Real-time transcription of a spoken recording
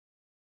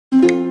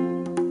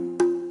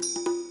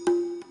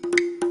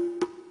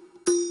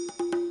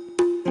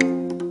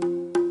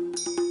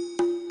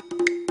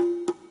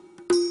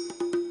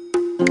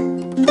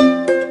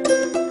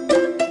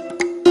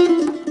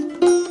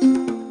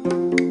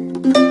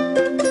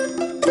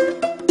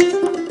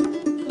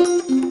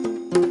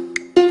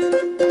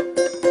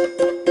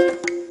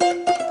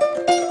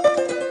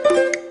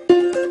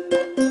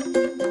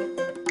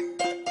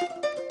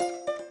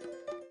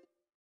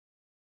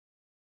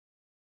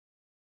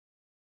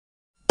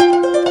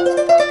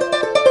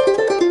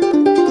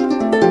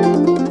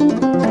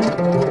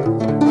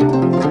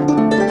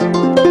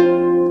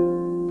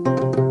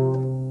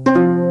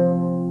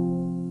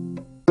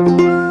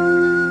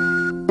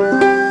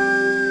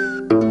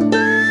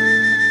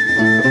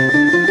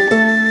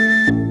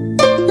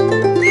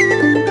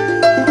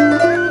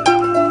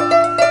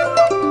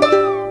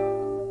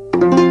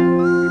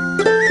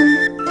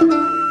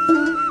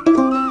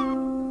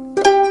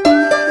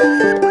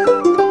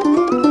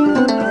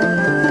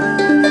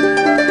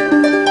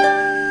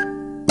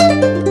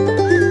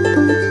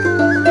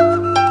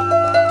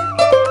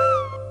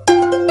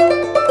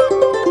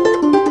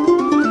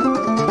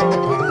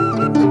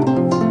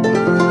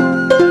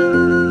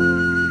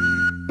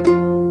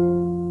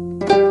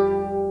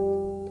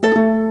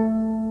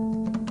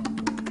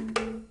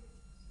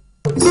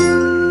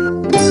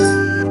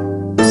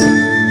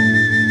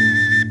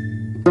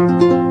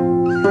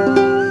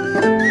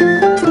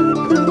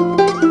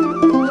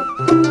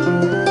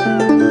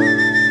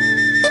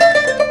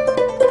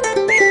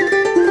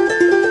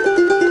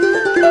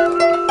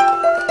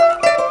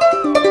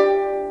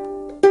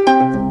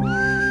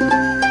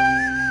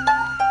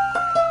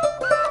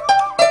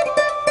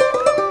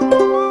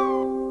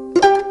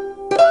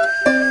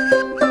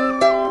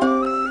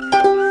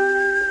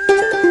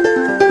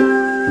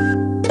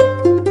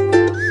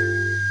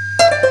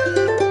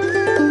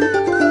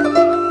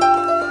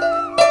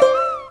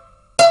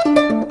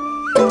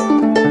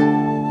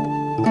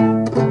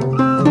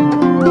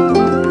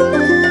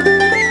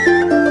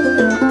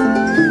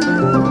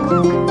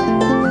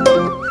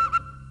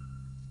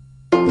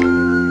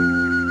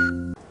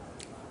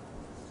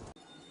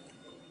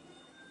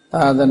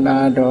သာသနာ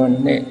တော်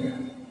နှစ်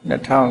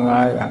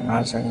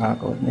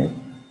2555ခုနှစ်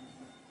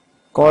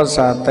ကော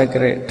ဇာတက္က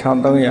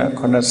ရာ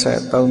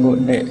1383ခု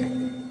နှစ်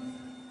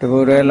တဘူ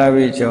ရဲလ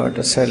ပိကျော်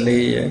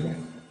14ရက်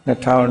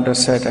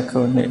2011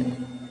ခုနှစ်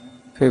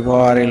ဖေ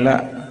ဖော်ဝါရီလ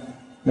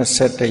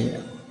21ရ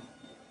က်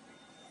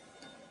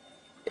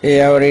ဧ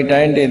ရာဝတီ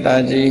တိုင်းဒေသ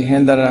ကြီးဟ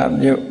င်္ဒရာ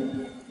မြို့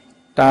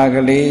တာက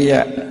လေးရ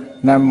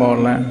နတ်မော်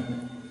လန်း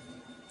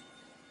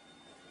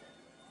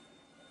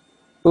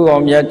ဥအော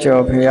င်မြတ်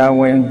ကျော်ဖရာ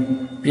ဝင်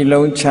ပြည်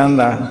လုံးချမ်း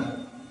သာ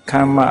ခ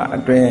မ်းမအ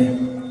တွင်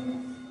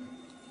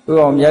ဥ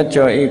အောင်မြတ်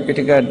ကျော်ဤပိဋ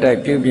ကတ်တိုက်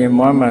ပြုပြင်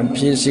မွမ်းမံ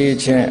ဖြည့်ဆည်း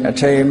ခြင်းအ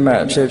ထိမ်းအမှ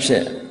တ်ဖြစ်ဖြ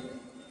စ်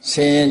ဆ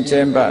င်းရဲခြ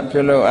င်းပပြု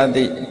လုပ်အပ်သ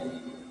ည့်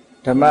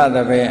ဓမ္မသ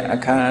ဘင်အ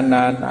ခမ်းအ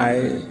နား၌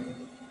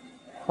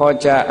ဟော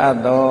ကြားအပ်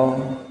သော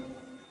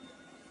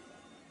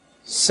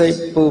စိတ်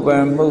ပူပ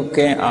န်မှုက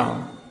င်းအောင်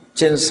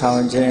ကျင့်ဆော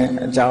င်ခြင်း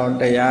အကြောင်း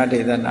တရားဒေ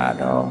သနာ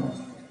တော်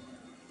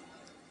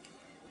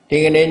ဒီ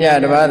ကနေ့ည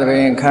ဓမ္မသဘ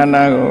င်ခန္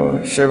ဓာကို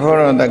ရှင်ဘု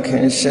ရားသခ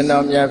င်ရှင်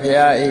တော်မြတ်ဖ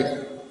ရာ၏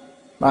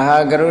မဟာ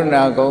ကရု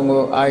ဏာကုံ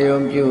ကိုအာယုံ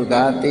ပြု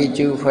ကာတိ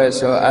ကျုဖွဲ့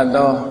ဆိုအပ်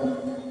သော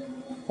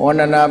ဝန္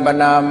ဒနာပ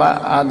နာမ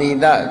အာတိ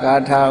တဂါ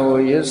ထာကို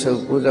ရွတ်ဆို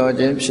ပူဇော်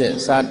ခြင်းဖြင့်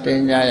စတ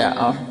င်ကြရ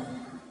အောင်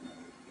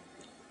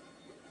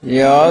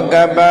ယောက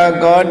ပ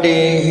ကောတိ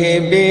ဟိ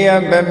ပိယ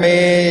ပမေ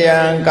ယံ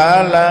ကာ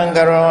လံက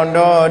ရွန်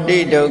တောတိ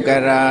ဒုက္ခ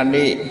ရာ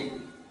နိ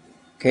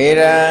ခေ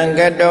ရံက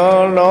တော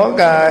လော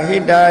ကဟိ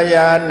တ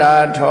ယာနာ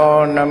ထော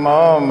န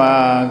မောမာ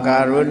ကာ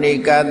ရုဏိ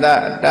ကတ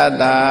တ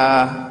တ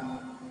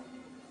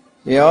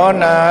ယော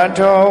နာ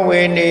ထော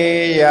ဝိနိ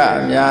ယ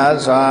မြာ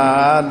စွာ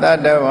တ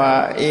တဝါ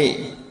ဤ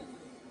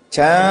ချ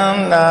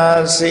မ်းသာ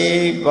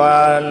စီး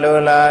ပွားလို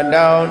လား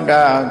တောင်းတ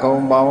ဂုံ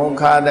ပေါင်း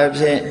ခါသ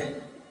ဖြင့်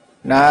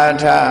နာ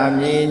ထ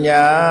မြ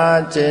ညာ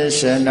ခြင်း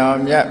ရှင်တော်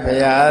မြတ်ဖ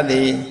ရာသ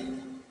ည်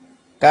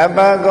ကပ္ပ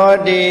ကော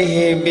တိ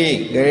ဟိပိ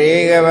ဂရေ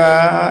ကဘာ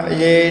အ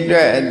ရေးအတွ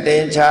က်အသ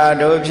င်္ချာ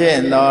တို့ဖြ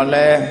င့်တော်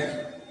လဲ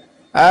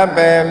အ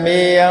ပေမေ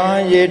ယံ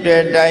ရည်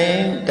တွေ့တို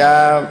င်းတာ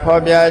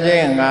ဖော်ပြခြ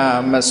င်းငါ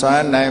မစွ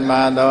မ်းနိုင်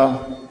ပါသော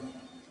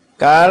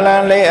ကာလံ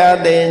လေးအ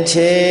သင်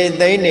ချေ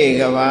သိမ့်နေ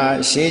ကဘာ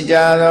ရှိကြ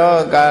သော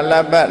ကာလ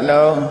ပတ်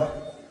လုံး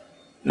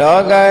လော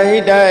ကဟိ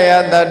တယ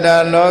တတ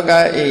လောက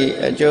ဤ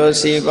အကျိုး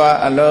စီးပွား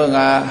အလုံး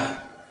ငါ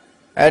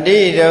အတိ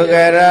ဒုက္ခ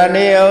ရာ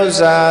နိဥ္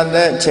စာသ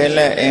က်ချေလ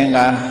က်အင်္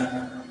ဂါ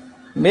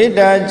မေတ္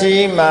တာ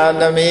ကြီးမာ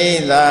သမိ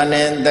သာနှ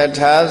င့်တ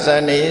ထာဇ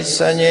နိစ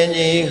ဉ္ဉ္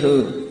ကြီးဟု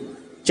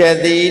ကျက်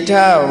တိထ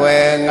ဝေ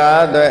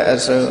ငါးသွဲအ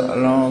စုအ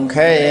လွန်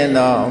ခဲရင်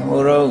သောမူ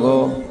ရော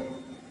ကို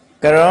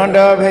ကရွန်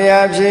တော်ဖရာ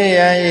ဖြစ်ရ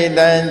န်ဤတ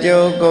န်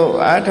ကြိုးကို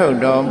အာထုတ်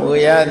တော်မူ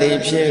ရသည်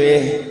ဖြစ်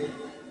၍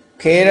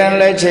ခေရန်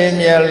လက်ချင်း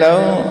မျက်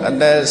လုံးအ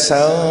သက်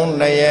ဆုံး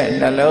လည်းရဲ့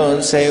နှလုံး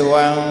စိတ်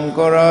ဝံ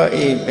ကိုရော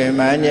ဤပင်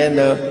မခြင်း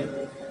သို့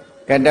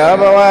ကတော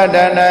ဘဝ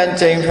ဒါန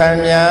ချိန်ဖန်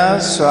များ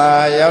စွာ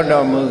ရောက်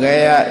တော်မူ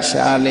ခဲ့ရ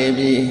ရှာလေ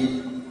ပြီ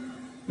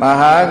မ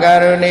ဟာက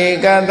ရုဏီ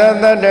ကတ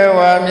တတ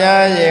ဝါ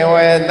များရင်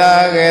ဝေသာ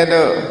ကဲ့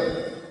သို့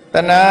တ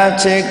နာ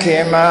ချစ်ခ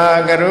င်မဟာ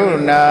ကရု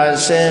ဏာ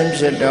ရှင်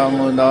ဖြစ်တော်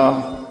မူသော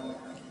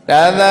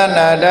ဒါသ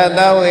နာဒသ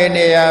ဝိန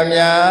ည်း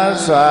များ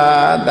စွာ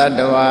တတ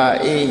ဝါ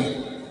ဤ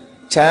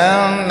ချ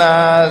မ်းသာ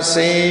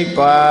စီး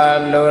ပွား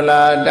လို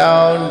လားတော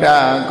င်းတ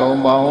ဂုံ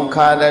ပေါင်း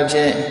ခါသဖြ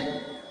င့်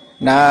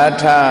နာ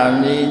ထ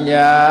မြ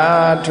ညာ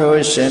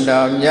ထိုးရှင်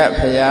တော်မြတ်ဖ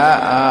ရာ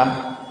အား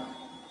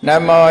န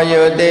မော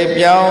ယုတိ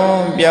ပြော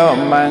င်းပြော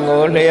င်းမှန်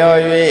ကို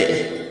လျော်၍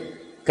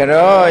က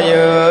ရော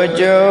ယု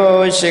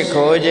ကျိုးရှိ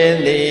ခိုးခြင်း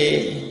သည်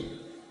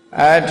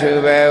အထု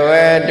ဘဝ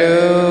တု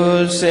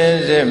စင်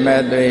စစ်မ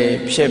သွေ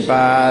ဖြစ်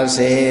ပါ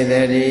စေတ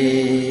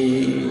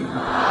ည်း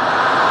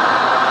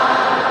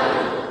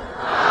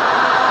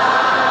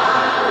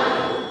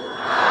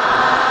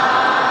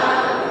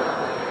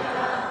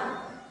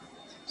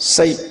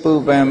စိတ်ပူ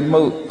ပန်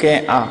မှုက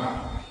င်းအောင်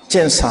ကျ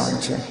င့်ဆောင်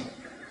ခြင်း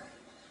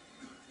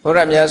ဘု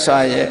ရားမြတ်စွာ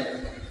ရဲ့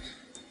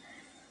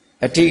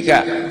အဓိက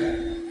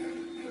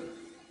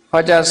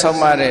ဟောကြားဆုံး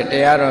မတဲ့တ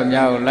ရားတော်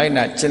များကိုလိုက်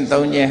နာကျင့်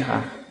သုံးခြင်းဟာ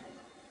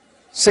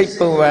စိတ်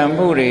ပူပန်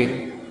မှုတွေ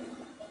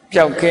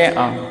ပျောက်ကင်း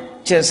အောင်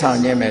ကျင့်ဆောင်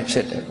ခြင်းပဲဖြ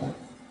စ်တယ်ပေါ့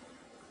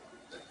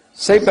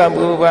စိတ်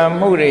ပူပန်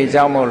မှုတွေ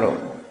ကြောင့်မို့လို့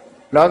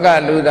လောက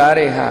လူသား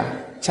တွေဟာ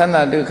ချမ်း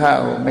သာဒုက္ခ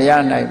ကိုမရ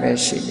နိုင်ပဲ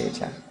ရှိနေ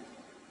ကြ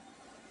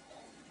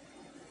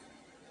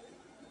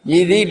မြ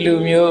ည်သည့်လူ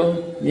မျိုး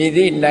မြည်သ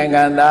ည့်နိုင်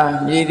ငံသား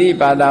မြည်သည့်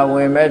ဘာသာဝ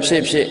င်ပဲဖြ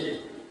စ်ဖြစ်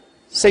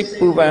စိတ်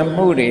ပူပန်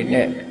မှုတွေ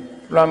နဲ့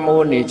လွှမ်း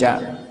မိုးနေကြ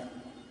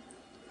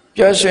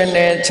ပျော်ရွှင်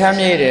နေချမ်း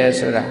မြေ့တယ်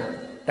ဆိုတာ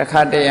တ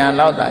ခါတရံ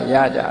လောက်သာရ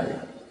ကြပြီ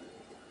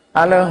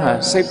အလုံးဟာ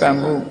စိတ်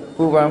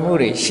ပူပန်မှု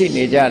တွေရှိ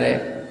နေကြတယ်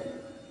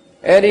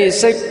အဲ့ဒီ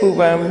စိတ်ပူ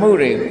ပန်မှု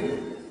တွေ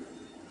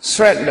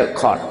stress လို့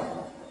ခေါ်တယ်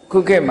ခု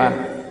ခေတ်မှာ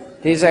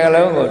ဒီစကား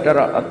လုံးကိုတော်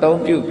တော်အသုံး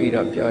ပြုပြီး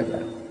တော့ပြောကြတ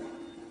ယ်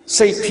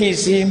စိတ်ဖြစ်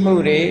စည်းမှု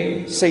တွေ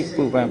စိတ်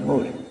ပူပန်မှု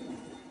တွေ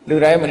လူ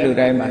တိုင်းမလူ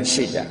တိုင်းမှာ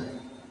ရှိကြ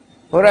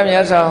ဘုရားမြ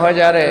တ်စွာဟော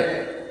ကြားတဲ့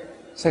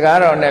စကား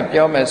တော်နဲ့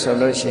ပြောမယ်ဆို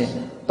လို့ရှိရင်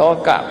တော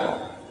ကပေါ့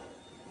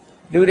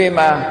လူတွေ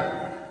မှာ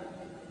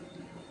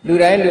လူ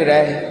တိုင်း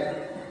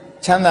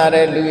ချမ်းသာ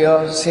တဲ့လူရော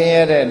ဆင်း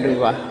ရဲတဲ့လူ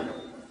ပါ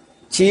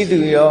ချီးသူ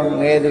ရော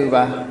ငဲသူ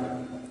ပါ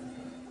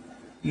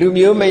လူ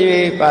မျိုးမ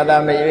ရွေးဘာသာ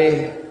မရွေး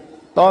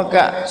တောက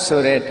ဆို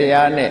တဲ့တ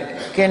ရားနဲ့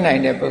ကင်းနို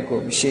င်တဲ့ပုဂ္ဂို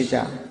လ်မရှိကြ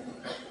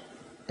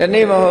တ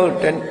နေ့မဟုတ်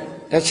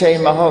တစ်ချိန်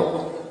မဟုတ်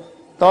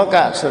တောက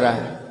ဆိုတာ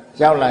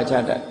ရောက်လာကြ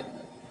တတ်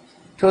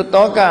ထို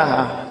တောက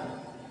ဟာ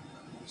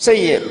စိ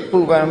တ်ရဲ့ပူ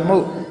ပန်မှု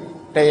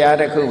တရား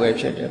တစ်ခုပဲ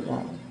ဖြစ်တယ်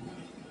ပေါ့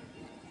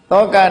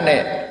တောက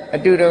နဲ့အ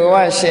တူတကွ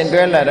ရှင်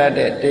တွဲလာတတ်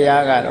တဲ့တ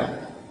ရားကတော့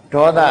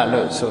ဒေါသ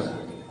လို့ဆိုတာ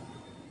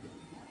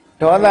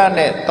ဒေါသ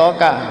နဲ့တော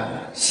ကဟာ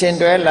ရှင်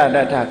တွဲလာတ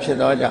တ်တာဖြစ်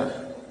သောကြောင့်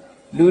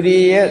လူတွေ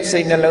ရဲ့စိ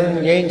တ်နှလုံး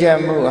ငြိမ်းချ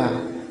မ်းမှုဟာ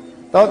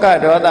တောက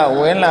ဒေါသ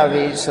ဝင်လာ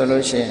ပြီဆို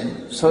လို့ရှိရင်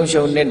ဆုံး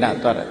ရှုံးနေတာ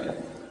သွားတယ်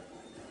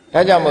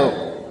ဒါကြောင့်မို့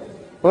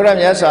ဘုရား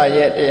မြတ်စွာ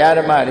ရဲ့တရား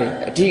ဓမ္မတွေ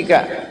အဓိက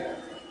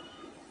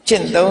ကျ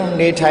င့်သုံး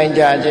နေထိုင်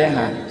ကြခြင်း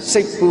ဟာ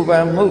စိတ်ပူပ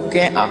န်မှုက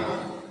င်းအောင်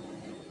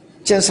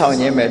ကျင့်ဆောင်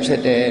ခြင်းပဲဖြ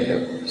စ်တယ်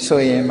လို့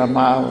ဆိုရင်မ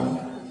မှားဘူး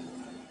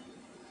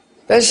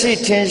သက်ရှိ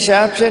ထင်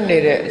ရှားဖြစ်နေ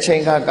တဲ့အချိ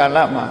န်ကာလ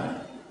မှာ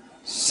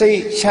စိ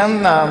တ်ချမ်း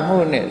သာမှု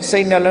နဲ့စိ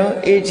တ်နှလုံး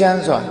အေးချ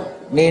မ်းစွာ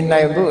နေ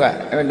နိုင်ဖို့က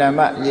အမှန်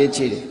မှအရေး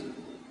ကြီးတယ်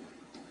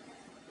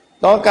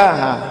တောက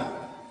ဟာ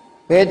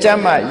ဘယ်ကြ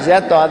မှာရ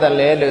ပ်သွားတယ်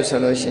လဲလို့ဆို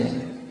လို့ရှိရင်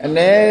အ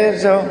ਨੇ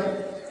ဆုံး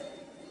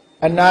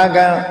အနာ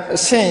ဂံအ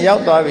ဆင့်ရော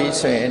က်သွားပြီ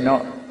ဆိုရင်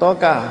တော့တော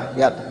က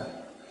ရပ်တယ်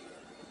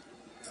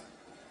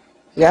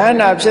ယဟ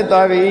နာဖြစ်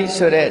သွားပြီ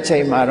ဆိုတဲ့အချိ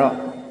န်မှာတော့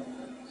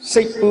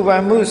စိတ်ပူပ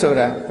န်မှုဆို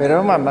တာဘယ်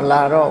တော့မှမ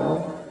လာတော့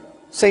ဘူး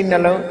စိတ်နှ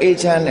လုံးအေး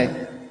ချမ်းတယ်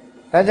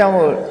ဒါကြောင့်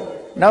မို့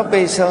နောက်ပိ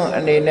တ်ဆုံး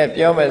အနေနဲ့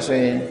ပြောမယ်ဆို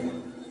ရင်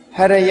ဟ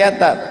ရယ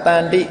တတ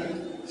န္တိ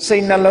စိ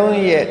တ်နှလုံး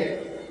ရဲ့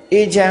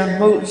အေးချမ်း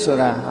မှုဆို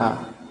တာဟာ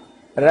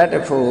ရတ္တ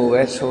ဖို့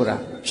ပဲဆိုတာ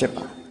ဖြစ်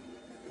ပါ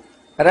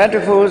ရတ္တ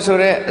ဖို့ဆို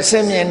တဲ့အစ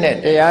စ်မြင့်တဲ့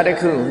တရားတစ်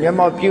ခုမျက်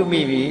မှောက်ပြု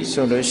မိပြီ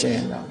ဆိုလို့ရှိရ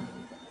င်တော့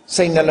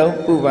စိတ်နှလုံး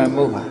ပူပန်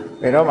မှုပါ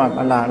ဘယ်တော့မှမ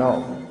လာတော့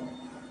ဘူး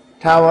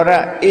ထာဝရ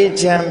အေး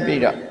ချမ်း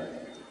ပြီးတော့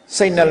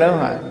စိတ်နှလုံး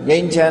ဟာငြိ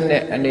မ်းချမ်း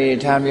တဲ့အနေအ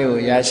ထားမျိုး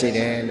ကိုရရှိတ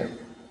ယ်လို့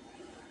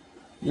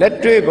လက်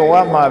တွေ့ဘဝ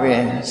မှာပ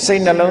င်စိ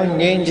တ်နှလုံး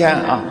ငြိမ်းချ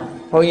မ်းအောင်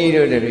ဘုန်းကြီး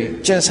တို့တွေ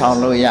ကျင့်ဆောင်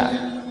လို့ရတယ်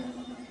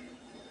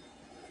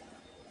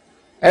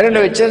အဲ့ဒါ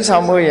လို့ကျင့်ဆော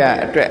င်မှုရ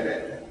အတွက်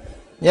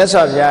မြတ်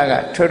စွာဘုရားက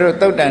ထို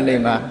သုတ်တန်တွေ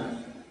မှာ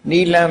နီ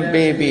လံ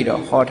ပေးပြီး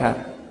တော့ဟောထား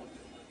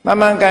မ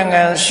မှန်ကန်က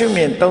န်ရှု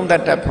မြင်သုံးသ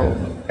ပ်တတ်ဖို့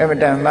အမှန်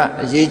တမ်းမှ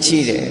အရေး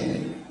ကြီးတယ်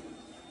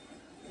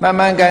မ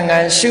မှန်ကန်က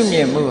န်ရှုမြ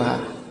င်မှုဟာ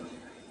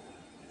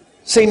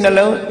စိတ်နှ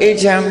လုံးအေး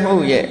ချမ်းမှု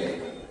ရဲ့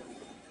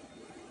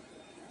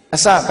အ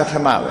စပထ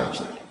မပဲဖြ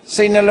စ်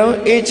စိတ်နှလုံး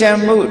အေးချမ်း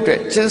မှုအတွ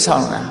က်ကျင့်ဆော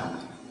င်တာ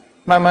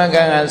မှန်မှန်က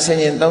န်ကန်ဆင်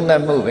ခြင်သုံးသ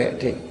ပ်မှုပဲအ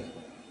ထိ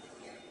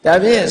ဒါ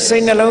ဖြင့်စိ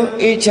တ်နှလုံး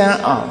အေးချမ်း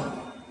အောင်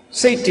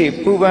စိတ်တည်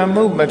ပူပန်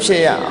မှုမဖြ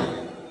စ်ရအောင်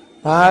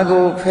ဘာ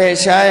ကိုဖယ်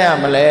ရှားရ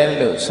မလဲ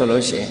လို့ဆို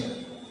လို့ရှိရင်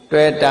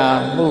တွေ့တာ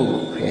မှု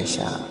ဖယ်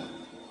ရှား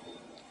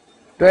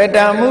တွေ့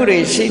တာမှုတွေ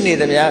ရှိနေ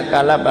သမျှကာ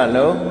လပတ်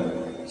လုံး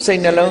စိ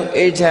တ်နှလုံး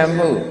အေးချမ်း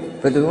မှု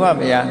ဘယ်သူမှ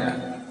မရနိုင်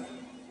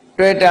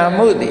တွေ့တာ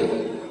မှုသည်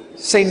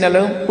စိတ်နှ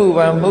လုံးပူပ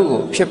န်မှု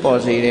ကိုဖြစ်ပေါ်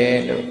စေတ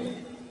ယ်လို့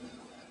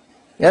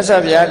ရ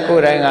သော်ဗျာကို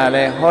ယ်တိုင်ကလ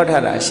ည်းဟော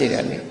ထားတာရှိတ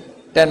ယ်လေ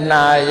တ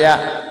ဏှာယ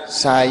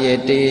စာယ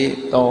တိ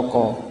တော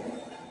ကော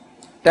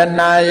တ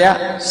ဏှာယ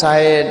စာ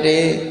ယတိ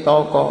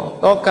တောကော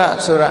တောက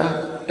ဆိုတာ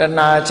တ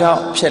ဏှာကြော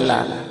င့်ဖြစ်လာ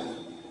တာ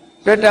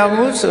တွေ့တာ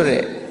မှုဆို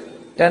တဲ့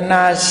တ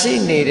ဏှာရှိ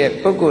နေတဲ့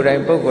ပုဂ္ဂိုလ်တို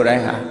င်း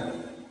ဟာ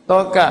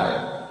တောက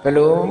ဘယ်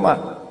လိုမှ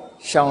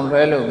ရှောင်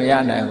လွှဲလို့မရ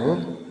နိုင်ဘူး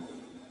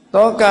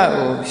တောကကို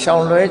ရှော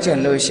င်လွှဲခြ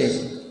င်းလို့ရှိရင်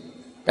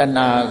တ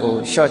ဏှာကို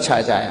လျှော့ချ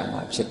ကြရ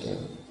မှာဖြစ်တ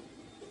ယ်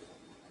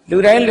လူ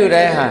တိုင်း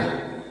ဟာ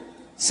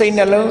စိတ်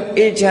နှလုံး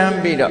အေးချမ်း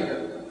ပြီးတော့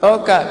တော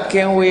ကက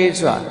င်းဝေး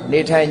စွာနေ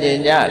ထိုင်ကြ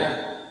တယ်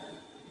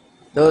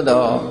သို့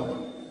တော့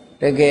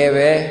တကယ်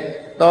ပဲ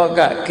တောက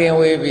ကင်း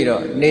ဝေးပြီး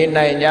တော့နေ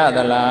နိုင်ကြသ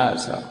လား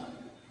ဆိုတော့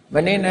မ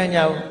နေနိုင်ကြ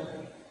ဘူး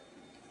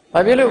ဘာ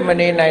ဖြစ်လို့မ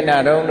နေနိုင်တာ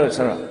တုံးလို့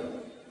ဆိုတော့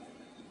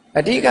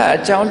အဓိကအ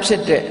ကြောင်းဖြ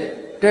စ်တဲ့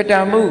တွေ့တာ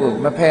မှုကို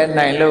မဖယ်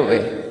နိုင်လို့ပဲ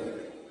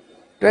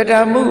တွေ့တာ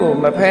မှုကို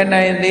မဖယ်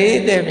နိုင်သေး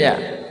တဲ့မြတ်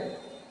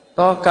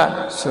တောက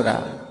ဆိုတာ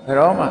ဘယ်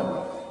တော့မှ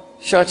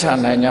ရှော့ချ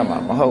နိုင်ကြမှာ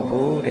မဟုတ်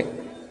ဘူးတဲ့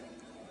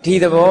ဒီ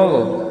သဘော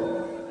ကို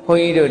ဘု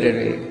န်းကြီးတို့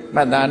တွေမှ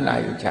တ်သားနို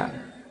င်ယူကြ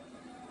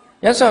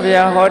မြတ်စွာဘု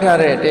ရားဟောထား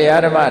တဲ့တ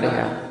ရားဓမ္မတွေ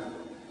ဟာ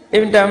အ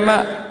င်တမ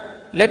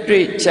လက်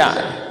တွေ့ကြတယ်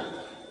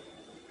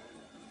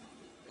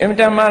အင်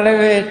တမလည်း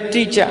ပဲ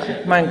တိကျ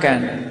မှန်ကန်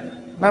တယ်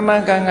မှန်မှ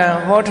န်ကန်ကန်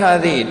ဟောထား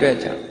သည့်အတွက်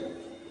ကြောင့်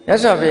မြတ်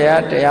စွာဘု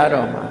ရားတရား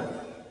တော်မှာ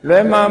လွဲ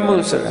မှားမှု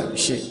ဆိုတာမ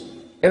ရှိ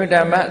အင်တ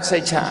မစိ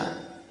တ်ချ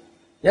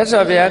မြတ်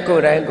စွာဘုရားကို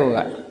ယ်တိုင်ကိုယ်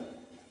က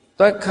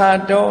သက္ခာ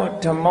တော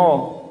ဓမ္မော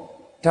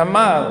ဓမ္မ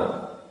ကို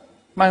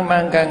မှန်မှ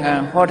န်ကန်က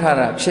န်ဟောထား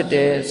တာဖြစ်တ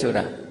ယ်ဆို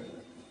တာ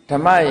ဓ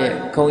မ္မရဲ့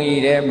ဂုဏ်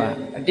ကြီးထဲမှာ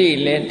အတိ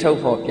အလင်းထုတ်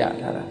ဖော်ပြ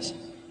ထားတာရှိ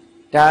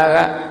ဒါက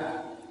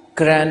ဂ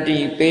ရန်တီ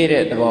ပေး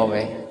တဲ့သဘော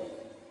ပဲ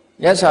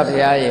မြတ်စွာဘု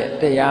ရားရဲ့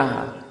တရား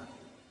ဟာ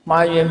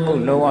မှားယွင်းမှု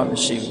လုံးဝမ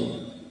ရှိဘူး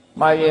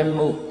မှားယွင်း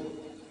မှု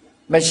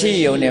မ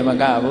ရှိုံနဲ့မ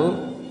ကဘူး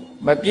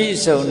မပြည့်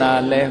စုံတာ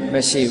လည်းမ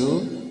ရှိ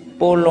ဘူး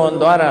ပိုလွန်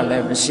သွားတာလ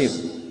ည်းမရှိ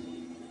ဘူး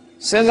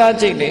စဉ်းစား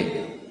ကြည့်လေ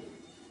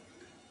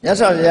မြတ်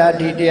စွာဘုရား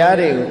ဒီတရား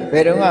တွေကိုဘ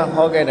ယ်တော့မှ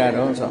ဟောခဲ့တာ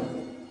တုံးဆို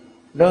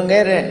လွန်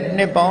ခဲ့တဲ့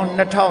နှစ်ပေါင်း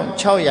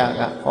2600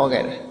ကဟော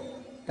ခဲ့တယ်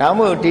ဒါ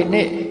မှမဟုတ်ဒီနှ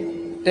စ်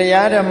တ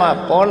ရားဓမ္မ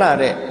ပေါ်လာ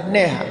တဲ့နှ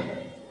စ်ဟာ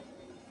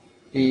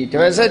ဒီတ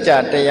ပည့်ဆက်ကြာ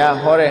တရား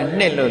ဟောတဲ့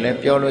နှစ်လို့လည်း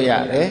ပြောလို့ရ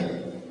တယ်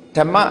ဓ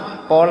မ္မ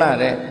ပေါ်လာ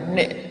တဲ့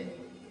နှစ်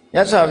မြ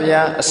တ်စွာဘု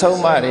ရားအဆုံး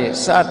အမတွေ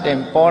စတင်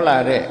ပေါ်လာ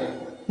တဲ့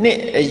နှစ်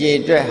အရေ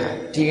အတွက်ဟာ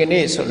ဒီက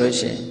နေ့ဆိုလို့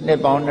ရှိရင်နှစ်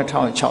ပေါင်း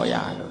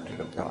2600လို့ဒီ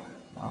လိုပြောတာ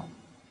နော်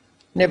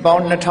နှစ်ပေါ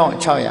င်း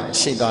2600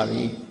ရှိသွား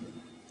ပြီ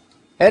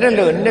အဲ့ဒါ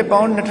လို့နှစ်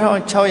ပေါင်း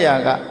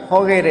2600က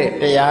ဟောခဲ့တဲ့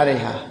တရားတွေ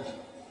ဟာ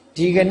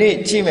ဒီကနေ့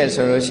ကြည့်မယ်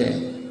ဆိုလို့ရှိရင်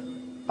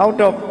အောက်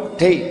တော့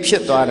ဒိတ်ဖြ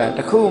စ်သွားတာတ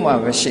ခုမှ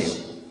မရှိ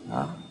ဘူး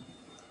နော်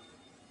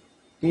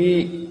ဒီ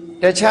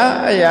တခြား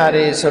အရာ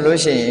တွေဆိုလို့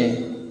ရှိရင်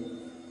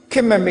ခ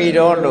က်မမီ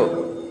တော့လို့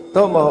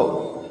သို့မဟုတ်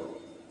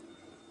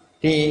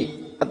ဒီ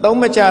အသုံး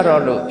မကျ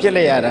တော့လို့ပြစ်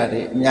လိုက်ရတာ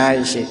တွေအများ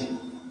ကြီးရှိတယ်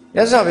မြ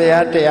တ်စွာဘု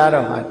ရားတရား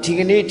တော်ဟာဒီက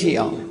နေ့ထိ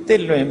အောင်တ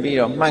စ်လွင်ပြီး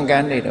တော့မှန်က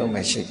န်နေတော့မှ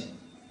ရှိတယ်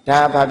ဒါ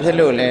ဘာဖြစ်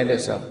လို့လဲ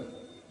လို့ဆို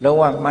လုံး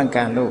ဝမှန်က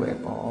န်လို့ပဲ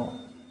ပေါ့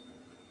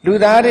လူ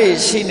သားတွေ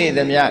ရှိနေသ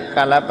မျှ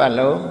ကာလပတ်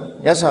လုံး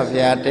မြတ်စွာဘု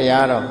ရားတ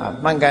ရားတော်ဟာ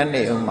မှန်ကန်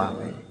နေဦးမှာ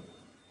ပဲ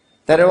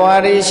တရားဝါ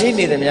တွေရှိ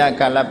နေသမျှ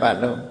ကာလပတ်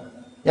လုံး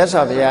မြတ်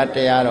စွာဘုရားတ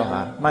ရားတော်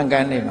ဟာမှန်က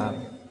န်နေမှာ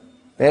ပဲ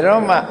ဘယ်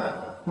တော့မှ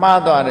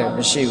မှားသွားတယ်မ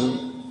ရှိဘူး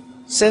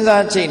စဉ်း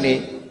စားကြည့်နေ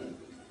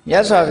မြ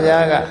တ်စွာဘု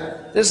ရားက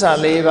သစ္စာ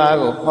၄ပါး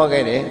ကိုဟော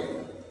ခဲ့တယ်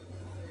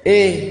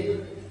အေး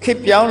ခေ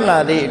တ်ပြောင်းလာ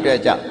သည့်အတွက်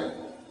ကြောင့်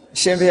အ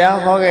ရှင်ဘုရား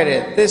ဟောခဲ့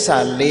တဲ့သစ္စာ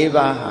၄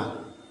ပါးဟာ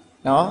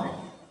နော်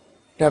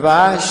တ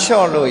ပါး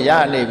လျှော့လို့ရ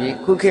နေပြီ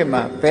ခုခေတ်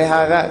မှာဘယ်ဟာ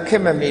ကခေ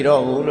တ်မမီ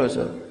တော့ဘူးလို့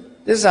ဆို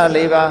သစ္စာ၄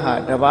ပါးဟာ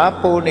တပါး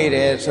ပိုးနေတ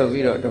ယ်ဆို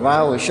ပြီးတော့တ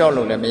ပါးကိုလျှော့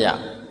လို့လည်းမရ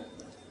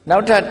နော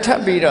က်ထ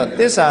ပ်ပြီးတော့သ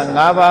စ္စာ၅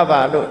ပါးပါ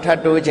လို့ထပ်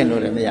တိုးခြင်း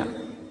လို့လည်းမရ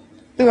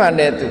သူဟာ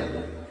နဲ့သူ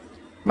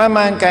မှန်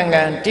မှန်ကန်က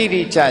န်တိ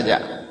တိကျကျ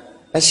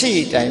အရှိ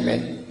အတိုင်းပဲ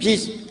ပြ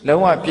ည့်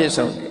လုံးဝပြည့်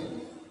စုံတယ်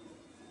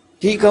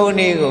ဒီကုန်း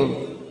လေးကို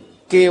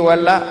ကေဝ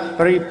လပ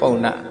ရိပုံ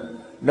နာ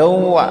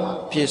လုံးဝ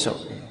ပြည့်စုံ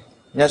တယ်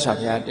မြတ်စွာ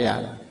ဘုရားတ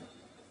ရားတော်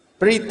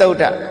ပရိသုဒ္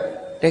ဓ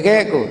တက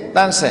ယ်ကိုတ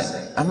န့်ဆက်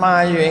အ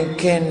မှားယွင်း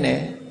ခင်းနေ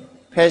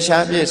ဖယ်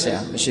ရှားပြည့်စရာ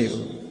မရှိ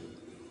ဘူး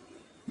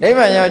နိဗ္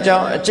ဗာန်ရောက်ကြော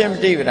င်းအကျင့်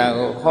တိပ္ပံ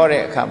ကိုဟော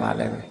တဲ့အခါမှာ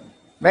လည်း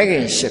မဂ္ဂ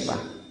င်၈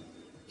ပါး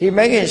ဒီမ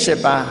ဂ္ဂင်၈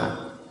ပါးဟာ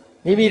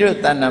မိမိတို့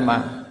တဏ္ဍမှာ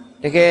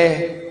တကယ်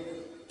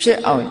ဖြစ်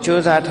အောင်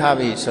ကြိုးစားထား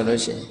ပြီဆို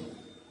လို့ရှိရင်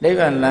နိဗ္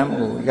ဗာန်လမ်း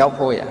ကိုရောက်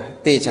ဖို့ရ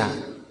သိကြ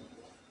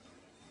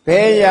ဘ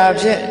ယ်ရာ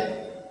ဖြစ်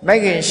မ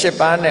ဂ္ဂင်၈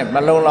ပါးနဲ့မ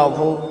လုံလောက်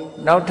ဘူး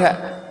နောက်ထပ်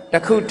တ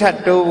စ်ခုထပ်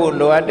တိုးဖို့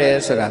လိုအပ်တယ်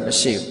ဆိုတာမ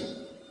ရှိဘူး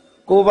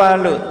၉ပါး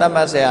လို့သတ်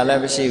မှတ်เสียလ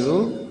ည်းမရှိ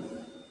ဘူး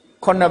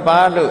9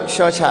ပါးလို့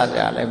လျှော့ချเสี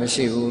ยလည်းမ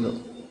ရှိဘူးလို့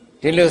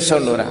ဒီလိုဆို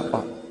လိုတာ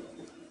ပေါ့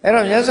အဲ့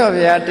တော့မြတ်စွာ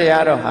ဘုရားတ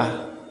ရားတော်ဟာ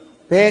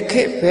ဘယ်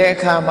ခေတ်ဘယ်အ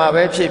ခါမှာ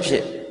ပဲဖြစ်ဖြ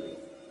စ်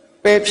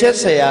ပယ်ဖြစ်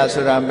เสีย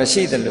ဆိုတာမ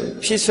ရှိသလို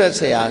ဖြစ်ဆွက်เ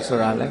สียဆို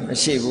တာလည်းမ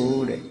ရှိ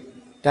ဘူးတဲ့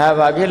ဒါ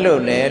ဘာဖြစ်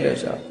လို့လဲလို့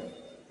ဆို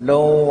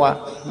လုံးဝ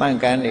မှန်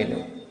ကန်နေ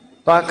လို့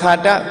သွားခါ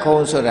တခုံ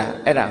ဆိုတာ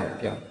အဲ့ဒါကို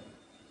ပြော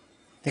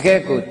တကယ်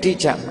ကိုတိ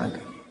ကျမှန်က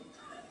န်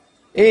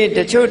အေးတ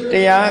ချို့တ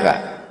ရားက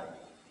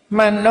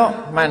မှန်တော့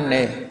မှန်တ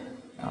ယ်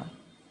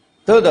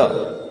သို့တော့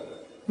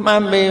မှ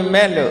န်ပေ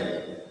မဲ့လို့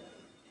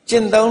ကျ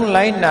င့်သုံး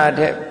လိုက်နာ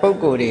တဲ့ပုဂ္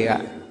ဂိုလ်တွေက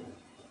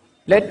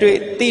လက်တွေ့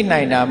သိ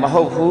နိုင်တာမ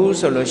ဟုတ်ဘူး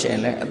ဆိုလို့ရှိရ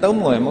င်လည်းအသုံး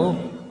မဝင်ဘူး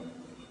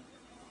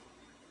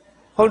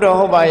ဟုတ်တော့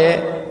ဟုတ်ပါရဲ့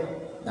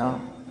နော်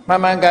မှ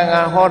န်မှန်ကန်က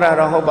န်ဟောတာ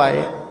တော့ဟုတ်ပါ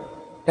ရဲ့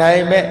ဒါ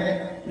ပေမဲ့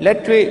လက်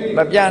တွေ့မ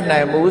ပြနို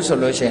င်ဘူးဆို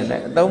လို့ရှိရင်လ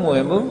ည်းအသုံးမဝ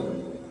င်ဘူး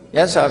မြ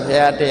တ်စွာဘု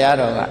ရားတရား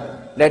တော်က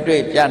လက်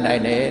တွေ့ပြနို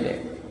င်တယ်တဲ့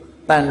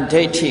တန်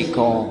ဋိဋ္ဌိ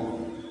ကော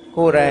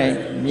ကိုယ်တိုင်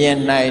မြင်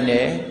နိုင်တ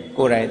ယ်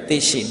ကိုယ်တိုင်သိ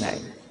ရှိနို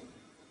င်တယ်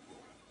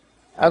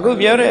အခု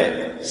ပြောတဲ့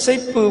စိ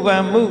တ်ပူပ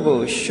န်မှုကို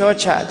လျှော့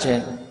ချခြ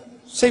င်း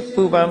စိတ်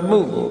ပူပန်မှု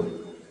ကို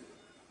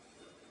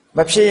မ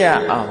ဖြစ်ရ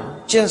အောင်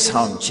ကျင့်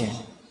ဆောင်ခြင်း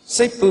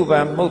စိတ်ပူပ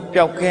န်မှု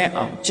ပျောက်ကင်း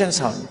အောင်ကျင့်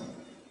ဆောင်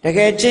တက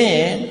ယ်ကျင့်ရ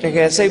င်တက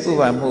ယ်စိတ်ပူ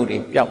ပန်မှုတွေ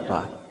ပျောက်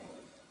သွား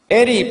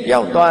အဲ့ဒီ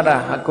ပျောက်သွားတာ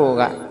ဟာကို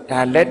ကဒါ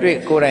လက်တွေ့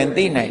ကိုယ်တိုင်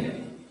သိနိုင်တယ်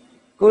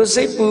ကို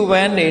စိတ်ပူပ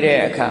န်နေတဲ့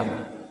အခါမှာ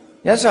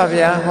မြတ်စွာဘု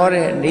ရားဟော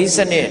တဲ့ဤစ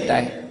နစ်အ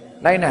တိုင်း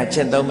လိုက်နာကျ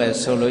င့်သုံးမယ်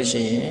ဆိုလို့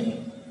ရှိရင်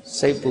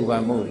စိတ်ပူပ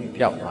န်မှုတွေ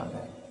ပျောက်သွားတ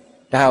ယ်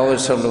ဒါကို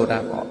ဆိုလိုတာ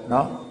ပေါ့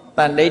နော်တ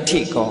န်ဋိဋ္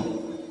ဌိကော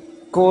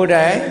ကိုယ်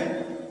တိုင်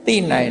သိ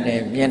နိုင်တ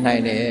ယ်မြင်နို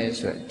င်တယ်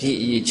ဆိုဒီ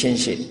အရေးချင်း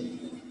ရှိ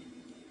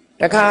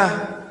တခါ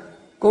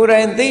ကိုယ်တို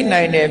င်သိ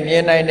နိုင်တယ်မြ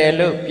င်နိုင်တယ်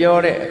လို့ပြော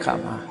တဲ့အခါ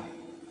မှာ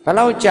ဘယ်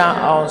လောက်ကြာ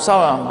အောင်စော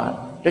င့်ရမှာ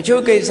တ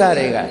ချို့ကိစ္စ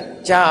တွေက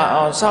ကြာ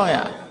အောင်စောင့်ရ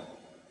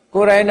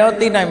ကိုယ်တိုင်တော့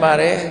သိနိုင်ပါ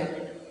တယ်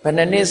ဘယ်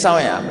နှစ်စော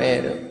င့်ရမယ်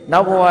လို့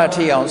နောက်ဘဝအ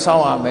ထိအောင်စော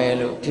င့်ရမယ်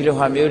လို့ဒီလို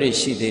ဟာမျိုးတွေ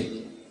ရှိသေးတ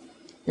ယ်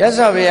မြတ်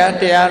စွာဘုရား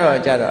တရားတော်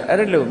ကြတော့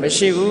အဲ့လိုမ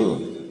ရှိဘူး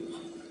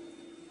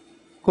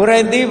ကိုယ်တို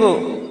င်သိဖို့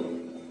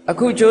အ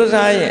ခုကြိုး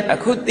စားရင်အ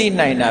ခုသိ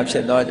နိုင်တာဖြ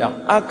စ်သောကြောင့်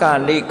အကာ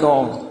လိကော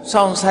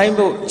စောင့်ဆိုင်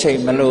ဖို့ချိန်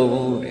မလို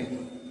ဘူးတဲ့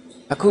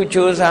အခု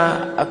ကြိုးစား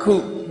အခု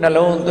နှ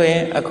လုံးသွ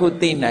င်းအခု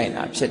သိနိုင်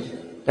တာဖြစ်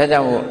တယ်ဒါကြော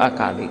င့်မို့အ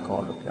ကာလိကော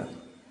လို့ပြောတယ်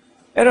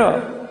အဲ့တော့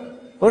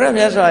ဘုရား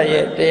မြတ်စွာ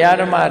ရဲ့တရား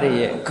ဓမ္မတွေ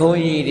ရဲ့ဂုဏ်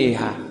ကြီးတွေ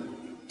ဟာ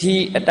ဒီ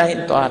အတိုင်း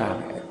သွားတာ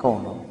ပဲအကုန်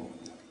လုံး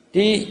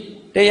ဒီ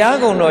တရား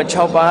ဂုဏ်တော်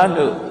6ပါး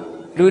လို့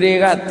လူတွေ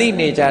ကသိ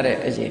နေကြတဲ့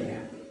အရေး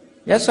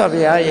မြတ်စွာဘု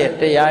ရားရဲ့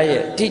တရား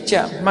ရဲ့တိကျ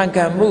မှန်က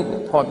န်မှု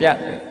ကိုဖော်ပြ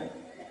တယ်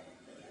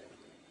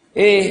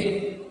အေး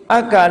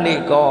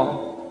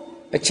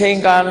Akaliko, a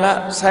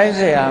chingala,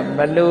 Sizea,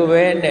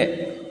 Maluene,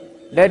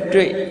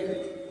 Letri,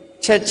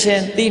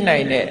 Chechen,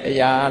 Tinaine,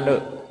 Yalu,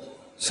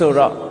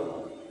 Suro,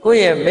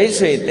 Kuya,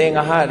 Mesui,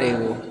 Thingahari,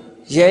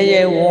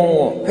 Yeye,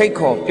 Wong,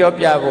 Peko,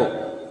 Piopiavo,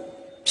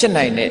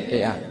 Chinaine,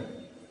 Ya.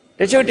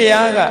 The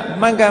Chutiaga,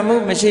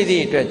 Mangamu,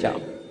 Machidi, Dredja,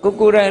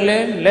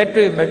 Kukurale,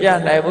 Letri, Mabia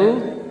Nabu,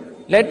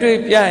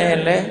 Letri,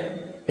 Piaele,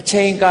 a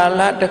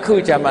chingala, the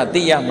Kujama,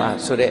 Diama,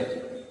 Sure.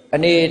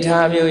 Any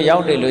time you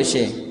young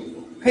delusion,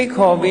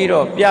 Peko,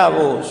 Viro,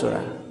 Piavo,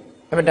 Sura,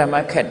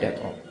 Amadama Cat.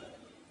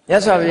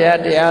 Yes, of the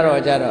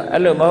arrow, Jaro,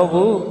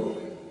 Alumobu,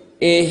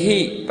 a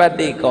he,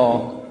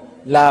 Patiko,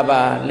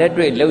 Lava,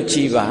 Letri,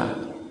 Luchiva.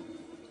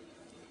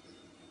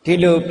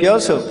 Tilu,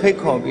 Pioso,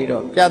 Peko,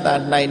 Viro, Piata,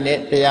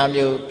 Nine,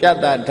 Diamu,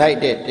 Piata,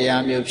 Tight,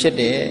 Diamu,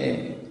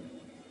 Shitty.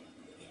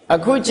 A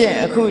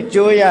kuchin, a ku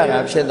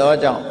joya,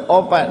 Shadow,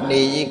 Opa,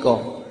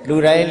 Nico,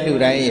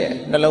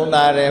 Lurai,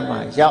 Nalona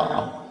Rema,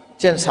 Yao.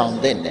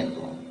 Sound then.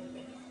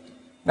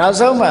 Now,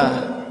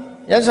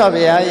 Soma, yes, of the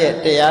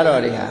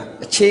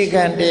Ayat, a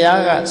chicken, the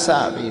Yaga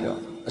Sabiro,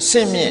 a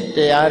simian,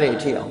 the Ari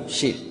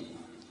sheep.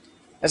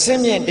 A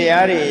simian, the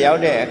Ari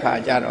Yaude,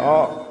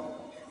 Kajaro,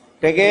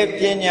 the gay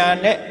Pinya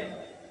net,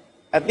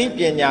 a deep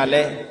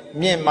Pinyale,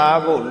 Mien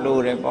Mabu,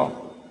 Lurebo,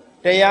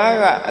 the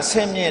Yaga, a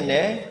simian,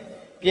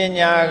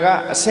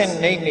 Pinyaga, a sin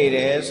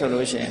needed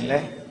solution,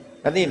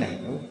 Adina.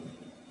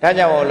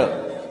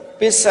 Tajawolo.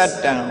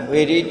 Sat down,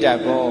 we read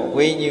that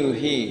when you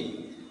hear.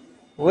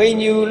 When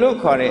you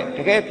look at it,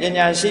 the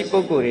Captain Ship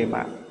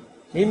Purima,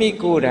 Mimi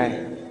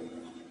Kurai,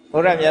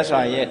 Ora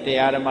Yasa yet the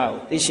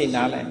Adama,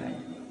 Tishinala.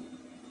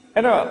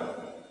 And all,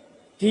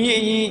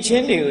 T.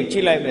 Chendi,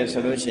 Chile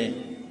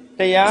solution.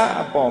 They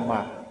are a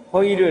bomber,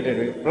 how you do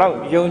the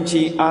block,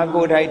 Yonchi,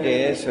 Argo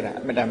Dide, Sura,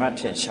 Madame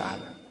Shah.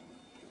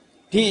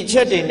 T.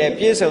 Chetting a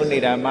piece of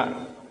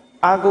Nidama,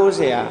 Argo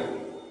Sea.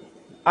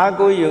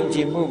 Ago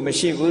Yonji move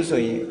Mashibuso,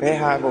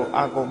 Pehago,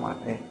 Ago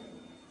Mate.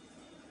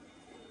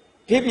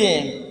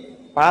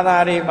 Tipping,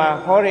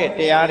 Padarima, Hore,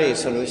 Teari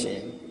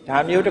solution.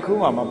 Tam you the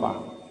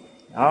Kumama.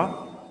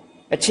 No?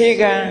 A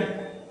chicken,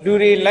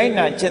 Luri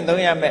Lina,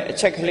 Chendoya, a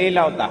check lay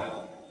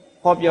lauda,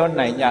 Hop your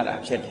nine yada,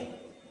 Shetty.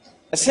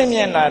 A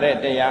simian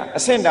lade, they are, a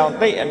send down,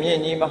 they a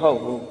mean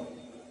Maho.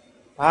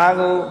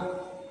 Pago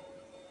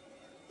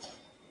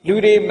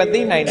Luri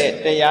Madina,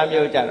 they are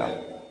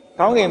Yojaro.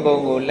 Kongin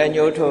Bongo,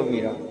 Lanyo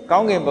Tobiro,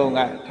 Kongin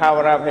Bonga,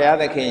 Tower of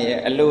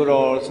Yadaki,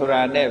 Aluro,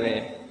 Sura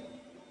Neve,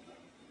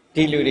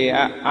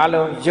 Diluria,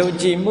 Alo,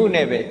 Joji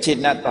Muneve,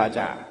 Chitnat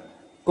Baja,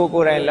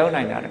 Kukura and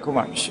Lona,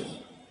 Kumakshu.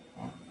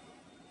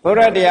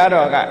 Pura de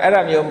Aroga,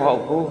 Aram Yom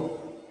Hopu,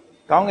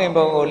 Kongin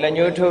Bongo,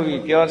 Lanyo Tobi,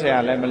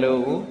 Piosa,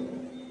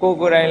 Lamalo,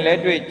 Kukura and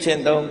Ledwit,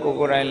 Chendon,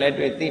 Kukura and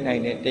Ledwit, Tina,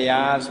 de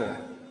Azura,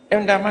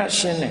 Emdama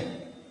Shene,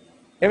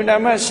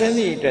 Emdama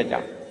Sheni,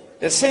 Dreja.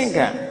 The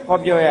singer,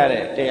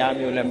 Hobioyare, the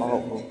Amule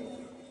Mahobu.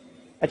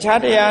 A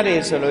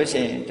Chadiari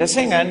solution, the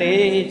singer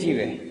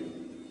Netive.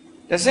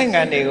 The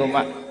singer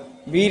Neguma,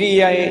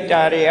 Vidia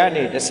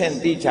Dariani, the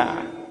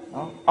Sentita,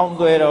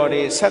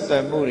 Onguerori,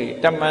 Sata Muri,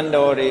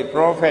 Tamandori,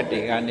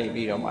 Prophetic and the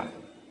Viroma,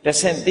 the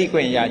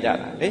Sentiquen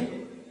Yajara.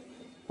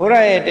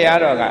 Pura de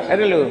Aroga,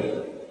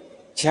 Elu,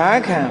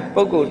 Chaka,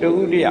 Poco de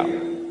Udia,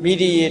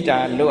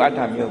 Mediata,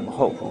 Loatamum,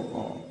 Hope.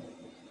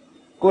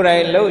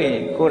 Kurai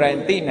Loin,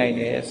 Kurai Tina,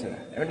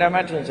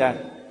 Damatin,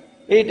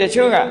 eat the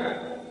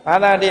sugar,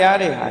 Pada de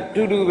Ariha,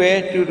 to do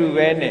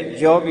bene,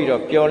 Jobi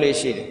of purely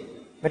shitty.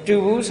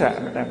 Matubusa,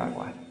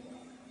 Madama.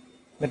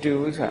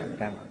 Matubusa,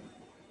 Dama.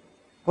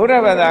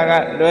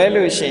 Purabadaga,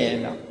 Loelu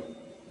Shino.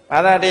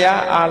 Pada de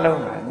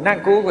Aloma,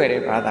 not go where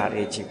a Pada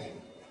Richi.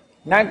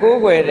 Not go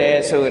where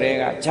the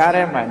Surega,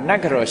 Charema,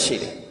 Nagro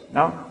shitty.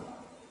 No?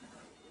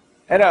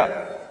 Edo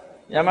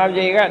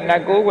Yamajiga,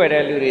 not go where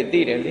the Luri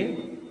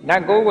did.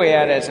 Nago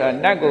where as a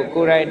Nago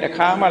Kurai the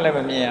Kama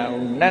Lemia,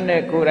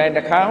 Nane Kurai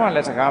the Kama,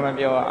 let's come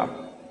Pure.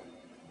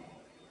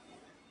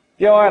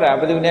 Pure,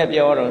 but you never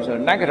Pure, so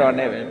Nagro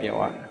never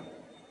Pure.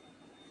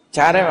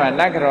 Charema,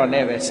 Nagro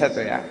never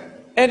Satuya.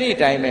 Any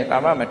time, if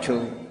I'm a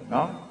two,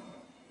 no?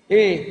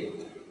 Eh,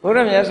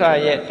 Puram Yasa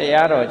yet the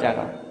Yaro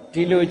Jaro,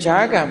 Tilu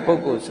Jaga and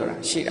Poku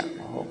Sura, Shira.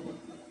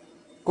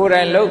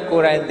 Kurai low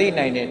Kurai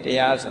Dina the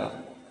Yaso.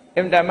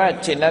 Imdama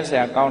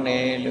Chinasa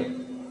County.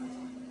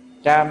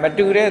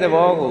 Mature the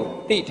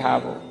Bogu,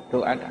 Titabo,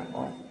 to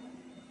Adamo.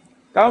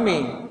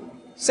 Kami,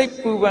 sick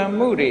Puba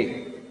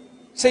Moody,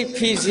 sick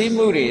PC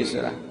Moody,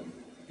 sir.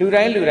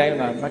 Lurai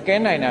Luraima,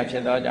 Makena in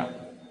Abshadoja.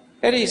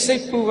 Eddie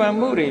sick Puba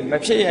Moody,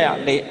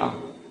 Mapsia lay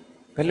on.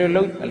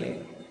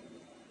 Pelulopale.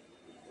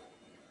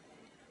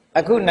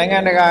 A good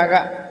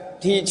Nanganaga,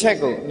 Tea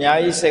Checo,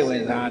 Nyai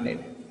Sevens on it.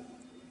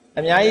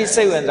 And Nyai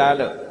Sevens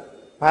Alo.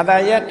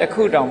 Padayat the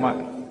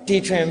Kudama,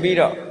 teacher and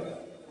Bido.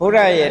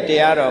 Puraya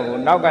Tiaro,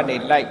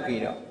 Nogani like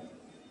Pido.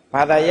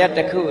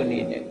 Padayata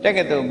Kuni,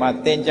 Tegato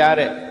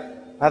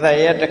Matinjare,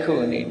 Padayata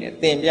Kuni,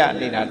 Tinja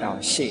Lina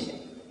down sheet.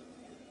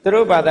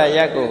 Through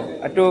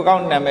Badayago, a two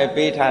count number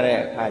beta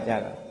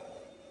Kajara.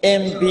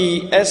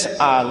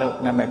 MBSR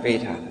look number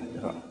beta.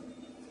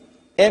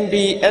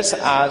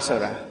 MBSR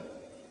Sura,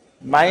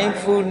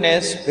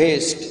 mindfulness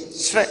based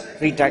stress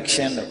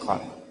reduction လို့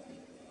ခေါ်တယ်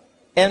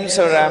M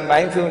ဆိုတာ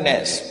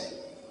mindfulness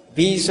B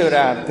ဆို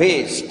တာ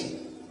based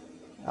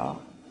နော်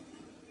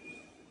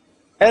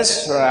S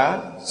ဆိုတာ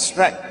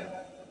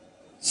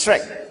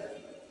stress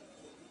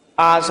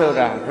R ဆို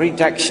တာ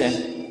reduction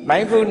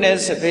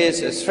mindfulness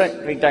based stress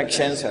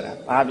reduction ဆိုတာ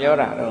ဘာပြော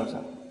တာတော့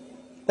ဆို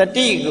တ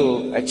တိကို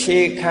အခြေ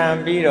ခံ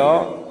ပြီး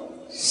တော့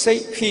စိ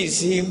တ်ဖိ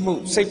စီးမှု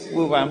စိတ်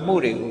ပူပန်မှု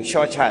တွေကို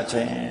လျှော့ချခြ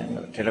င်း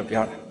လို့ဒီလို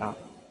ပြောတာနော်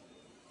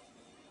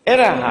အဲ့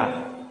ဒါဟာ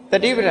တ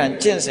တိပဋ္ဌာန်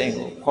ကျင့်စဉ်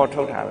ကိုဖော်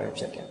ထုတ်တာပဲ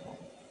ဖြစ်တယ်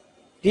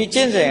ဒီကျ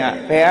င့်စဉ်က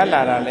ဘယ်က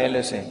လာတာလဲ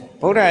လို့ဆိုရင်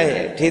ဘုရား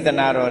ရဲ့ဒေသ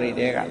နာတော်တွေ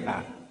တဲကလာ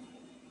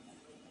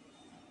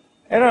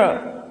အဲ့တော့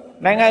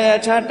နိုင်ငံ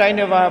ခြားတိုင်း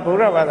တစ်ပါးဘု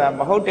ရားဘာသာ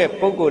မဟုတ်တဲ့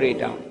ပုဂ္ဂိုလ်တွေ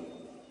တောင်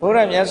ဘု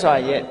ရားမြတ်စွာ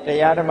ရဲ့တ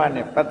ရားဓမ္မ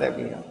နဲ့ပတ်သက်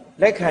ပြီးတော့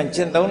လက်ခံကျ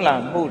င့်သုံးလာ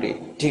မှုတွေ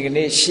ဒီက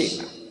နေ့ရှိ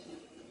လာ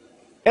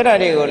အဲ့ဒါ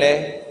တွေကိုလ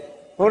ည်း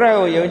ဘုရား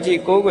ကိုယုံကြည်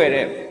ကိုးကွယ်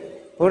တဲ့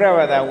ဘုရား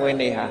ဘာသာဝင်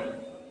တွေဟာ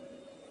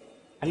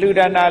အလှူ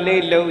ဒါန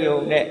လေးလုပ်ယုံ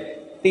နဲ့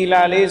သီလ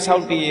လေးစော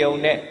င့်တည်ယုံ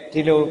နဲ့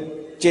ဒီလို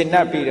ကျင့်납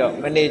ပြီးတော့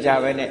မနေကြ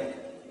ဘဲနဲ့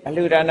အ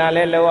လှူဒါနလ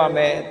ည်းလုပ်ရမ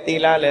ယ်သီ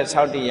လလည်း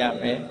စောင့်တည်ရ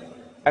မယ်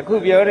အခု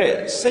ပြောတဲ့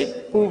စိတ်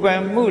ပူပ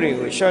န်မှုတွေ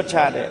ကိုလျှော့ချ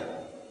တဲ့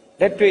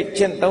လက်တွေ့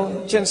ကျင့်သုံး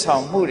ကျင့်ဆော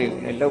င်မှုတွေ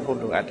ကိုလည်းလုပ်ဖို့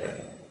လိုအပ်တယ်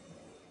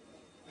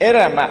အဲ့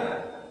ဒါမှ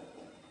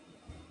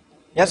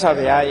မြတ်စွာ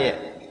ဘုရားရဲ့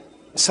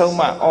အဆုံးအ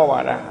မဩဝါ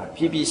ဒဟာ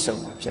ပြည့်ပြည့်စုံ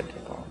တာဖြစ်တ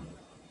ယ်ပေါ့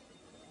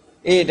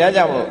အေးဒါ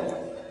ကြောင့်မို့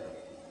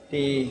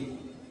ဒီ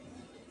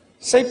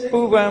စိတ်ပူ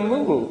ပန်မှု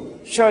ကို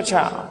လျှော့ချ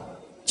အောင်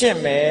ကျင့်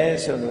မယ်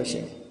ဆိုလို့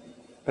ရှိရင်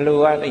ဘယ်လို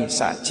ကနေ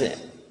စကျင့်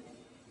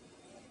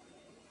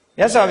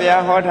မြတ်စွာဘု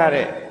ရားဟောထား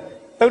တဲ့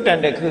သုတ်တန်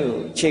တစ်ခုကို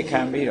ခြေခံ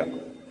ပြီးတော့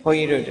ဘုန်း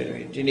ကြီးတို့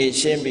တွေဒီနေ့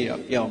ရှင်းပြီး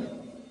တော့ပြောမ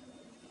ယ်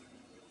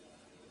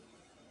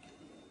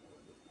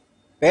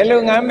ဘယ်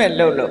လိုငမ်းမဲ့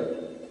လို့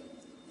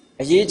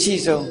အရေး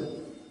ကြီးဆုံး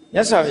မြ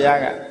တ်စွာဘုရား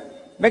က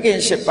မဂ်ကင်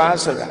၈ပါး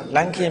ဆိုတာလ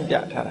မ်းခင်းပြ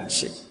ထားတာ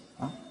ရှိ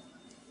နော်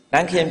လ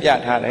မ်းခင်းပြ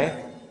ထားတယ်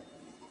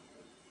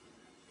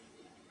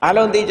အား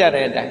လုံးသိကြ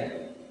တဲ့အတိုင်း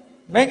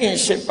မဂ်ကင်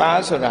၈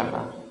ပါးဆိုတာ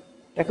ဟာ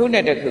တစ်ခု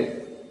နဲ့တစ်ခု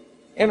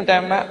အင်မတ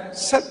န်မှ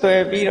ဆက်သွ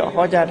ယ်ပြီးတော့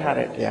ဟောကြားထား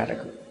တဲ့တရားတစ်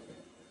ခု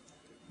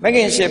မဂ်က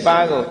င်၈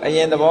ပါးကိုအရ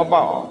င်သဘော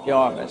ပေါက်အောင်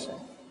ပြောရမယ်ဆို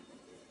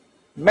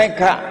မက္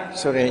ခ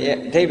ဆိုတဲ့ရဲ့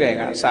အဓိပ္ပာယ်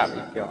ကစ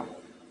ပြီးပြော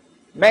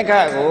မက္ခ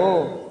ကို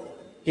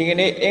ဒီက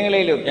နေ့အင်္ဂလိ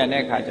ပ်လိုပြန်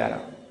တဲ့အခါကျ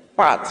တော့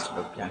path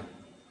လို့ပြန်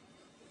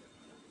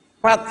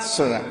path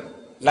ဆိုတာ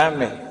လမ်း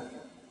ပဲ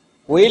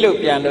ဝေးလို့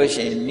ပြန်လို့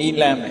ရှိရင်နီး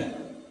လမ်းပဲ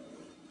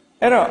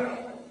အဲ့တော့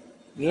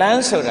လ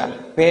မ်းဆိုတာ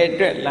ဘယ်အ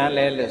တွက်လမ်း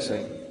လဲလို့ဆို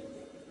ရင်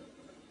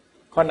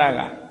ခေါဏက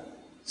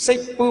စိ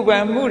တ်ပူပ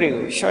န်မှုတွေ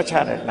ကိုလျှော့ချ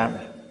တဲ့လမ်း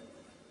ပဲ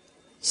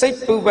စိတ်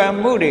ပူပန်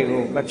မှုတွေ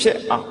ကိုမဖြစ်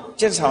အောင်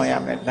ကျင့်ဆောင်ရ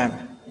မယ်လမ်း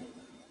ပဲ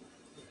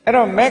အဲ့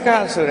တော့မက္ခ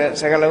ဆိုတဲ့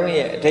စကားလုံး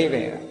ရဲ့အဓိပ္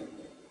ပာယ်က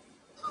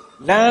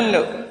လမ်း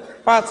လို့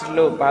path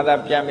လို့ဘာသာ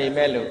ပြန်မိ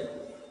မဲ့လို့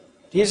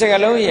ဒီစ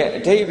ကားလုံးရဲ့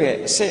အဓိပ္ပာယ်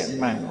အစစ်အ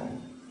မှန်ကို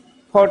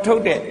ဖော်ထု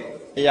တ်တဲ့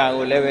အရာ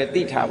ကိုလည်းပဲ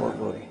သိထားဖို့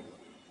လိုတယ်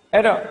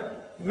အဲ့တော့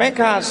မက္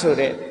ခဆို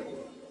တဲ့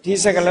ဒီ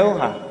စကားလုံး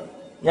ဟာ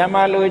မြန်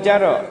မာလိုကြ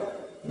တော့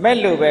မဲ့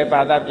လို့ပဲ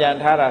ဘာသာပြန်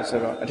ထားတာဆို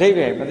တော့အဓိပ္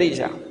ပာယ်မသိ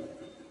ချင်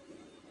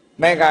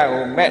မက္ခ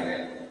ကိုမ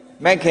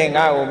က်ခင်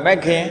ကိုမက်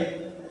ခင်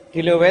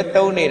ဒီလိုပဲ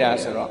သုံးနေတာ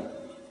ဆိုတော့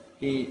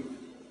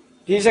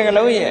ဒီစကား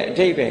လုံးရဲ့အ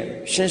ဓိပ္ပာယ်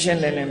ရှင်းရှင်း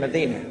လင်းလင်းမ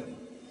သိနိုင်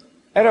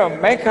အဲ့တော့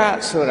မက္ခ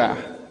ဆိုတာ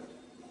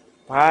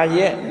ဘာ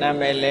ရဲ့နာ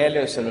မည်လဲ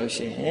လို့ဆိုလို့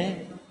ရှိရင်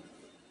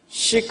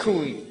ရှစ်ခု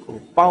ကို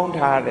ပေါင်း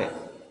ထားတဲ့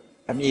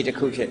အမည်တစ်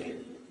ခုဖြစ်တယ်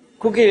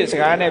ခုခေတ်စ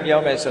ကားနဲ့ပြော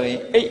မယ်ဆိုရင်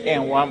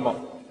 8and 1 ပေါ့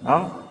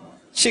နော်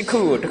ရှစ်ခု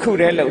ကိုတစ်ခု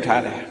တည်းလှုပ်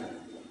ထားတယ်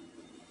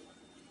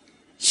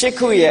ရှစ်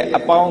ခုရဲ့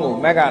အပေါင်းကို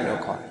မက္ခ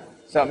လို့ခေါ်တယ်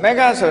ဆိုတော့မက္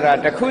ခဆိုတာ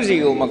တစ်ခုစီ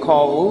ကိုမ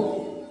ခေါ်ဘူး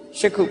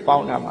ရှစ်ခုပေါ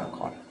င်းထားမှ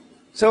ခေါ်တယ်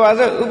ဆိုပါ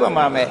စို့ဥပ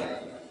မာမဲ့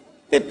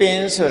တစ်ပင်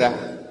ဆိုတာ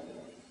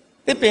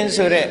တစ်ပင်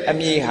ဆိုတဲ့အ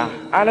မည်ဟာ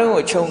အလုံး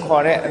ကိုခြုံ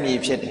ခေါ်တဲ့အမည်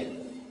ဖြစ်တယ်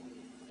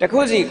တခု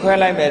စီခွဲ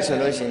လိုက်မယ်ဆို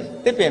လို့ရှိရင်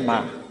တစ်ပင်မှာ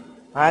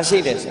ဘာရှိ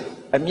တယ်ဆို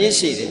အမြင့်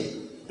ရှိတယ်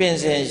ပ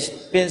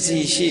င်စီ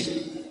ရှိတယ်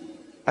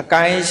အ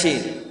ကိုင်းရှိတ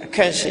ယ်အခ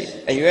က်ရှိ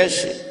အရွက်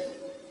ရှိ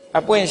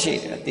အပွင့်ရှိ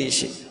တယ်အသီး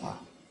ရှိဟော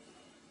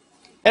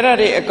အဲ့ဒါ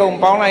တွေအကုန်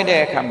ပေါင်းလိုက်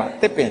တဲ့အခါမှာ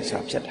တစ်ပင်ဆို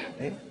တာဖြစ်တာ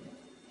လေ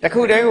တ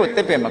ခုတည်းကိုတ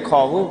စ်ပင်မ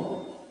ခေါ်ဘူး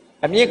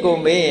အမြင့်ကို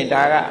မေးရင်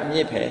ဒါကအမြ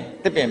င့်ပဲ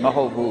တစ်ပင်မ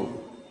ဟုတ်ဘူး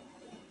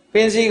ပ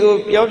င်စီကို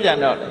ပြောပြန်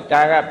တော့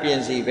ဒါကပင်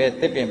စီပဲ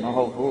တစ်ပင်မ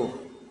ဟုတ်ဘူး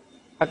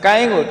အကို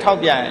င်းကိုထောက်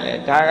ပြရင်လေ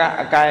ဒါက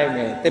အကိုင်း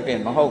ပဲတစ်ပင်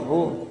မဟုတ်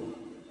ဘူး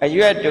အ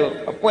ရွက်တို့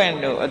အပွင့်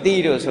တို့အ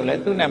သီးတို့ဆိုလဲ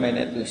သူ့နာမည်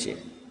နဲ့သူရှိ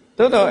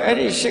သို့တော့အဲ့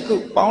ဒီရှစ်ခု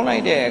ပေါင်းလို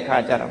က်တဲ့အခါ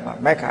ကျတော့မှ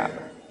မက္ခ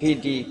ဒီ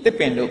တစ်ပ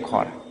င်လို့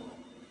ခေါ်တာ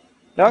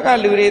လောက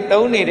လူတွေ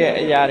သုံးနေတဲ့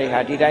အရာတွေဟာ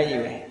ဒီတိုင်း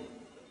ကြီးပဲ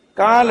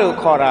ကားလို့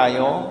ခေါ်တာ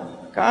ရော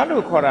ကား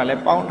လို့ခေါ်တာလဲ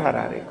ပေါင်းထား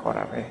တာတွေခေါ်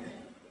တာပဲ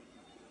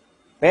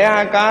ဘယ်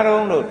ဟာကား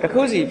တုံးလို့တစ်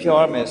ခုစီပြော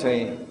ရမယ်ဆိုရ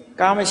င်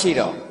ကားမရှိ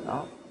တော့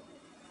နော်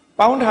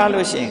ပေါင်းထား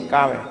လို့ရှိရင်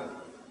ကားပဲ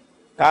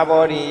ကား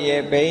ဘော်ဒီ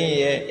ရဲ့ဘိန်း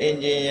ရဲ့အင်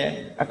ဂျင်ရဲ့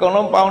အကုန်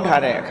လုံးပေါင်း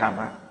ထားတဲ့အခါ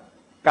မှာ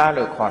ကား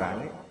လို့ခေါ်တာ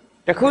လေ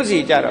တစ်ခုစီ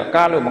ကြတော့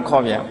ကားလို့မ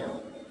ခေါ်ပြန်ဘူး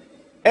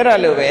အဲ့ဒါ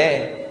လိုပဲ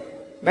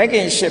မဂ်က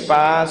င်၈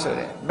ပါးဆို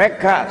တဲ့မက္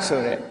ခဆို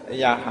တဲ့အ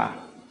ရာဟာ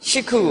ရှ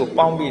စ်ခုကို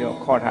ပေါင်းပြီးတော့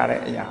ခေါ်ထား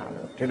တဲ့အရာ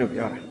လို့ဒီလို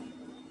ပြောတာ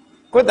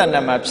ကိုယ်တဏ္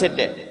ဍာမှာဖြစ်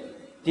တဲ့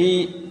ဒီ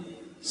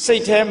စိ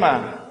တ်ထဲမှာ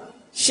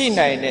ရှိ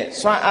နိုင်တဲ့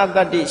စွမ်းအားတ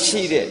တ္တိ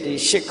ရှိတဲ့ဒီ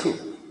၈ခု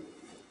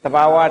သ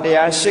ဘာဝတ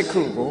ရား၈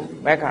ခုကို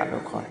မက္ခ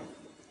လို့ခေါ်တယ်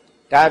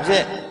။ဒါဖြ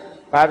င့်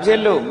ဘာဖြစ်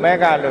လို့မက္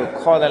ခလို့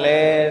ခေါ်တယ်လဲ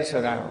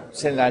ဆိုတာကို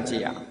စဉ်းစားကြ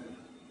ည့်အောင်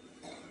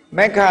။မ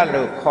က္ခ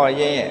လို့ခေါ်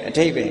ရင်အ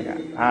ဓိပ္ပာယ်က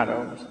ဘာ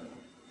တော့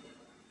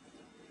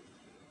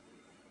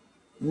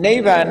နိ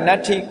ဗ္ဗာန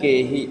တ္ထိကေ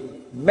ဟိ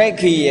မက္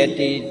ခိယ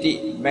တိတိ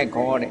မက္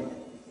ခောတဲ့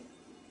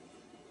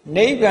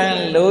နိဗ္ဗာန်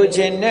လိုချ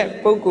င်တဲ့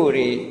ပုဂ္ဂိုလ်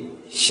တွေ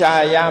ရှာ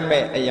ရမ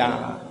ယ့်အရာ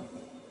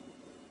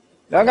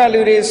လောကလူ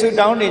တွေဆု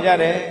တောင်းနေကြ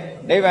တယ်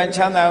နိဗ္ဗာန်ချ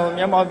မ်းသာကို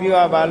မျက်မှောက်ပြုရ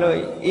ပါလို့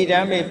ဣဒံ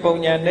မေပုံ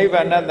ညာနိဗ္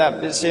ဗာနတ္တ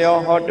ပစ္စယော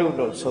ဟောတု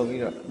လို့ဆိုပြီး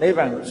တော့နိဗ္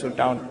ဗာန်ကိုဆု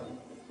တောင်းတယ်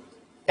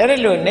အဲ့ဒီ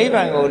လိုနိဗ္ဗာ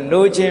န်ကို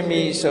လိုချင်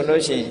ပြီဆို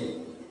လို့ရှိရင်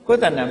ကိုယ်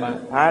တဏ္ဍာမှာ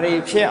ဘာတွေ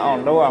ဖြစ်အော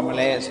င်လုပ်ရမ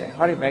လဲဆိုရင်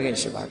ဟောဒီမဂ္ဂင်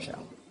၈ပါးဖြစ်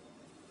အောင်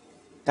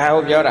ဒါ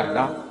ကိုပြောတာ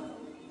နော်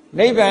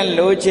နိဗ္ဗာန်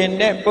လိုချင်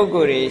တဲ့ပုဂ္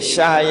ဂိုလ်တွေ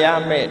ရှာရ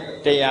မယ့်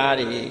တရား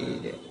တွေ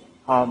တဲ့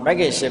ဟောမဂ္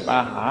ဂင်၈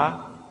ပါးဟာ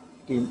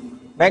ဒီ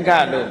မက္ခ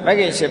လို့မဂ္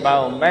ဂင်၈ပါး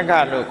ကိုမက္ခ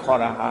လို့ခေါ်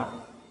တာဟာ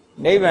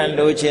နိဗ္ဗာန်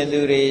လိုချင်သူ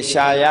တွေ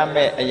ရှာရမ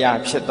ယ့်အရာ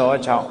ဖြစ်သော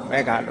ကြောင့်မ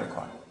က္ခလို့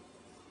ခေါ်တယ်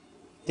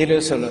ဒီ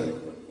လိုဆိုလို့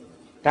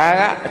ဒါ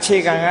ကအခြေ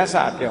ခံကစ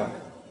ပြော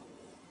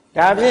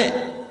ဒါဖြင့်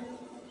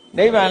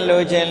နိဗ္ဗာန်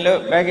လိုချင်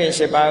လို့မဂ္ဂင်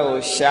၈ပါးကို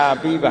ရှာ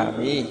ပြီးပါ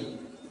ပြီ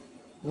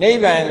နိ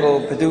ဗ္ဗာန်ကို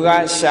ဘယ်သူက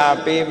ရှာ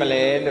ပေးမ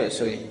လဲလို့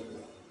ဆိုရင်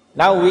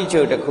နောက်ဝိ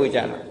ချုပ်တစ်ခုကြ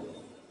တော့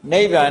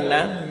နိဗ္ဗာန်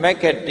မက္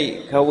ခတိ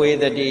ခဝေ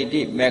တတိ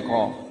တိမက္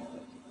ခော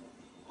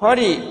ဟော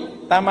ဒီ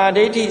တမ္မာ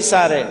ဒိဋ္ဌိစ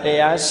တဲ့တ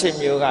ရား၈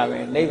မျိုးကပဲ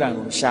နိဗ္ဗာန်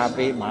ကိုရှာ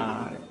ပေးမှာ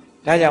တဲ့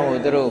ဒါကြောင့်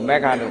မို့သူတို့မ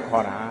က္ခလို့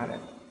ခေါ်တာတဲ့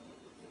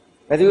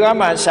ဘယ်သူက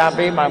မှရှာ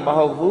ပေးမှာမ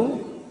ဟုတ်ဘူး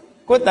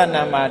ကိုယ်တဏ္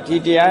ဍာမှာဒီ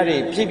တရားတွေ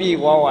ဖြစ်ပြီး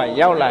ဝဝ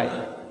ရောက်လာရ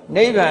င်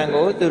နိဗ္ဗာန်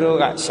ကိုသူတို့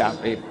ကရှာ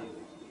ပေးမှာ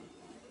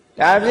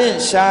ဒါဖြင့်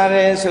ရှားတ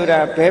ယ်ဆိုတာ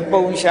ဘယ်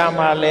ပုံရှား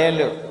မှလဲ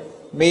လို့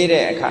မေး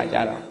တဲ့အခါကျ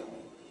တော့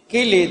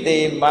ကိလေသေ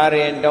မာရ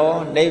င်တော်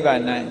နိဗ္ဗာ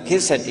န်ခိ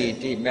စ္စတိ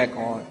တိမက္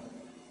ခော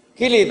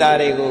ကိလေသာ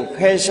တွေကိုဖ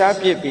ယ်ရှား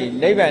ပစ်ပြီး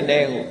နိဗ္ဗာန်ထဲ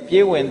ကို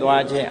ပြေးဝင်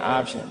သွားခြင်း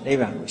အားဖြင့်နိဗ္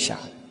ဗာန်ကိုရှာ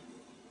တယ်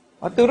။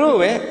ဟောသူတို့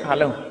ပဲအား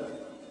လုံး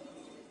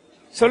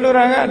ဆိုလို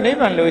တာကနိဗ္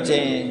ဗာန်လိုချ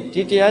င်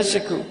ဒီတရားရှိ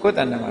ခုကိုယ်တ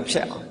ဏ္ဍာမှာဖြ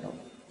စ်အောင်လို့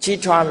ကြီး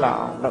ထွားလာ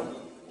အောင်လို့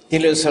ဒီ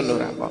လိုဆိုလို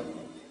တာပေါ့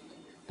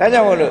။ဒါ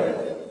ကြောင့်မို့လို့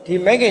ဒီ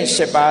မဂ္ဂင်၈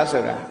ပါး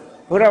ဆိုတာ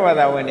ဘုရားဘာ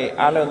သာဝင်တွေ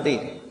အားလုံးသိတ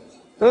ယ်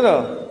သို့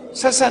တော့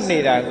ဆက်ဆက်နေ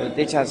တာကို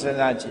သိချစဉ်း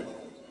စားကြည့်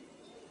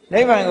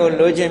နိဗ္ဗာန်ကို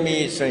လိုချင်ပြီ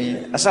ဆိုရင်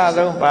အစ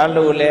ဆုံးဘာ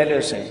လို့လဲ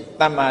လို့ဆိုရင်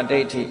တမ္မာဒိ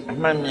ဋ္ဌိအ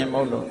မှန်မြင်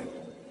ဖို့လို့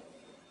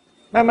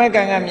မမ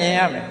ကံကမြင်ရ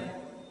မယ်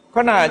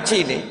ခုနကြ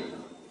ည့်လေ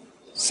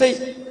စိတ်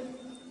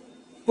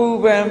ပူ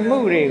ပန်မှု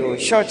တွေကို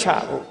လျှော့ချ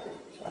ဖို့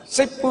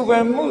စိတ်ပူပ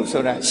န်မှု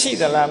ဆိုတာရှိ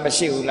သလားမ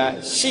ရှိဘူးလား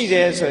ရှိတ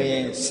ယ်ဆိုရ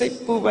င်စိတ်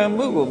ပူပန်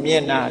မှုကိုမြ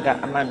င်တာက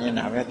အမှန်မြင်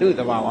တာပဲသူ့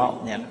သဘာဝကို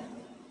မြင်လာ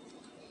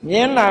မြ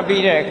င်လာ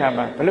ပြီးတဲ့အခါ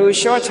မှာဘယ်လို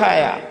လျှော့ချ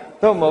ရ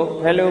သို့မဟုတ်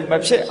ဘယ်လိုမ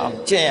ဖြစ်အောင်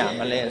ကျင့်ရ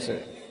မလဲဆို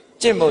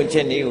ကျင့်ဖို့ကျ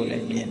င့်နည်းကိုလ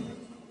ည်းမြင်တယ်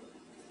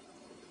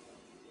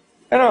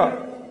အဲ့တော့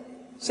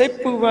စိတ်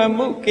ပူပန်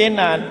မှုကင်း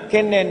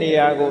တဲ့နေ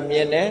ရာကိုမြ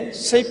င်တယ်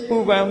စိတ်ပူ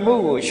ပန်မှု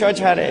ကိုလျှော့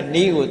ချတဲ့န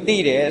ည်းကိုသိ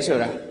တယ်ဆို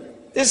တာ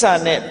သစ္စာ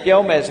နဲ့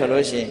ပြောမယ်ဆို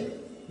လို့ရှိရင်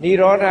និ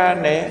ရောဓ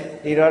နဲ့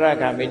និရောဓ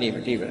ဂ ामि နိပ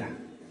ฏิပဒါ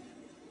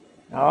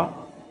နော်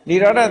និ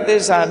ရောဓသ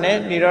စ္စာနဲ့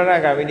និရောဓ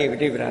ဂ ामि နိပ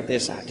ฏิပဒါသ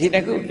စ္စာဒီတ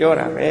စ်ခုပြော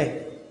တာပဲ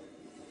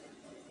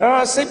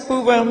တော့စိတ်ပူ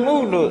ပန်မှု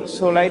လို့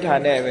ဆိုလိုက်တာ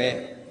နဲ့ပဲ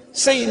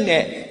စိတ်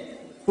နဲ့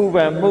ပူပ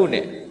န်မှု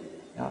နဲ့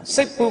နော်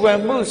စိတ်ပူပန်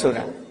မှုဆို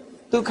တာ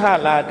ဒုက္ခ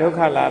လားဒုက္ခ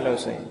လားလို့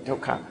ဆိုရင်ဒု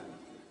က္ခ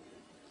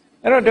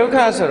အဲ့တော့ဒုက္ခ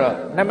ဆိုတော့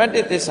နံပါတ်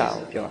1သစ္စာ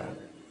ကိုပြောတာ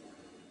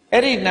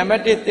အဲ့ဒီနံပါ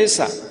တ်1သစ္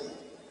စာ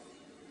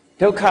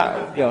ဒုက္ခ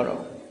ကိုပြော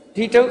တော့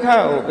ဒီဒုက္ခ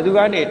ကိုဘယ်သူက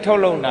နေထု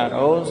တ်လုပ်တာ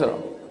တော့ဆိုတော့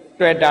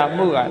တွေ့တာ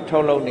မှုကထု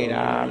တ်လုပ်နေ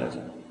တာလို့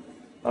ဆို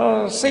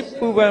စိတ်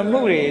ပူပန်မှု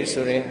တွေ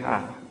ဆိုတဲ့ဟာ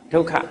ဒု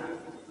က္ခ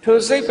ထို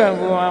စိတ်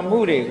ပူပန်မှု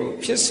တွေကို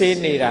ဖြစ်စေ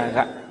နေတာက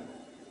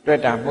တွေ့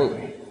တာမှု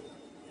ပဲ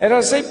အဲ့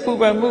တော့စိတ်ပူ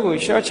ပန်မှုကို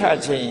လျှော့ချ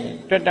ခြင်း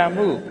တွေ့တာ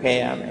မှုဖယ်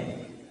ရမယ်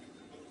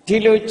ဒီ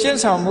လိုကျင့်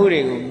ဆောင်မှု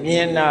တွေကိုမြ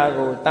င်တာ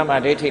ကိုတမ္မာ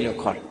ဒိဋ္ဌိလို့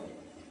ခေါ်တယ်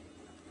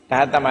ဒါ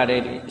တမ္မာဒိ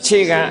ဋ္ဌိအခြေ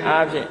ခံ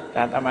အားဖြင့်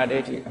ဒါတမ္မာဒိ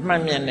ဋ္ဌိအမှ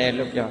န်မြင်တယ်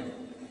လို့ပြော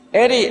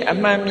အဲ့ဒီအ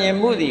မှန်မြင်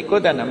မှုဒီကို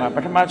ယ်တဏ္ဍာမှာပ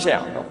ထမဖြစ်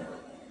အောင်လုပ်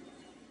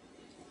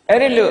အဲ့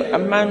ဒီလိုအ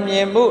မှန်မြ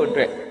င်မှုအ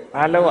တွက်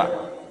ဘာလို့อ่ะ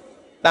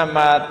တမ္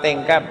မာသ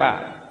င်္ကပ္ပ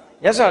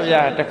ရသော်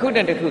ဗျာတစ်ခု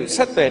နဲ့တစ်ခုဆ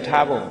က်သွယ်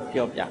ထားဖို့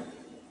ပြောပြ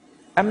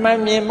အမှန်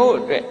မြင်မှု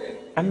အတွက်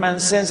အမှန်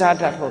စဉ်းစား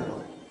တတ်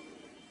ဖို့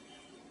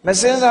မ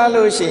စဉ်းစား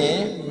လို့ရှိရ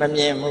င်မ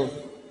မြင်ဘူး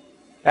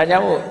ဒါကြော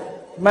င့်မို့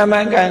မှန်မှ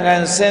န်ကန်က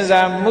န်စဉ်း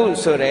စားမှု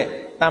ဆိုတဲ့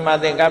တမ္မာ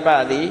သင်္ကပ္ပ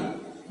သည်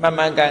မှန်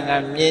မှန်ကန်က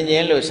န်မြင်ခြ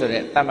င်းလို့ဆို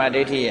တဲ့တမ္မာ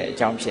ဒိဋ္ဌိရဲ့အ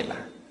ကြောင်းဖြစ်လာ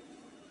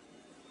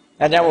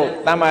ဒါကြောင့်မို့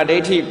တမ္မာဒိ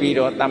ဋ္ဌိပြီး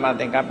တော့တမ္မာ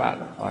သင်္ကပ္ပ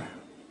လို့ဟောတာ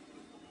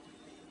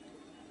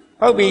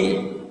ဟုတ်ပြီ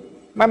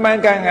မှန်မှန်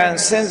ကန်ကန်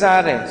စဉ်း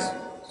စားတယ်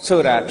ဆို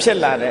တာဖြစ်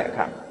လာတဲ့အ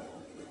ခါ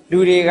လူ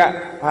တွေက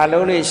ဘာ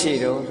လို့လဲရှိ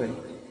တော့ဆိုရင်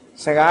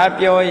စကား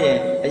ပြောရင်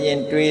အရင်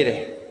တွေးတ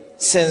ယ်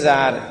စဉ်း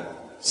စားတယ်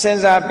စ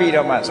ဉ်းစားပြီး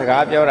တော့မှစ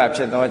ကားပြောတာဖြ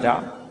စ်သောကြော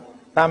င့်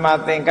တမ္မာ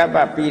သင်္ကပ္ပ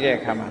ပြီးတဲ့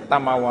အခါမှာတ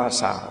မ္မာဝါ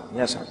စာ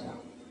မြတ်စွာဘုရား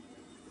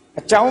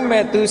အကြောင်း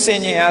မဲ့သူစင်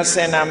ញင်အားစ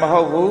င်တာမ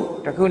ဟုတ်ဘူး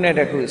တစ်ခုနဲ့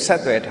တစ်ခုဆ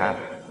က်သွယ်ထား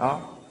တာနော်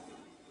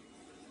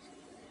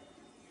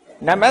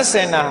Nama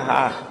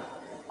Sena,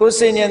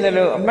 Kusin the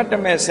Lu,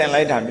 Matames and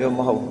Light and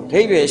Yumo,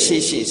 David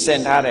Shishi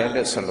sent her a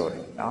little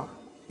salute. No?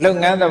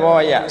 Long at the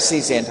boy,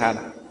 see sent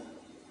her.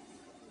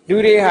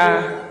 Duty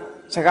ha,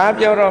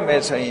 Sagapio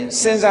Messin,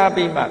 Senza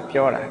Bima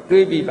Piora,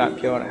 Duibiba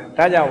Piora,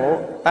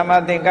 Tajawo,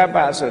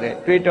 Tamatinga Sure,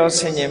 Trito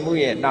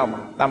Senyamuye,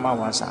 Nama,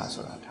 Tamawasa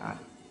Surata.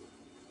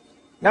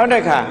 Now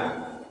the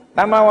car,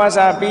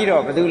 Tamawasa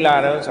Pido,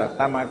 Dularos or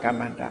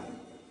Tamakamanda.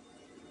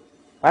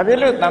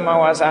 Pabilu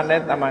Tamawasa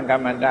net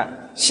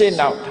Tamakamanda, she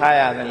now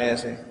tire the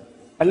lesson.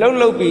 A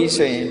low piece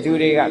in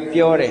Duty got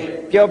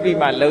Piore,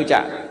 Piobima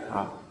Loja.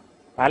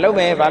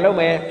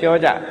 Valome,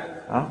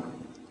 Pioja.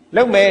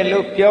 Look me,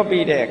 look, pure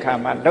be there,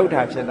 come and don't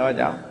have to know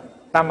down.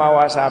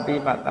 Tamawasa be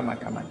my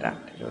Tamakamata.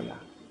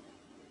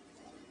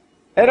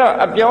 Error,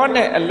 a beyond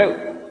a look.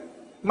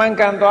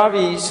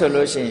 Mankandavi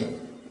solution.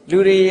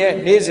 Jury,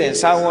 Nizen,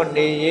 Sawon,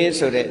 Ye,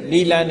 so that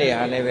Lilani,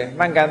 Aleve,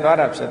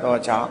 Mankandara,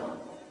 Satocha.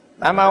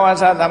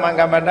 Tamawasa,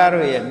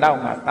 Tamakamadaru,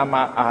 Nauma,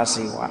 Tama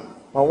Asiwa,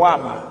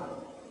 Pawama,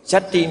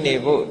 Chatti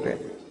Nevo,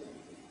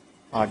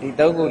 or the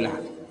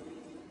Dogula.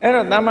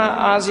 Error, Tama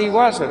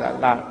Asiwa, so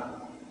that.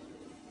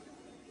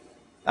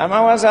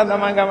 Tamawasa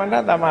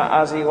Tamakamanda Tama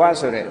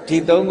Asiwasure,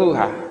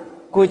 Tidonguha,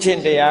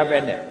 Kuchin de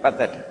Abene,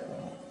 Patat,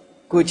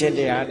 Kuchin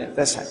de Ade,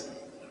 the side.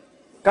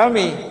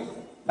 Kami,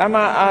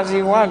 Tama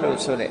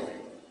Asiwalu Sure,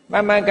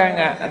 Mama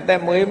Ganga, and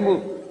then we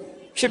move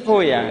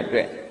Chipoya,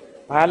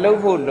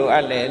 Palofu Lu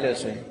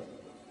Ale,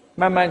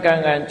 Mama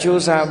Ganga,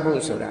 Chusa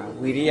Busura,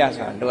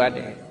 Viriasa,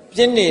 Luade,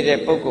 Jinni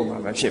de Poku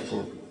Mama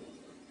Shipu.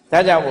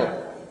 Tajawu,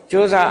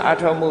 Chusa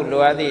Atomu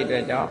Luadi,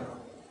 the dog,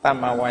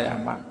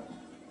 Tamawayama.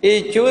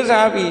 E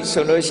Josabi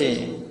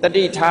solution,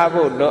 Tadi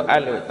Tabo lo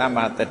alu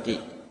Tama Tadi.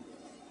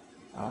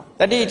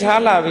 Tadi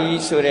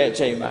Talavi Sure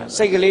Chema,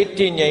 Segali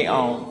Tinye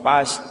on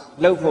Pass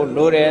Lopo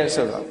Lore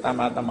Solo,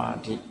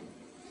 Tamatamati.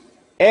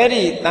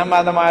 Eri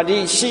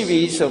Tamatamati,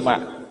 Shivi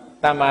Soma,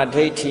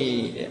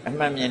 Tamatati,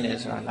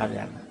 Amamianes or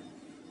Laviana.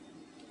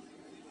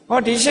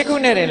 What is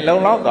Shekunet in Low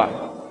Loga?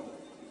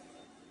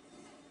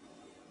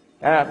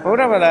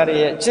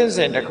 Podavari,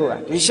 Chinsen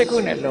Dakua, the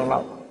Shekunet Low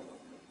Loga.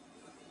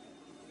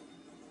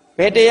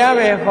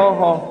 Petiave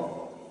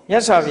ho,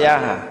 yes of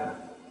Yaha.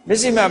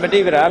 Missima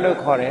Badivra look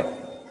horrid.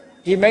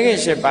 He make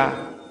Shepa.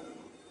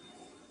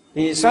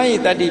 He saw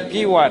it that he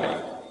pee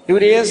water. Do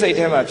the essay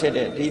him up said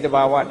it, did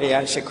about what they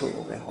are Sheku.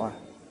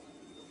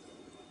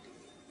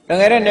 The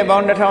Erene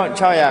bound the town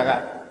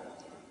Choyaga.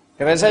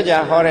 The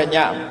Vesaja horrid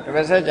yam, the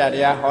Vesaja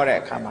dia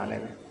horrid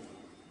Kamale.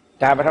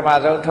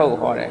 Tabatamazo toe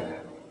horrid.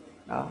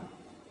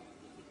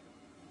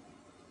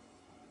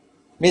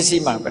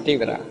 Missima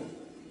Badivra.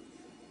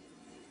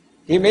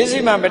 He makes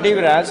him a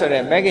Badivra, so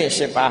that Megan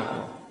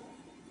Shepa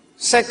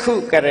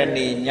Seku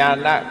Karani,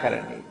 Yana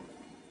Karani.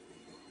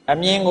 A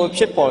Mingo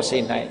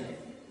Chiposi night.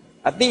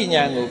 A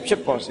Dinyango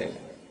Chiposi.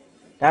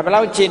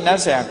 Tabalau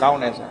Chinasa,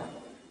 Kaunasa.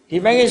 He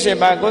makes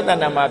Shepa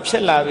Gotanama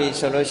Pshelavi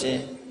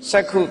solution,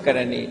 Saku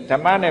Karani,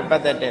 Tamane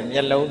Patatem,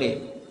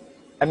 Yeloni.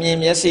 A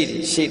Mim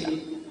Yasidi, Shila.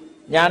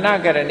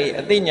 Yana Karani,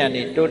 a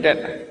Dinyani, to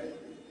that.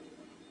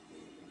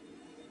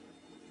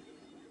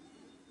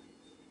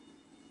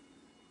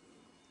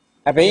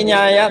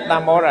 Abenyaya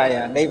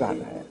Tamoraya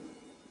Nevana.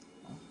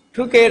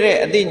 Two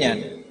kere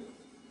Adinian.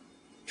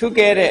 Two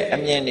kere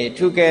Amyani,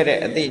 two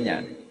kere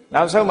Adinian.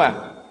 Now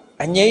Soma,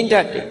 a name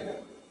daddy.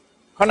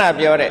 Hona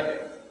Biore.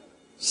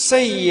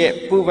 Say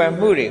ye Puba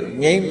Muri,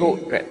 name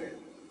boat dread.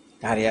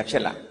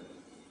 Tariapsela.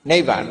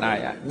 Neva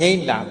Naya,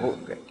 name la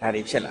boat dread.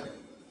 Taripsela.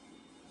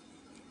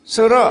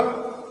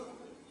 Suro.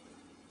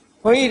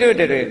 What you do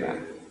the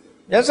river?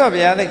 Yes, of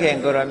the other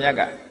king,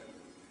 Goramiaga.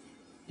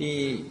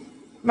 The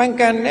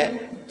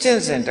Mankan.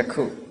 Jensen the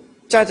coup,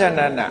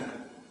 Chajanana,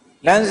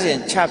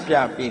 Lanzin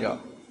Chapia Bido.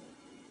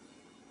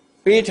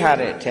 Beat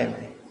had a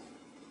temple.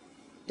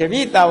 The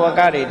Vita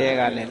Wagari de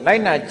Galen,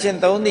 Lina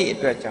Gentoni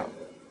Dredger.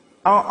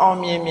 On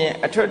me,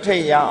 a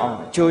torte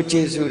ya, Joe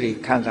Jesuri,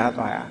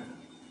 Kansatwaya.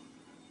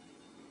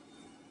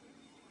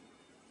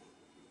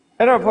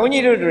 Era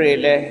pony to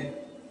relay,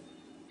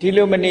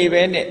 Tilumini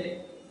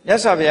Bennett,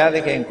 yes of the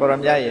other king,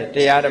 Koramaya,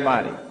 de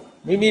Adamari.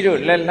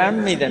 Mimido, let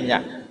lamb me them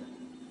ya.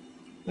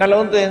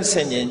 Nalonde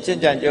singing,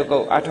 Jinjan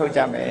Joko,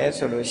 Atojame,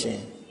 solution.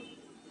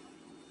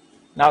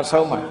 Now,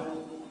 Soma,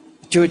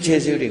 Joe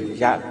Jesuri,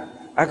 Yad.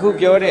 I could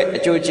be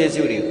a Joe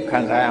Jesuri,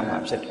 Kansayam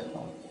upset.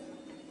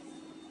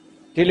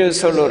 Tilu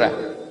Solura.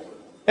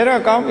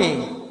 Era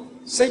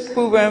Gami, Sik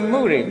Puban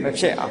Muri,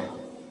 Machea,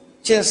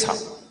 Jinsam,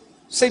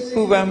 Sik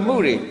Puban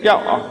Muri,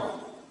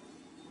 Yao,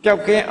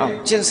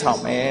 Yauke,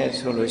 Jinsam,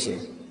 solution.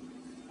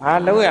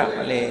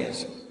 Hallelujah,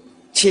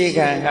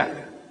 Chigan.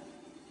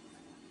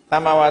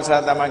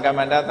 Tamawasa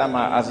Tamakamanda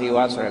Tama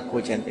Asiwasura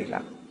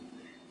Kuchentila.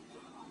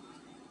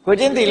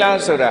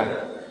 Kuchentila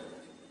Sura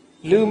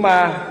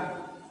Luma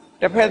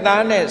the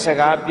Pedane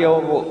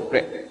Sagapio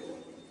Bread.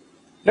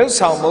 No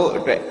sound more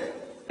bread.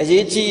 A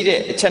Yichi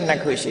de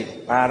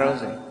Chanakushi,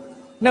 Barose.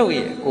 No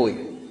ye, go.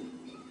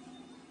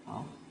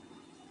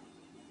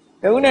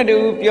 The Una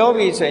do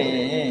Piovi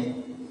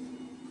saying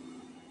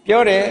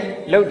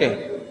Piore,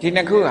 Lote,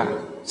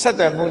 Tinakua,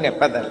 Sata Mune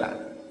Padala.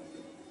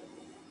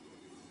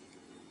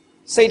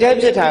 စိတ်แท้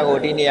ဖြစ်တာကို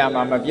ဒီနေရာ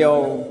မှာမပြော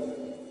ဘူး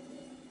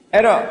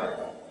အဲ့တော့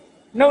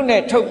နှုတ်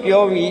နဲ့ထုတ်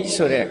ပြောပြီး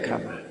ဆိုတဲ့အခါ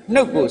မှာ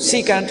နှုတ်ကိုစီ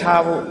ကံ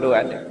ထားဖို့လိုအ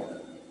ပ်တယ်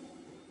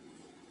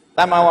တ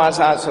မ္မာဝါ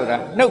စာဆိုတာ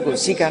နှုတ်ကို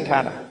စီကံ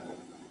ထားတာ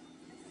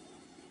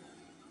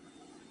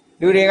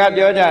လူတွေက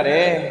ပြောကြတ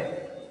ယ်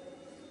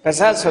ပါ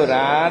ဇက်ဆို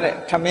တာတဲ့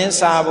ထမင်း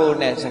စားဖို့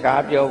နဲ့စ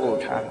ကားပြောဖို့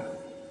ထားတာ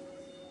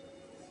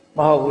မ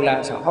ဟုတ်ဘူး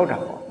လားဆိုဟုတ်တာ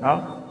ပေါ့နော်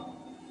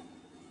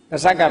ပါ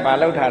ဇက်ကဘာ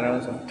လောက်ထား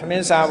တော့ဆိုထမ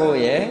င်းစားဖို့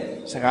ရယ်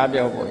စကား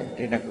ပြောဖို့ရယ်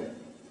ဒီနှစ်ခု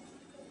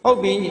ဟုတ်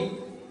ပြီ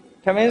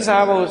ထမင်း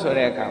စားဖို့ဆို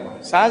တဲ့အခါမှာ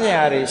စားကြင်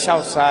ဟာတွေရှော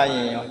က်စားရ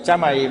င်ရောကျ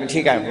မကြီးမထိ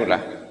ခိုက်ဘူး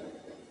လား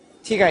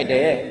ထိခိုက်တ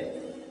ယ်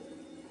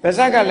ပါဇ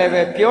က်ကလည်း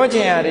ပဲပြောကြ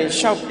င်ဟာတွေ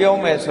ရှောက်ပြော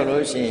မယ်ဆို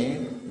လို့ရှိရင်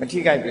မထိ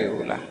ခိုက်ပြီ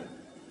ဘူးလား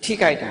ထိ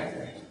ခိုက်တာ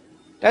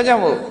ဒါကြော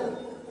င့်မို့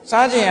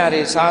စားကြင်ဟာ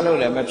တွေစားလို့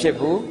လည်းမဖြစ်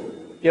ဘူး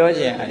ပြော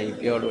ကြင်ဟာတွေ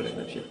ပြောလို့လည်း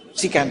မဖြစ်ဘူး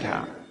စီကံ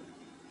ထား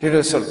ဒီ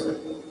လိုဆိုလို့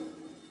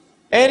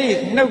အဲ့ဒီ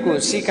နှုတ်ကို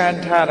စီကံ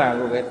ထားတာ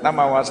ကိုပဲတမ္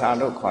မာဝါစာ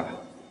လို့ခေါ်တာ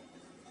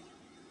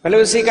ဘယ်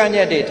လိုစီကံချ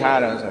က်တွေထား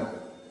တော့ဆို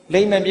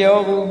လိမ့်မပြော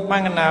ဘူးမှ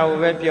န်ကနာကို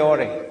ပဲပြော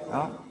တယ်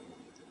နော်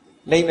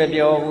လိမ့်မ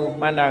ပြောဘူး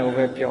မှန်တာကို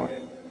ပဲပြောတ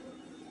ယ်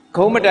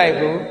ခုံးမတိုက်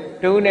ဘူး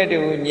တူနဲ့တူ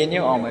ညင်ညွ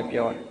တ်အောင်ပဲ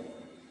ပြောတယ်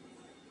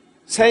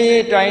ဆဲရီ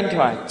တိုင်း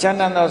ထွာကျမ်း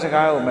သောစ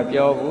ကားကိုမ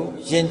ပြောဘူး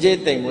ယဉ်ကျေး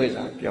တိမ်မွေး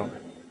စွာပြောတ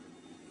ယ်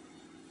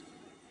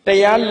တ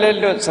ရားလက်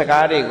လွတ်စ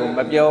ကားတွေကိုမ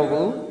ပြော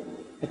ဘူး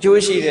အ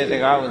ကျိုးရှိတဲ့စ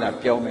ကားကိုသာ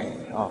ပြောမယ်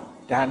ဟော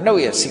ဒါနှု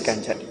တ်ရဲ့စီကံ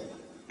ချက်တွေ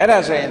အဲ့ဒါ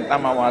ဆိုရင်တ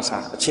မ္မာဝါစာ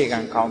အခြေခံ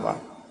ကောင်းပါ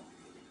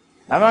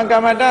ဓမ္မက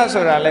မ္မတ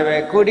ဆိုတာလည်းပဲ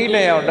ကိုဒီလ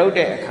က်ရောက်လုပ်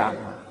တဲ့အခါ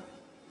မှာ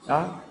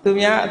နော်သူ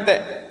များအသ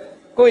က်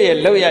ကိုယ့်ရဲ့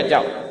လုပ်ရ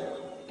ကြောက်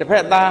တစ်ဖ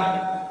က်သား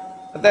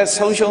အသက်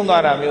ဆုံးရှုံး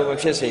သွားတာမျိုးမ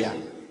ဖြစ်စေရ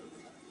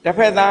တစ်ဖ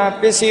က်သား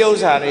ပစ္စည်းဥစ္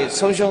စာတွေ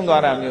ဆုံးရှုံး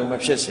သွားတာမျိုးမ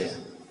ဖြစ်စေရ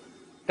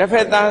တစ်ဖ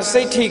က်သား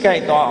စိတ်ထိခို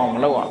က်သွားအောင်မ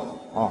လုပ်အောင်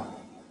ဟော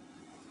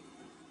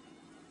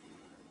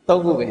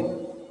သုံးခုပဲ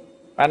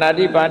ပါဏာ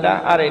တိပါဒ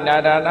အရိဏာ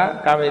ဒါန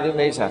ကာမေတု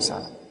မိစ္ဆာစာ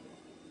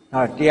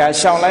ဟောတရား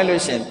ရှောင်လိုက်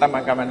လို့ရှိရင်တမ္မာ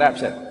ကမ္မတ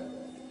ဖြစ်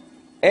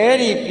အဲ့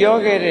ဒီပြော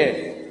ခဲ့တဲ့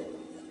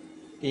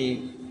ဒီ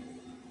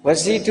ဝ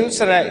စီထုစ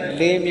ရိုက်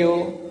၄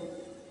မျိုး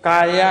ကာ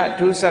ယ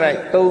ထုစရိုက်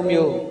၃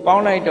မျိုးပေါ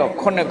င်းလိုက်တော့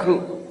9ခု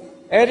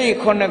အဲ့ဒီ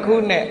9ခု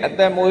နဲ့အသ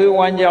က်မွေးဝ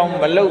မ်းကြောင်း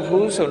မလုပ်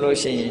ဘူးဆိုလို့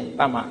ရှိရင်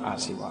တမ္မာအာ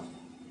စီဝါ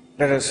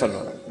ဒါလို့ဆို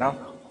လို့နော်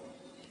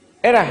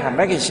အဲ့ဒါဟာမ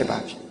ဂ္ဂင်၈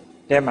ပါးဖြစ်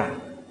တဲမှာ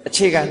အ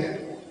ခြေခံ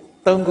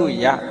၃ခု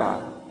ရပါ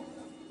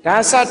ဒါ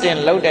စတင်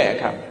လုပ်တဲ့အ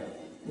ခါ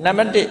နံ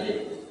ပါတ်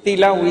1သီ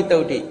လဝိသု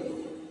ဒ္ဓိ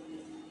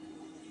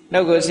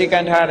နှုတ်ကိုစီကံ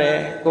ထားတယ်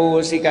ကိုယ်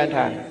ကိုစီကံ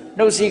ထားတယ်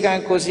နှုတ်စီကံ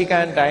ကိုယ်စီကံ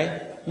တိုင်း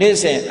နေ့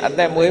စဉ်အသ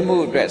က်မွေးမှု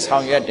အတွက်ဆော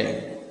င်ရွက်တယ်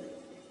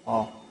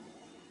ဟော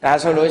ဒါ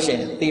ဆိုလို့ရှိရ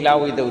င်သီလ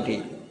ဝိသုဒ္ဓိ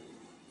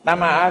တမ္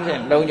မာအားဖြ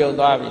င့်လုံခြုံ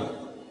သွားပြီ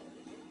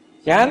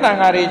ယဟန်တန်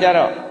ဃာတွေကြ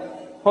တော့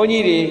ဘုန်း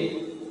ကြီးတွေ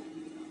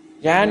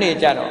ယဟန်တွေ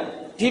ကြတော့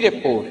ဒီတဲ့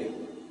ပို့တယ်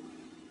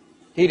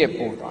ဒီတဲ့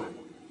ပို့သွား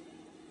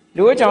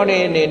လူအကြောင်းတွေ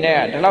အနေနဲ့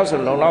ကဒီလောက်ဆို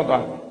လုံလောက်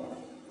သွား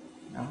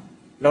နော်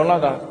လုံလော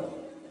က်သွား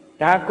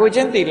ဒါကိုချ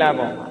င်းသီလ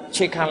ပေါ်မှာ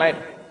ခြေခံလိုက်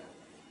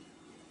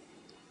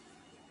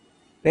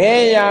ဘ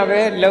ယ်ရာ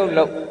ပဲလှုပ်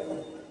လှုပ်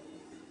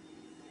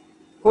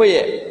ကိုယ့်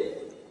ရဲ့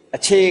အ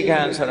ခြေခံ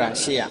ဆိုတာ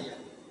ရှိရ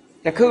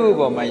တစ်ခုခု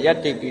ပေါ်မှာယက်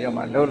တိပြီးတော့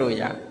မှလှုပ်လို့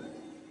ရ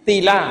သီ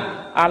လ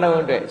အလုံး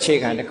အတွက်အခြေ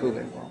ခံတစ်ခု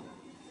ပဲပေါ့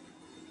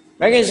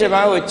မဂ္ဂင်၈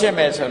ပါးကိုကျင့်မ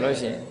ယ်ဆိုလို့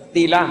ရှိရင်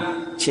သီလ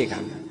အခြေခံ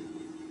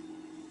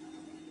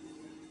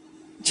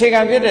အခြေခံ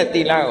ဖြစ်တဲ့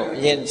သီလကိုအ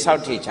ရင်စော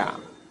င့်ကြည့်ကြအောင်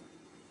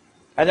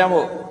အဲကြောင့်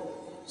မို့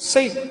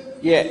စိတ်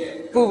ရဲ့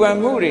ပူပန်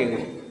မှုတွေ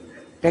ကို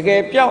တက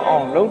ယ်ပြောက်အော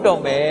င်လုပ်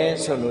တော့မယ်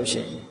ဆိုလို့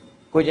ရှိရင်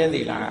ကိုချင်း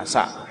သီလကစ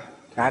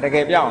ဒါတက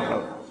ယ်ပြောက်အောင်လု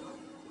ပ်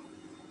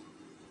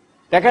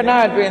တက္ကနာ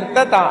အတွင်းသ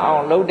က်တာအော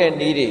င်လုပ်တဲ့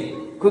နည်းတွေ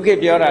ခုခေတ်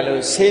ပြောတာ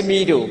လို့ဆေး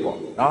မီးတို့ပေါ့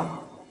နော်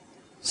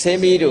ဆေး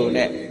မီးတို့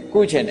နဲ့ကု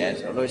ချင်တယ်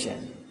ဆိုလို့ရှိရ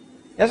င်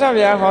မြတ်စွာ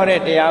ဘုရားဟော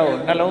တဲ့တရားကို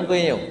နှလုံးသွ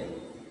င်းယုံ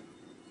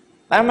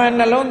တာမန်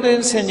နှလုံးသွ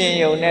င်းဆင်ခြင်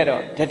ယုံနဲ့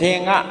တော့တည်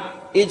ငါ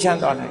အေးချမ်း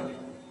သွားနိုင်တယ်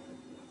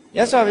မြ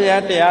တ်စွာဘု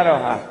ရားတရား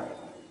တော်ဟာ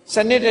စ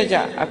နစ်တကျ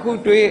အခု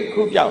တွေးအ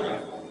ခုပြောက်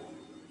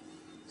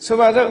ဆို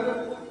ပါစို့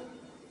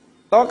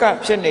တောက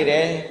ဖြစ်နေတ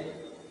ယ်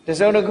တ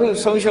စုံတစ်ခု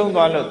ဆုံးရှုံး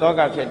သွားလို့တော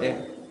ကဖြစ်တယ်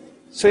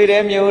ဆွေ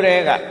တဲ့မျိုးတွေ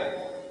က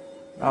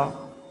နော်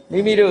မိ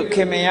မိတို့ခ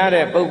င်မင်ရ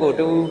တဲ့ပုဂ္ဂိုလ်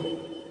တူ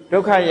ဒု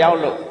က္ခရောက်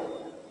လို့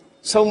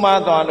ဆုံးမ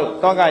သွားလို့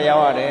တောကရော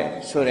က်ရတယ်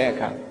ဆိုတဲ့အ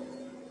ခါ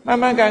မှန်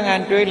မှန်ကန်က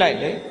န်တွေးလိုက်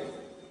လေ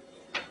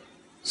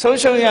ဆုံး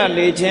ရှုံးရ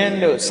လေခြင်း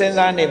လို့စဉ်း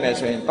စားနေမယ်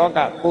ဆိုရင်တောက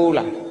ပိုး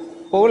လာ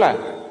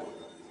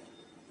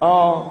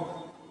အော်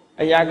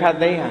အရာခတ်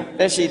သိမ်းဟာတ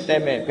က်ရှိတ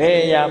က်မဲ့ဘယ်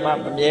အရာမှ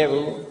မမြဲ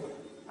ဘူး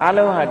အ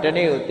လုံးဟာတ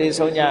နေ့ကိုသိ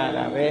ဆုံးကြရ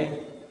တာပဲ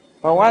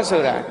ဘဝ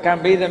ဆိုတာကံ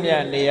ပေးသမျှ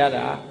နေရ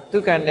တာဒု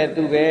က္ခနဲ့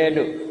သူပဲ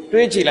လို့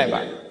တွေးကြည့်လိုက်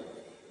ပါ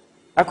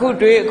အခု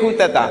တွေးအခု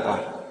သက်တာ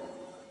သွား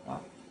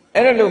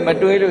အဲ့ဒါလို့မ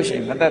တွေးလို့ရှိရ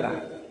င်မသက်တာ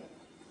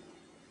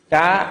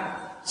ဒါ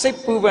စိတ်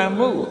ပူပန်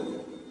မှုကို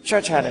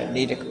ချော့ချတဲ့န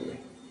ည်းတစ်ခုပဲ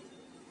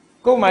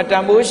ကိုယ်မှာတ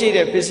န်ဖိုးရှိ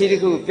တဲ့ပစ္စည်းတ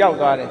စ်ခုပျောက်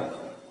သွားတယ်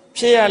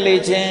ဖြစ်ရလေ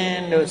ခြင်း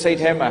လို့စိတ်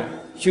ထဲမှာ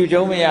ယူ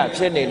ကျုံမရ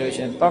ဖြစ်နေလို့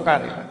ရှင်တောက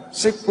တယ်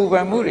စိတ်ပူပ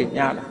န်မှုတွေ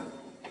များလာ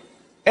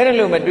အဲ့ဒါ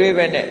လို့မတွေး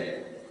ပဲနဲ့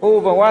ဟို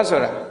ဘဝဆို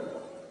တာ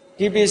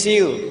ဒီပစ္စည်း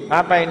ကိုငါ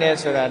ပိုင်နေ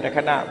ဆိုတာတခ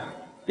ဏ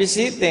ပစ္စ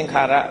ည်းသင်္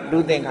ခါရလူ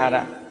သင်္ခါရ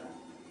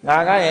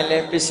Naga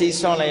ele pisi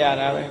son la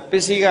yada be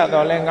pisi ga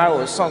to le nga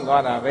ko son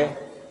twa da be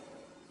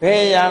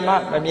be ya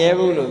ma mye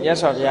bu lo Myat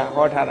Swa Bhuya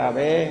ho tha da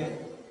be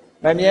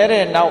mye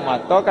de naw ma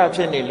toka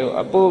phit ni lo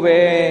apu be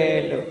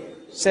lo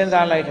sin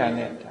sa lai tha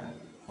ne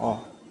ho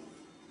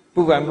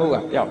pu ban mu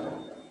ga pyaw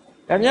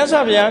da Myat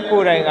Swa Bhuya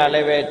ko dai ga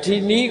le be di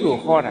ni ko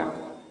ho da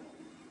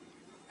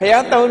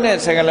Phaya tau ne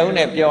sakalong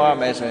ne pyaw ya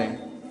me so yin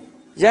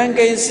yan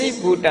kai si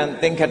bhutan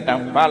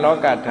thinkhatam ba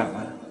loka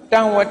dhamma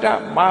Tang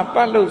wata ma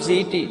palu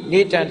siti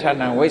nitan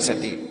thana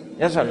vaisati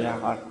Myat Swa Bhuya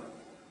ho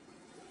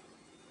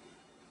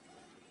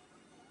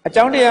a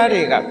chong taya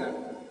de ka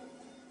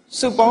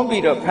su pong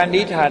pi do phan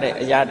ti tha de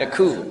aya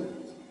takhu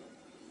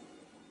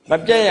ma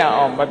pyat ya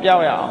aung ma pyaw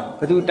ya aung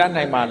badu tat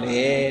nai ma le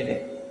de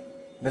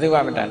badu ka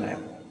ma tat nai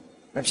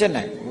ma phit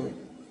nai bu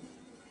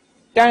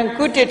tan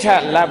kuttitha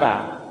labba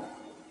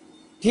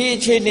thi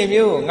ache ni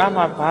myo ko nga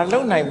ma ba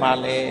lou nai ma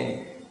le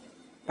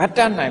ba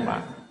tat nai ma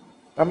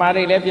ba ma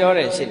de le pyaw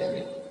de shi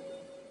de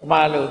ma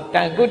lo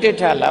tan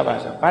kuttitha labba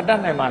so ba tat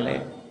nai ma le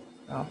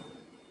no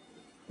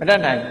ma tat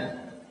nai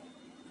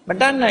မ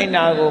တတ်နိုင်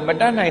တာကိုမ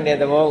တတ်နိုင်တဲ့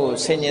သဘောကို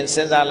ဆင်ញင်စ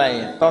ဉ်းစားလိုက်ရ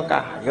င်တောက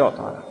ရော့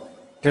သွားတာ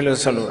ဒီလို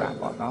ဆိုလိုတာ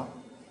ပေါ့နော်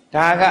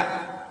ဒါက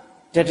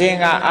တည်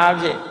ငါအား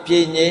ဖြင့်ပြ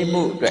ည်ငြိမ်း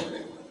မှုအတွက်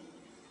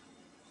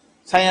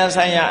ဆိုင်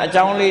ရာအ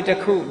ကြောင်းလေးတစ်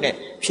ခုနဲ့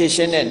ဖြည့်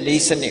ရှင်းတဲ့ဤ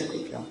စနစ်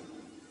ကိုပြော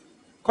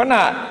ခုန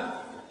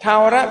ထာ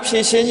ဝရဖြ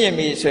ည့်ရှင်းခြင်း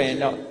ပြီဆိုရင်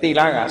တော့သီ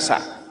လက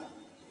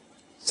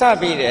စ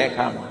ပြီးတဲ့အ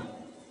ခါမှာ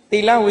သီ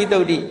လဝိတ္တု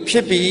ဖြ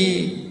စ်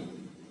ပြီး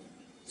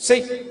စိ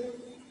တ်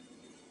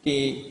ဒီ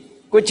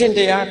ကိုချင်းတ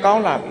ရားကော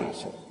င်းလာပြီ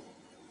ဆို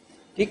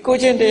ဒီကို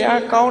ချင်းတ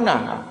ရားကောင်းတာ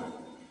ဟာ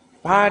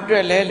ဘာအတွ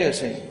က်လဲလို့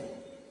ဆိုရင်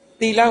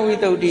သီလဝိ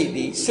တ္တုသည်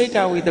စိတ်တ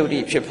ဝိတ္တု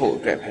ဖြစ်ဖို့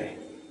အတွက်ပဲ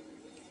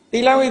သီ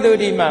လဝိတ္တု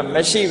မှာမ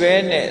ရှိဘဲ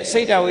နဲ့စိ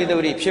တ်တဝိတ္တု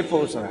ဖြစ်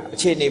ဖို့ဆိုတာအ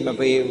ခြေအနေမ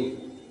ပေးဘူး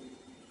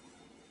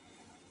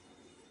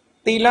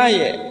သီလ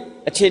ရဲ့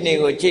အခြေအနေ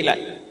ကိုကြည့်လို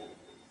က်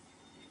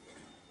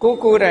ကို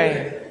ယ်တိုင်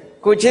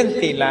ကိုချင်း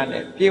သီလ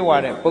နဲ့ပြေဝ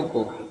တဲ့ပုဂ္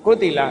ဂိုလ်ကို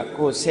သီလ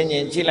ကိုဆင်ញ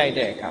င်ကြည့်လိုက်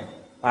တဲ့အခါ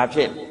ဘာဖြ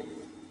စ်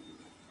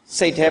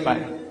စိတ်ထဲမှာ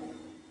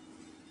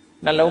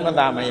နှလုံးမ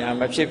သားမယာ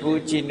မဖြစ်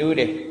ဘူးကြည်နူး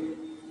တယ်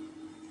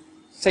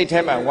စိတ်ထဲ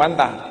မှာဝမ်း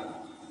သာ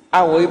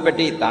အဝိပ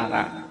တိတာရ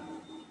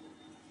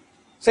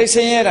စိတ်ဆ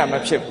င်းရဲတာမ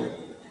ဖြစ်ဘူး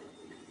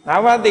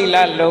ငါးပါးသီလ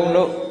လုံ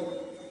လို့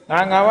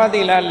ငါးပါး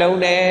သီလလုံ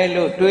တယ်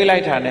လို့တွေးလို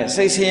က်တာနဲ့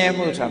စိတ်ဆင်းရဲ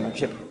မှုဆိုတာမ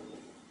ဖြစ်ဘူး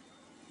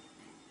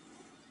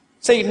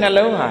စိတ်နှ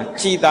လုံးဟာ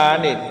ကြည်သာ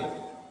နေတယ်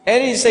အဲ့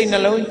ဒီစိတ်နှ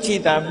လုံးကြည်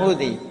သာမှု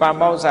သည်ပါ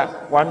မောက္ခ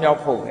ဝမ်းမြောက်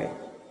ဖို့ပဲ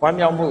ဝမ်း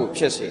မြောက်မှု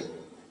ဖြစ်စေ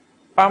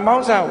ပါမော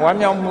က္ခဝမ်း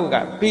မြောက်မှုက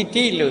ပီ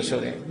တိလို့ဆို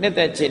တဲ့နှစ်သ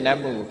က်ကျေနပ်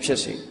မှုကိုဖြစ်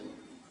စေ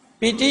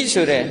ပီတိ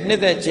ဆိုတဲ့နှစ်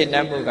သက်ကျေန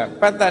ပ်မှုက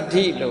ပတ္တ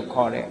တိလို့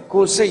ခေါ်တဲ့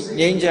ကိုယ်စိတ်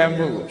ငြိမ်းချမ်း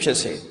မှုကိုဖြစ်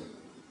စေ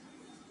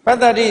ပတ္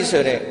တတိ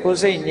ဆိုတဲ့ကိုယ်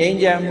စိတ်ငြိမ်း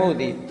ချမ်းမှု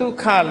သည်ဒုက္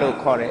ခလို့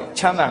ခေါ်တဲ့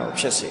ချမ်းသာကို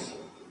ဖြစ်စေ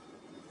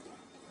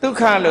ဒုက္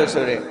ခလို့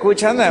ဆိုတဲ့ကိုယ်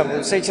ချမ်းသာမှု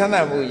စိတ်ချမ်း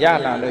သာမှုရ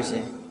လာလို့ရှ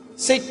င်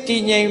စိတ်တ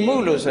ည်ငြိမ်မှု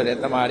လို့ဆိုတဲ့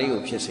တမာတိ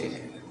ကိုဖြစ်စေတ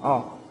ယ်။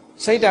ဩ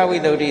စိတ်တဝိ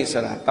တ္တု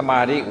ဆိုတာတမာ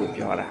တိကို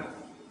ပြောတာ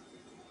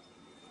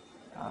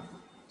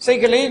စိတ်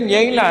ကလေး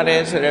ငြိမ်းလာတ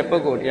ယ်ဆိုတဲ့ပု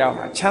ဂ္ဂိုလ်တယောက်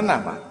ဟာချမ်းသာ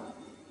မှာ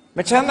မ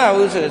ချမ်းသာ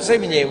ဘူးဆိုစိ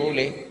တ်မငြိမ်ဘူး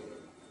လေ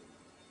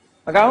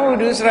မကောင်းမှု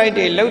ဒုစရိုက်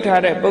တွေလှုပ်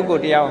ထားတဲ့ပုဂ္ဂို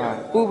လ်တယောက်ဟာ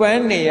ပူပန်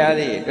နေရ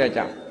တဲ့အတွက်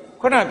ကြောင့်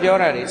ခုနပြော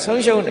တာတွေ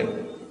ဆုံးရှုံးတယ်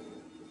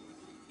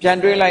ပြန်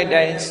တွေးလိုက်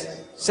တိုင်း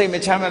စိတ်မ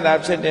ချမ်းသာ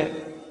ဖြစ်တယ်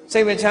စိ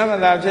တ်မချမ်း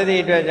သာဖြစ်တဲ့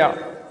အတွက်ကြောင့်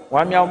ဝ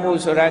မ်းမြောက်မှု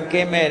ဆိုတာက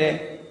င်းမဲ့တယ်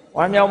ဝ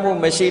မ်းမြောက်မှု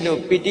မရှိလို့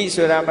ပီတိ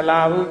ဆိုတာမလာ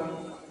ဘူး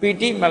ပီ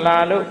တိမလာ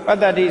လို့ပတ္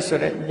တတိဆို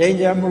တဲ့ငြိမ်း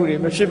ချမ်းမှုတွေ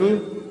မဖြစ်ဘူး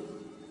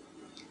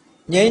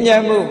ငြိမ်းချ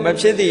မ်းမှုမ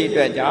ဖြစ်သည့်အ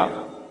တွက်ကြောင့်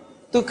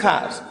ဒုက္ခ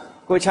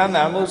ကိုချမ်း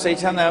သာမှုစိတ်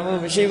ချမ်းသာမှု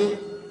မရှိဘူး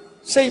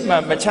စိတ်မှ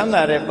မချမ်း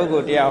သာတဲ့ပုဂ္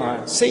ဂိုလ်တယောက်ဟာ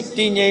စိတ်တ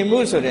ည်ငြိမ်မှု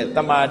ဆိုတဲ့တ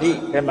မာတိ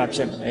ဘယ်မှာဖြ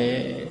စ်မလဲ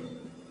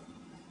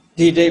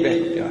ဒီအိဗယ်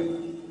ပြော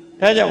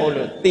ဒါကြောင့်မို့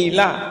လို့သီ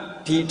လ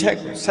ဒီထက်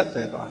ကိုဆက်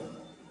သွယ်သွား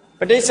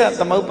ပဋိစ္စ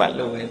သမုပ္ပါဒ်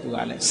လို့ပဲသူက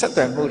လည်းဆက်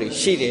သွယ်မှုတွေ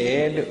ရှိတ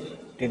ယ်လို့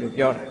ဒီလို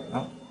ပြောတာ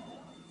နော်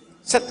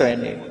ဆက်သွယ်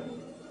နေတယ်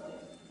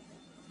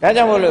ဒါ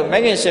ကြောင့်မို့လို့မ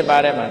ဂ္ဂင်၈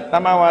ပါးထဲမှာသ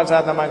မ္မာဝါစာ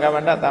သမ္မာကမ္မ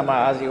န္တသမ္မာ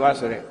အာဇီဝ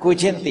ဆိုတဲ့ကို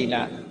ချင်းသီလ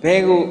ဘ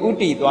ယ်ကိုဥ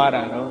တည်သွား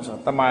တာလဲဆို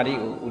တမာတိ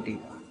ကိုဥတည်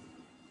သွား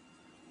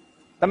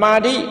တမာ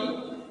တိ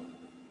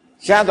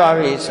ရသွား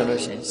ပြီဆို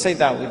လို့ရှိရင်စိတ်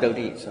တဝိတ္တု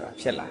ဆိုတာ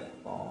ဖြစ်လာတယ်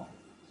ပေါ့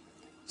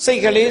စိ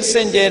တ်ကလေးစ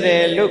င်ကြယ်တ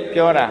ယ်လို့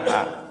ပြောတာ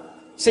ဟာ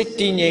စိတ်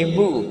တည်ငြိမ်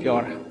မှုကိုပြော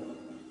တာ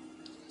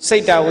စိ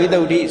တ်တဝိတ္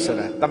တုဆို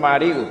တာတမာ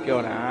တိကိုပြော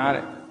တာ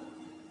တဲ့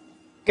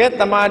ကဲ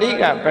တမာတိ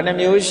ကဘယ်နှ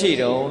မျိုးရှိ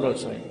တုံးလို့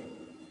ဆိုရင်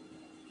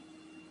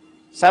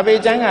စာပေ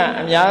ကျမ်းက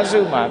အများစု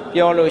မှာ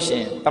ပြောလို့ရှိ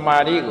ရင်တမာ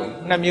တိကို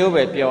2မျိုး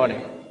ပဲပြောတ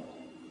ယ်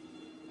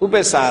ဥပ္ပ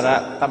စာရ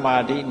တမာ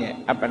တိနဲ့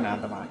အပ္ပနာ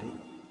တမာတိ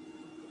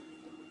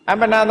အပ္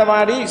ပနာတမာ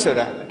တိဆို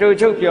တာအတူ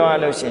ချုပ်ပြောရ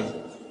လို့ရှိရင်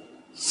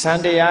စံ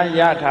တရား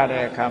ရထား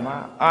တဲ့အခါမှာ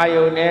အာ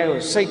ယုန်နဲ့ကို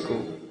စိတ်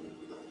ကို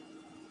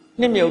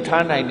နှစ်မြုပ်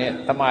ထားနိုင်တဲ့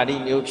တမာတိ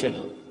မျိုးဖြစ်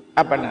လို့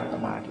အပ္ပနာတ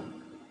မာတိ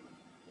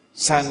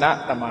သန္န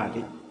တမာ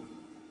တိ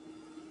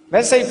မ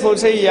စိတ်ဖို့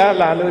စိတ်ရ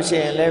လာလို့ရှိ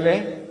ရင်လည်းပဲ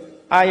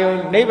အာယုန်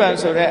နိဗ္ဗာန်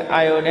ဆိုတဲ့အာ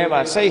ယုန်ထဲ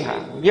မှာစိတ်ဟာ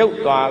မြုပ်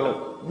သွားလို့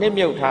နှစ်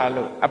မြုပ်ထား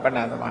လို့အပ္ပ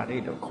နာတမာတိ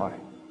လို့ခေါ်တ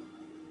ယ်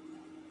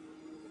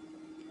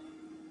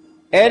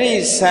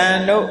Eri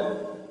Sando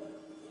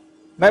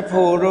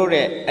Mapuro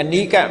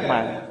Anika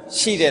Man,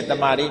 she the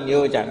Tamari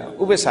Nyojana,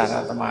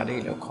 Ubisara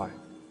Tamari Lokoi.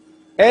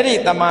 Eri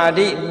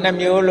Tamadi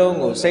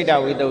Namyolongo,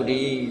 Sayadaw with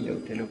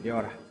the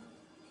Lupiora.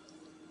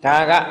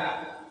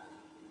 Taga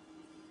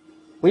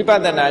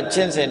Vipadana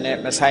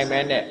Chinsenet,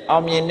 Masaimenet,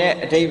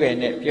 Omninet,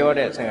 Davenet,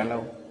 Pure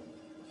Sagalo.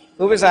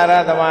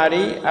 Ubisara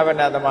Tamari,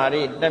 Avana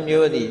Tamari,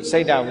 Namyodi,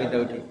 Sayadaw with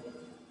the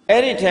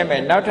Every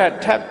time not a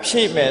tap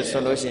cheap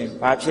solution,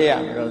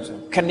 Papia Rosa,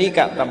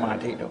 Kanika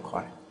Tamati to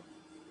call.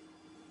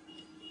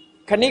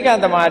 Kanika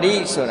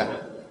Tamari Sura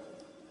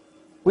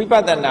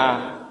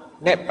Vipadana,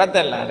 Net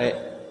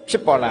Patalare,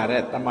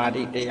 Chipolare,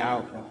 Tamari de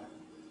out.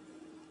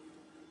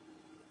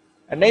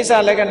 A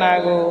Nesa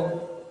Leganago,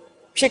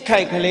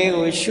 Chikai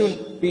Kaleo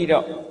shoot beat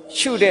up,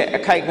 shoot a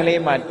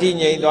Kaikalema,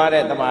 Dine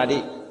Dware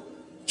Tamari,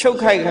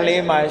 Chokai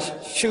Kalema,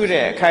 shoot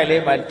a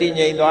Kailema,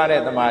 Dine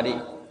Dware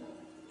Tamari.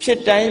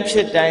 Pit time,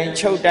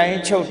 choke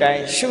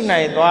time, shoot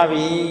night,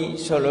 wabi,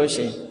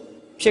 solution.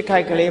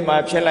 Chikai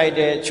Kalema,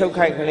 Pelide,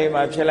 Chokai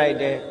Kalema,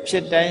 Pelide,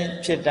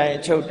 pit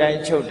time,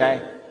 choke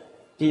time.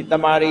 The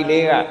Tamari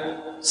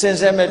Lega,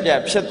 since I'm a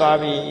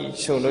Pitabi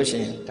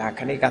solution,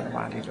 Takanika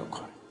Tamari look.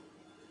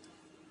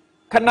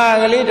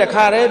 Kanagali, the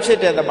Kare,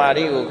 Pit at the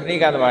Mari,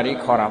 Kanika the Mari,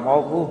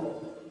 Koramogu.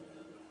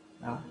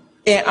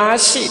 In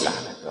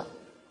Ashila.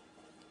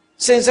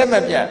 Since I'm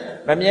a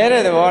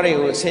Bamiera the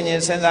warrior, singing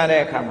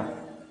Sensare Kama.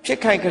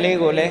 Chikai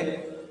Kalegole,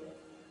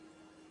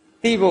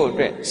 Tibo,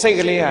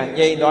 Segalea,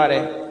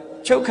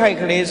 Yainware, Chokai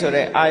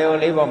Kalesore, Io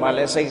Labor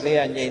Male,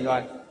 Segalea,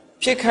 Yainware,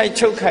 Chikai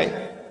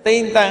Chokai,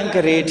 Tain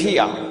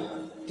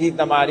Tankaretia,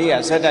 Tita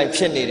Maria said I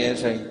pinned it,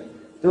 saying,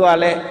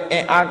 Duale,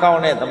 and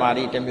Argone the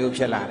Mari, the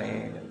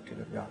Mucellare.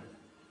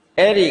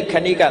 Eri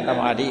Kanika the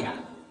Maria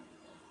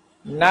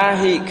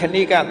Nahi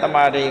Kanika the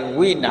Mari,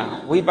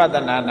 Wina,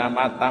 Wibadanana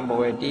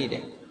Matambo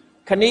Dide.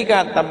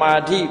 Kanika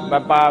Tamadi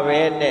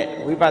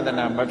Babavene,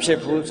 Vipadana,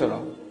 Mapshipu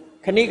Solo.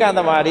 Kanika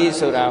Tamadi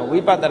Sura,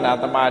 Vipadana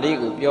Tamadi,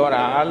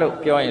 Piora,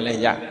 look Pio in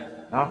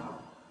Leya. No?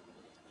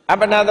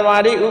 Abana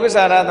Tamadi,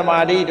 Ubisara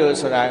Tamadi to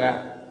Suraga.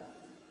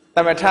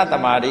 Tamata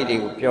Tamadi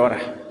to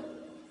Piora.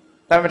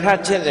 Tamata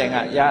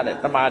Chinzinga,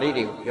 Yada, Tamadi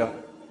to Piora.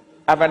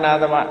 Abana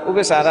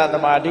Ubisara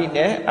Tamadi,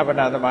 ne,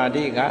 Abana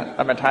Tamadi,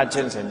 Tamata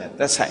Chinzin,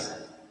 the side.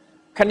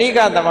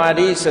 Kanika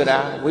Tamadi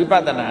Sura,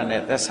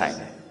 Vipadana, the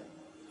side.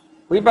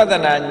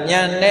 Vipadana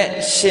Nyane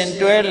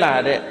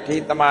Shintuela de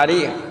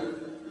Tamaria.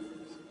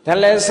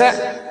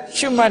 Talesa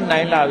Shuman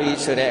Naila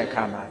Visure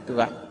Kama,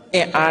 Tua,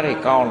 E Ari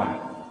Kaula.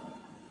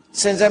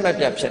 Since I'm a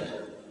Piapset.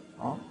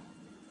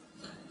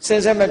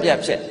 Since I'm a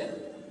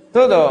Piapset.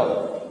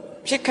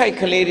 Todo Chikai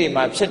Kaliri,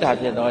 my Pseta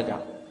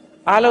Piadoja.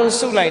 Alo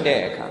Sulai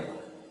de Eka.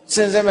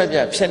 Since I'm a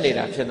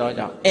Piapsendina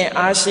Piadoja. E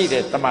Ashi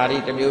de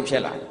Tamari, the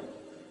Mupela.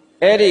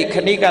 Eri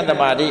Kanika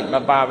Tamari,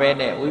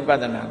 Mabavene,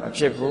 Vipadana,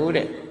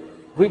 Shipude.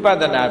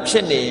 Vipadana,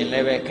 Psini,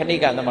 Leve,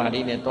 Kanika the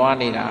Marine,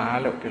 Tuanina,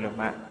 look to the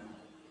man.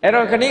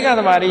 Ero Kanika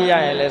the Maria,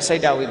 and let's say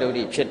that with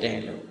the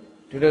Chitin,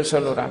 to the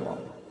Soloramo.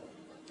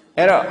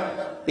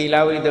 Ero,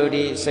 Tila with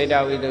the say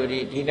that with the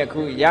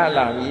Tinaku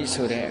Yala, we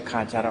sure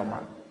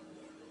Kacharama.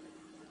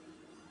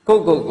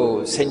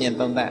 Go, singing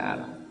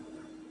Tonda.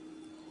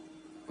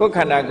 Go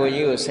Kanago,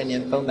 you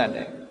singing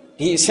Tonda.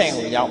 He sang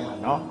with Yama,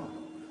 no?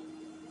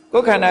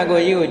 Go Kanago,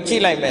 you,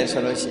 Chilai me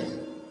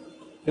solution.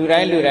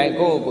 Lurai,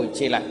 go,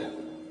 Chilai.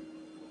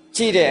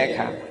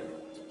 Chideka,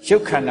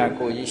 Yukana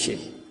go yishi.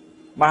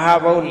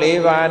 Mahabo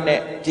leva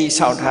net di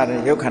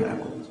Southare Yukana.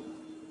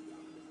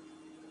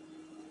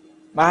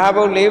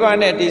 Mahabo leva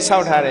net di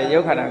Southare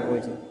Yukana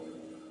goji.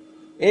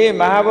 Eh,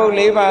 Mahabo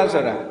leva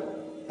sora.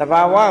 The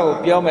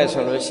Bawa Biome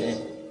solution.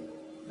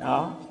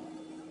 No?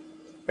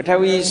 But how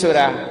we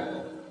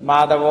sora,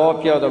 Mother war,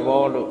 pure the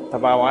ball, the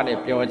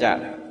Bawane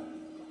Pioja.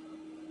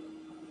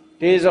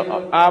 These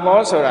are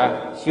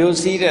also, you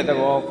see that the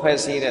wall,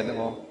 press it at the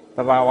wall,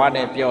 the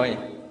Bawane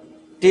Pioy.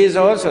 This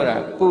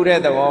also put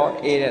at the wall,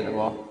 ate at the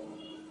wall.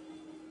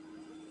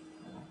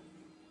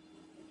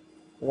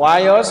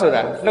 Why also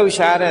low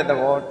shot at the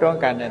wall,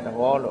 drunk at the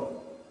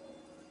wall?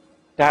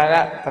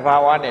 Dara, the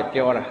Bawane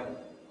Piora.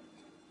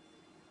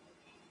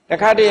 The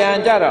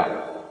Kadian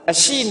Jaro, a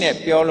sheen at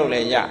Piolo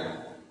Leya.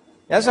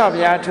 Yes, of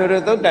Ya to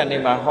the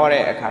Dodanima Hore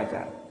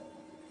Akaja.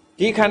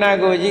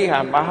 Dikanago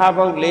Yiha,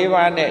 Mahabo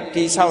Levan,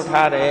 T South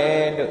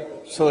Hare,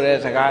 so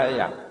there's a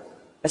guy.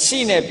 A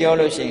sheen at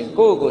Piolo Shin,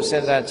 go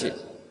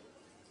Sensachi.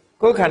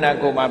 Go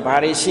Kanago, my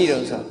body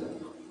shields,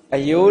 a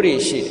Yuri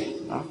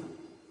sheet,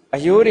 a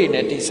Yuri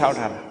net is out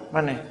of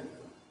money.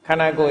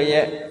 Kanago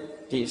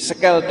yet, the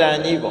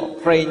skeleton evil,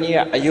 pray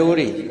near a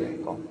Yuri.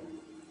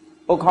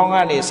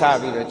 Okonga is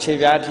Sabi, the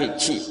Chiviati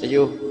cheat,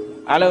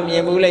 you. Alum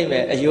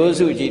Yemule, a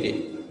Yosu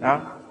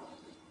Gidi.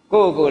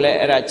 Go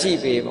let a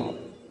cheap evil,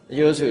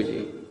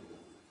 Yosu.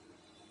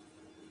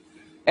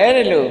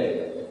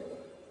 Erilu,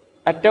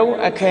 a don't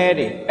a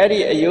carry,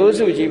 Eddie a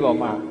Yosu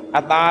Jiboma,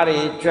 a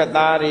Dari,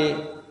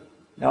 Tradari.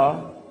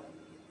 No,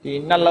 the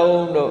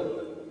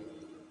Nalondo,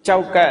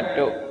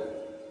 Chaucato,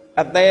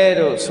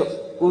 Adero,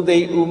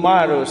 Ude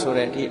Umaro, so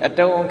that he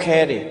don't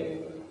carry.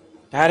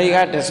 ဒါတွေက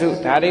တစု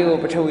ဒါတွေကို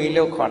ပထဝီ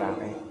လို့ခေါ်တာ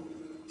ပဲ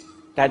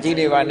ဓာတ်ကြီး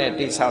တွေပါနဲ့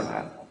တိဆောက်တာ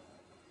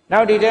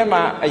နောက်ဒီထဲ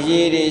မှာအရ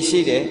ည်တွေရှိ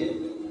တယ်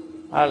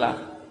ဟုတ်လား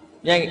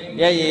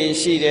မျက်ရည်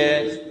ရှိတယ်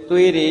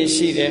သွေးတွေ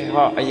ရှိတယ်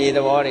ဟောအရည်သ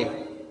ဘောတွေ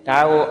ဒါ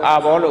ကိုအာ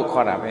ဘောလို့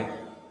ခေါ်တာပဲ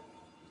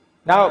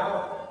နောက်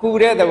ပူ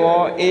တဲ့သ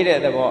ဘောအေးတဲ့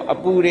သဘောအ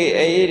ပူတွေ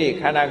အေးတွေ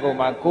ခန္ဓာကိုယ်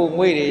မှာကိုယ်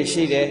ငွေ့တွေ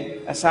ရှိတယ်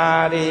အစာ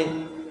တွေ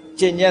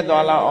ကျဉ်ညက်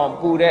သွားလောက်အောင်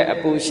ပူတဲ့အ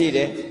ပူရှိတ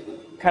ယ်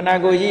ခန္ဓာ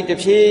ကိုယ်ကြီးတ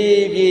ဖြ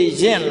ည်းဖြည်း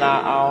ရင့်လာ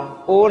အောင်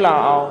အိုးလာ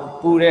အောင်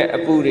ပူတဲ့အ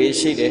ပူတွေ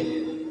ရှိတယ်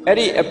အဲ့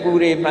ဒီအပူ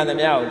တွေမှန်သ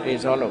မျှကိုတေ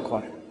ဇောလို့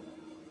ခေါ်တယ်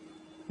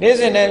နေ့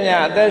စဉ်နဲ့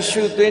များအသက်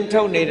ရှူသွင်း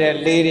ထုတ်နေတဲ့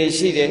လေတွေ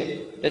ရှိတယ်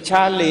တ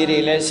ခြားလေတွေ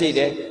လည်းရှိတ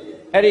ယ်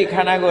အဲ့ဒီခ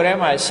န္ဓာကိုယ်ထဲ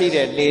မှာရှိ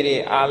တဲ့လေတွေ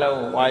အား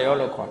လုံးဝါယော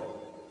လို့ခေါ်တယ်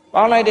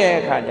ပေါင်းလိုက်တဲ့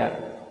အခါကျ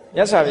မြ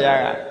တ်စွာဘုရား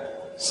က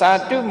စာ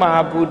တုမဟာ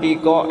ဘူတိ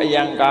ကောအ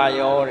ယံကာ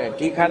ယောတဲ့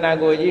ဒီခန္ဓာ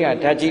ကိုယ်ကြီးဟာ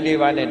ဓာတ်ကြီးလေး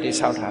ပါးနဲ့တိ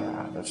ဆောက်ထား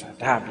တာလို့ဆို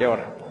တာဒါပြော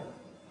တာ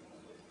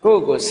ကို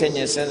ယ့်ကိုဆင်ញ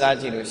င်စဉ်းစား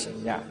ကြည့်လို့ရှိ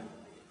ရင်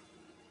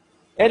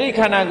အဲ့ဒီခ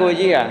န္ဓာကိုယ်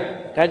ကြီးဟာ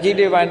ဓာတ်ကြီး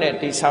လေးပါးနဲ့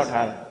တိဆောက်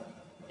ထားတာ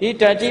ဒီ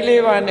ဓာတ်ကြီး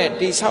လေးပါးနဲ့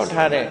တိဆောက်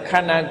ထားတဲ့ခ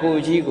န္ဓာကို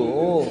ယ်ကြီးကို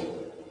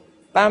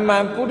တာမ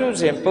န်ပုထု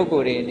ဇဉ်ပုဂ္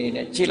ဂိုလ်တွေအနေ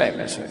နဲ့ကြည့်လိုက်မ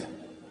ယ်ဆိုရင်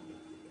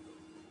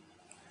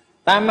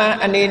တာမန်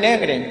အနေနဲ့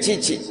ကရင်ကြ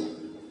ည့်ကြည့်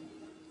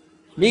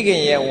မိခ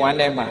င်ရဲ့ဝမ်း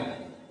ထဲမှာ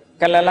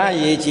ကလလ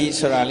ရေကြီး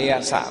ဆိုတာလေးက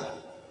စ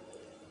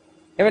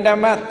အမှန်တ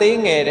မ်းသေး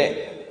ငယ်တဲ့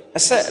အ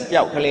ဆက်အ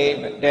ပြောက်ကလေး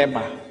တဲ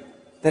မှာ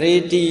သတိ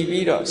တီး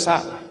ပြီးတော့စ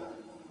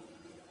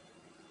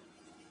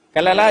က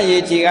လလရေ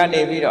ကြီးက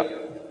နေပြီးတော့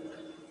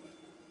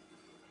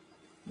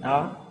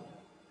နော်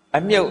အ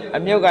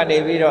မြုပ်ကနေ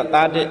ပြီးတော့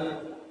သားတ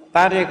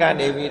စ်က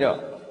နေပြီးတော့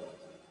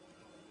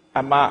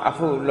အမအ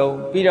ဟုလုံး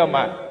ပြီးတော့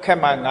မှခက်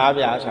မှ၅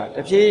ပြားဆိုတာတ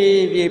ဖြ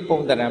ည်းဖြည်းပုံ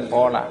တရံ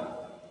ပေါ်လာ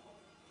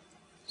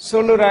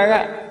ဆိုလိုတာက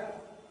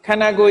ခန္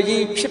ဓာကိုယ်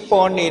ကြီးဖြစ်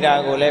ပေါ်နေတာ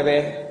ကိုလည်းပဲ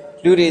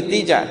လူတွေသိ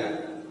ကြတယ်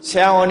ဆ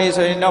ရာဝန်တွေ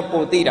ဆိုရင်တော့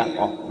ပိုသိတာ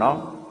ပေါ့နော်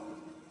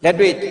လက်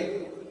တွေ့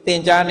သ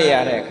င်ကြားနေရ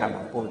တဲ့အခါ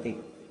မှာပိုသိ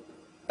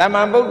တမ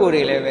န်ပုဂ္ဂိုလ်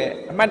တွေလည်းပဲ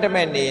အမှတ်တ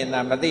မဲ့နေရင်သာ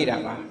မသိတာ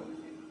ပါ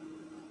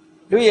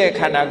လူရဲ့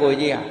ခန္ဓာကိုယ်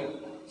ကြီးဟာ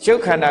ရု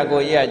ပ်ခန္ဓာ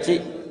ကိုယ်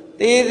ကြီးက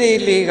ကြည့်သေးသေး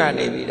လေးက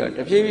နေပြီးတော့တ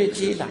ဖြည်းဖြည်း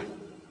ကြီးလာ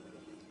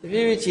တဖြ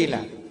ည်းဖြည်းကြီး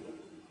လာ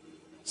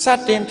စ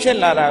တင်ဖြစ်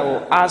လာတာကို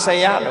အာစ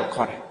ယလို့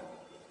ခေါ်တယ်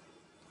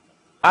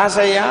အာစ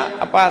ယ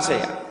အပစ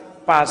ယ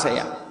ပါစယ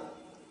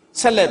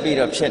ဆက်လက်ပြီး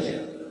တော့ဖြစ်တယ်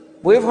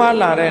မွေးဖွား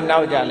လာတဲ့နော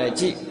က်ကြလဲ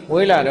ကြည့်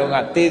မွေးလာတော့က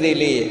သေးသေး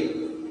လေးရဲ့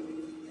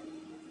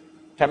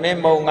သမ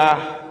င်းမုံငါ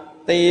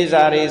သေရ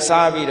စာတွေ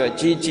စားပြီးတော့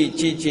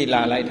ကြီး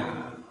လာလိုက်တာ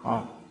ဟော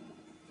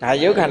ဒါ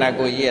ယုတ်ခန္ဓာ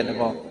ကိုယ်ကြီးရဲ့သ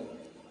ဘော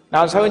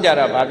နောက်ဆုံးကြ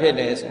တော့ဘာဖြစ်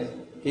တယ်ဆို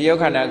ဒီယုတ်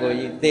ခန္ဓာကိုယ်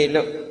ကြီးသေ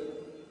လို့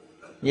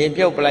မြေ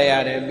ပြုတ်ပလိုက်ရ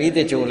တယ်မိတ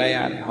ကြိုလိုက်ရ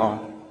တယ်ဟော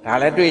ဒါ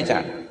လည်းတွေးကြတ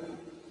ယ်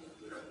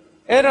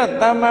အဲ့တော့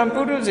တာမန်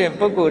ပုထုဇဉ်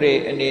ပုဂ္ဂိုလ်တွေ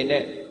အနေ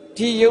နဲ့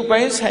ဒီယုတ်ပို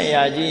င်းဆိုင်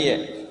ရာကြီးရဲ့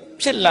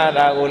ဖြစ်လာ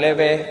တာကိုလည်း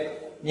ပဲ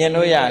မြင်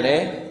လို့ရတ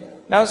ယ်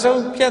နောက်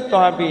ဆုံးပြတ်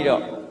သွားပြီး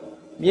တော့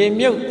မြေ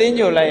မြုပ်တင်း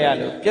ကြိုလိုက်ရ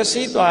လို့ပျက်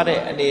စီးသွားတဲ့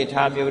အနေအ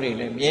ထားမျိုးတွေ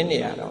လည်းမြင်နေ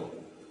ရတော့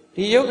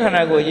ဒီယုတ်ခန္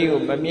ဓာကိုယ်ကြီး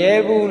ကိုမမြဲ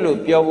ဘူးလို့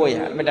ပြောဖို့ရ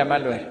အမှန်တ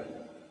မ်းလွယ်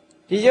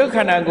ဒီယုတ်ခ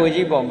န္ဓာကိုယ်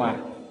ကြီးပေါ်မှာ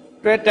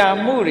တွေ့တာ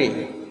မှုတွေ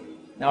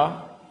နော်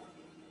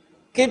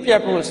ကိပြ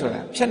တ်ဖို့ဆို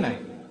တာဖြစ်နိုင်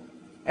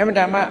အမှန်တ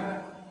မ်း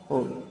ဟု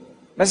တ်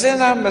မစင်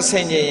စားမဆ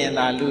င်ခြင်ရင်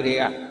သာလူတွေ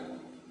က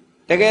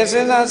တကယ်စ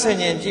ဉ်းစားဆင်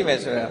ခြင်ကြည့်မယ်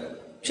ဆိုတော့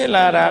ဖြစ်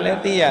လာတာလည်း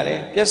သိရတယ်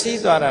ပျက်စီး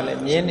သွားတာလ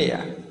ည်းမြင်နေရတ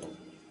ယ်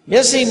မျ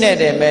က်စိနဲ့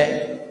တည်းပဲ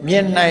မြ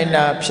င်နိုင်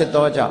တာဖြစ်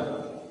သောကြောင့်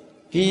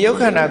ဒီယုတ်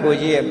ခန္ဓာကိုယ်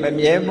ကြီးရဲ့မ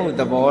မြဲမှု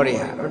သဘောတွေ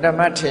ဟာဓမ္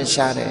မထင်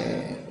ရှားတယ်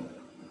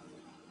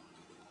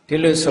ဒီ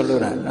လိုဆို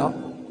လို့တာနော်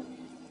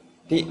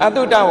ဒီအ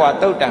တုတဝါ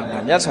တုတ်တံမှာ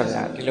မြတ်စွာဘု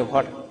ရားဒီလို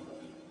ဟောတယ်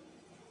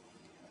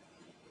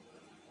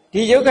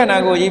ဒီယုတ်ခန္ဓာ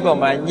ကိုယ်ကြီးပေါ်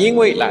မှာညှင်း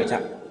ငွေ့လာကြ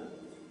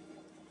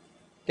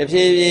တဖြ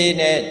ည်းဖြည်း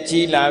နဲ့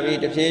ကြီးလာပြီး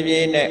တဖြည်းဖြ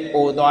ည်းနဲ့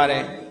အိုသွားတ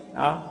ယ်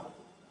နော်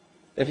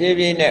တဖြည်း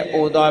ဖြည်းနဲ့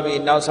အိုသွား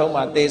ပြီးနောက်ဆုံး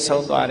မှသေ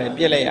ဆုံးသွားတယ်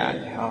ပြစ်လိုက်ရတ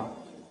ယ်ဟော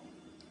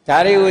ဒါ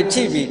တွေကိုကြ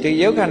ည့်ပြီးဒီ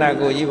ယုတ်ခန္ဓာ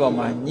ကိုယ်ကြီးပေါ်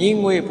မှာညှင်း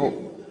ငွေ့ဖို့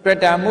တွေ့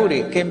တာမှုတွေ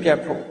ကင်းပြတ်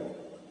ဖို့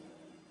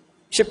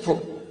ဖြစ်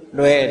ဖို့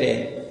လွယ်တ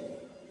ယ်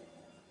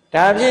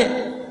ဒါဖြင့်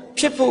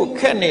ဖြစ်ဖို့ခ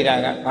က်နေတာ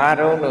ကဘာ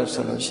တော့လို့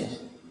ဆိုလို့ရှိရင်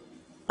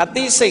အ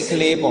သိစိတ်က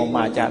လေးပေါ်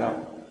မှာကြတော့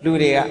လူ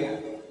တွေက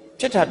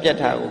ဖြစ်တာပြက်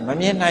တာကိုမ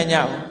မြင်နိုင်ကြ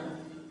ဘူး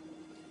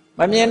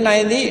မမြင်နို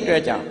င်သည့်အတွ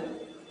က်ကြောင့်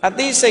အ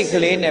သိစိတ်က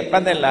လေးနဲ့ပ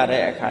တ်သက်လာ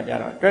တဲ့အခါကျ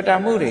တော့တွေ့တာ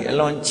မှုတွေအ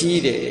လွန်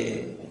ကြီးတယ်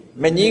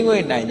မငြင်း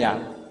ငွေ့နိုင်ကြ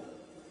ဘူး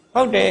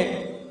ဟုတ်တယ်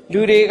လူ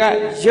တွေက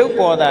ရုပ်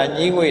ပေါ်တာ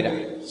ငြင်းငွေ့တာ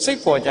စိတ်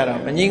ပေါ်ကြ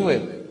တော့မငြင်းငွေ့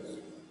ဘူး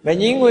မ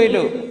ငြင်းငွေ့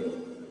လို့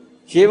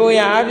ရေပေါ်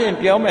ရာအပြင်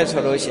ပြောမယ်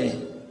ဆိုလို့ရှိရင်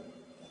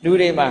လူ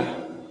တွေမှာ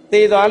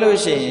သေသွားလို့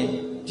ရှိရင်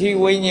ဒီ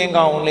ဝိညာဉ်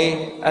ကောင်လေး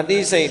အသိ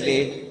စိတ်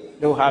လေး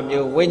တို့ဟာ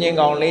မျိုးဝိညာဉ်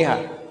ကောင်လေးဟာ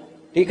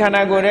ဒီခန္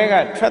ဓာကိုယ်တွေက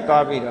ထွက်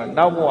သွားပြီးတော့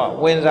နောက်ဘဝ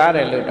ဝင်စားတ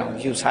ယ်လို့တောင်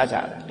ယူဆကြတ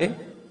ယ်လေ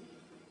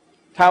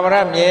သာဝရ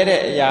မြဲ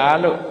တဲ့အရာ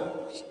လို့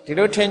ဒီ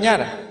လိုထင်ကြ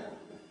တာ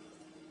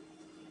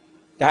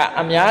ဒါ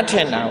အများထ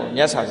င်တာကို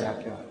မြတ်စွာဘုရား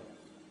ပြော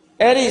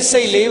အဲ့ဒီ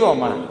စိတ်လေးပေါ်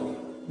မှာ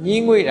ညှ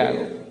င်းငွေ့တာ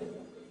ကို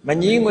မ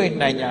ညှင်းငွေ့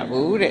နိုင်ကြ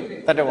ဘူးတဲ့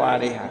တတ္တဝါ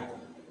တွေဟာ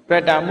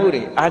တွေ့တာမှု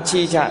တွေအား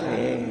ချီးကြတ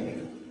ယ်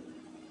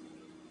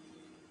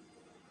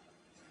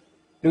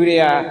လူတွေ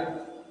က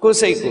ကိုယ်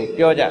စိတ်ကို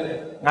ပြောကြတယ်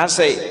ငါ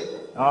စိတ်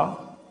နော်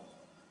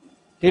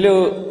ဒီလို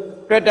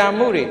တွေ့တာ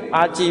မှုတွေ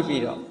အားကြီး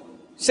ပြီးတော့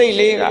စိတ်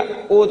လေးက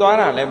အိုသွား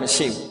တာလည်းမ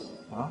ရှိဘူး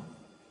နော်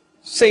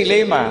စိတ်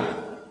လေးမှာ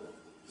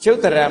ရုပ်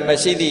တရမ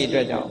ရှိသည့်အတွ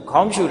က်ကြောင့်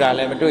ခေါင်းဖြူတာလ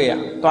ည်းမတွေ့ရ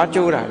သွား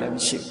ကြိုးတာလည်းမ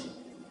ရှိဘူး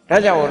ဒါ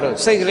ကြောင့်မို့လို့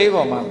စိတ်ကလေး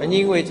ပေါ်မှာမ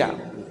ငြီးငွေ့ကြ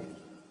ဘူး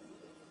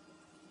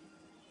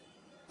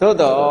သို့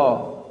တော့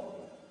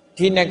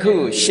ဒီနှစ်ခု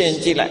ကိုရှင်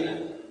ကြည့်လိုက်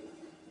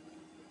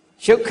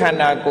ရုပ်ခန္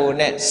ဓာကိုယ်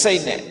နဲ့စိ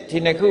တ်နဲ့ဒီ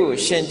နှစ်ခုကို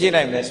ရှင်ကြည့်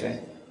လိုက်မယ်ဆိုရင်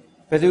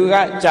ဘယ်သူက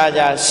ကြာ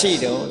ကြာရှိ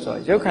တုံးဆို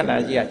ရုပ်ခန္ဓာ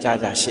ကြီးကကြာ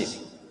ကြာရှိတ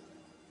ယ်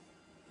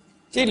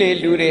ကြည့်လေ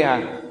လူတွေဟာ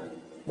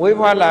မွေး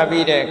ဖွားလာ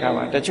ပြီးတဲ့အခါ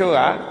မှာတချို့က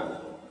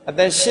အသ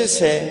က်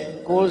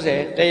80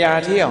 90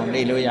 100ထိအောင်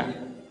နေလို့ရ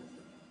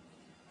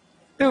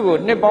သူ့ကို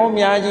နှစ်ပေါင်း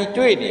များကြီး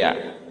တွေ့နေရ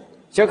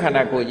ရုပ်ခန္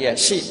ဓာကိုယ်ကြီးက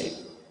ရှိနေ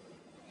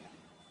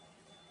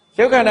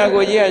ရုပ်ခန္ဓာ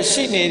ကိုယ်ကြီးက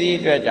ရှိနေသည့်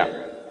အတွက်ကြောင့်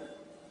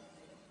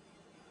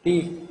ဒီ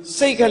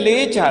စိတ်က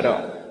လေးကြ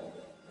တော့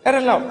အဲ့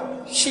ဒါလောက်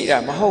ရှိတာ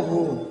မဟုတ်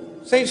ဘူး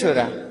စိတ်ဆို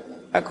တာ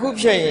အခု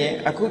ဖြစ်ရင်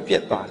အခုပြ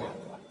တ်သွားတာ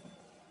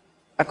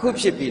အခု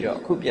ဖြစ်ပြီးတော့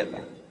အခုပြတ်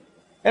သွား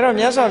အဲ့တော့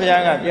မြတ်စွာဘု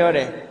ရားကပြောတ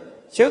ယ်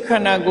ရုပ်ခ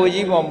န္ဓာကိုယ်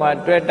ကြီးပေါ်မှာ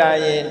တွေ့တာ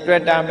ရင်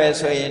တွေ့တာမယ်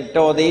ဆိုရင်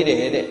တော်သေးတ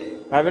ယ်တဲ့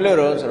ဘာဖြစ်လို့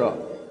တော့ဆိုတော့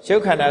ရု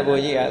ပ်ခန္ဓာကို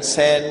ယ်ကြီးက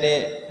10နှ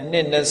စ်အနှ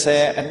စ်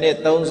20အနှစ်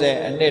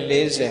30အနှစ်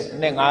40အ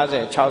နှစ်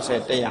50 60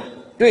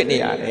 100တွေ့နေ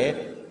ရတယ်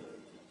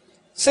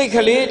စိတ်က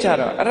လေးကြ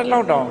တော့အဲ့ဒါ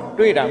လောက်တောင်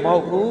တွေ့တာမဟု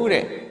တ်ဘူး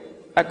တဲ့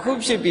အခု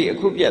ဖြစ်ပြီးအ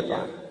ခုပြတ်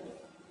သွား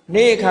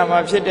နေ့အခါမှာ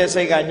ဖြစ်တဲ့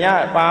စိတ်ကည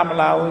ပါမ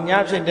လားဘူးည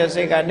ဖြစ်တဲ့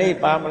စိတ်ကနေ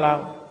ပါမလား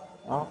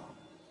နော်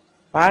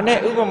ဘာနဲ့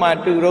ဥပမာ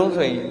တူတုံး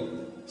ဆိုရင်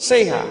စိ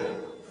တ်ဟာ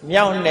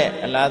မြောက်နဲ့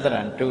အလားတ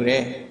ရံတူတ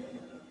ယ်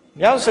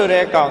မြောက်ဆို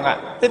တဲ့ကောင်က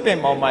တစ်ပင်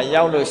ပေါ်မှာ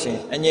ရောက်လို့ရှိရ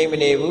င်အငြိမ်မ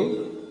နေဘူး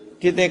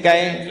ဒီတစ်ကို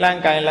င်းလှ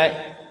မ်းကိုင်းလိုက်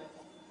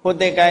ဟို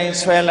တစ်ကိုင်း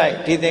ဆွဲလိုက်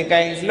ဒီတစ်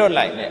ကိုင်းလွတ်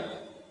လိုက်နဲ့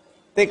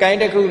တစ်ကိုင်း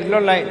တစ်ခုလွ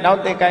တ်လိုက်နော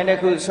က်တစ်ကိုင်းတစ်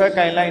ခုဆွဲ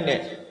ကိုင်းလိုက်နဲ့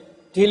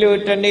ဒီလို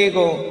တနေ့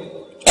ကုန်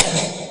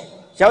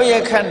ရောက်ရ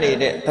ခတ်နေ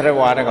တဲ့သရ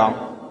ဝါတကောင်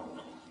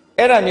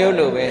အဲ့ဒါမျိုး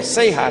လိုပဲ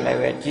စိတ်ဟာလည်း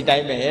ပဲဒီတို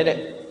င်းပဲတဲ့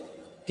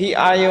ဒီ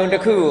အာယုံတ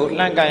စ်ခုကို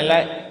လှမ်းကိုင်း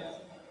လိုက်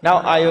နော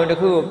က်အာယုံတစ်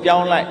ခုကိုပြော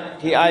င်းလိုက်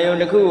ဒီအာယုံ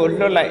တစ်ခုကို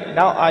လွတ်လိုက်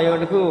နောက်အာယုံ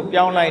တစ်ခုကို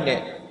ပြောင်းလိုက်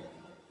တဲ့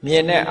မြ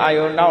င်တဲ့အာ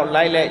ယုံနောက်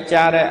လိုက်လိုက်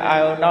ကြားတဲ့အာ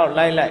ယုံနောက်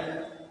လိုက်လိုက်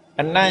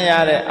အနံ့ရ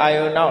တဲ့အာ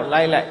ယုံနောက်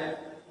လိုက်လိုက်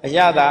အရ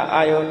သာ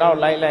အာယုံနောက်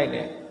လိုက်လိုက်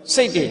တဲ့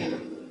စိတ်တွေ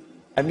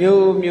အ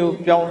မျိုးမျိုး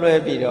ပြောင်းလဲ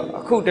ပြီးတော့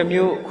အခုတစ်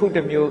မျိုးအခုတ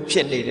စ်မျိုးဖြ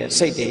စ်နေတဲ့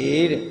စိတ်တွေ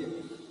တဲ့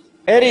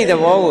အဲ့ဒီသ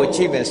ဘောကိုကြ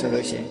ည့်မယ်ဆို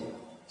လို့ရှိရင်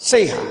စိ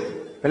တ်ဟာ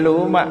ဘယ်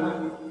လို့မှ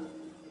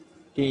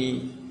ဒီ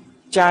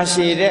ကြာရှ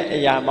ည်တဲ့အ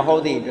ရာမဟု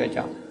တ်သည့်အတွက်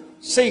ကြောင့်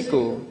စိတ်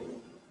ကို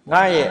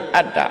ငါရဲ့အ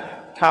တ္တ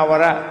ထာဝ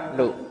ရ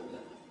လို့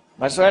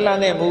မဆွဲလ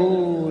န်းတဲ့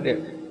ဘူးတဲ့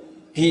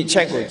ဒီအချ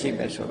က်ကိုကြည့်မ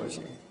ယ်ဆိုလို့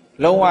ရှိရင်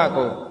လုံးဝ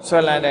ကိုဆွဲ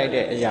လန်းနိုင်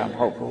တဲ့အရာမ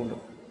ဟုတ်ဘူး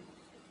လို့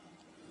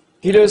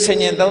ဒီလိုဆင်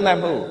ញင်သုံးသပ်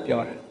မှုကို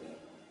ပြောတာ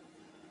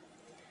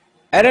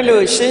အဲ့ဒါ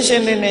လို့ရှင်းရှ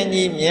င်းလင်းလင်း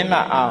ကြီးမြင်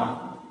လာအောင်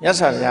မြတ်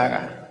စွာဘုရားက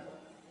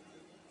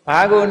ဘာ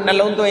ကိုနှ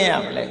လုံးသွင်းရ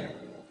မလဲ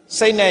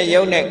စိတ်နဲ့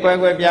ယုံနဲ့ကွဲ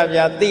ကွဲပြား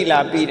ပြားသိလာ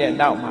ပြီးတဲ့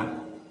နောက်မှာ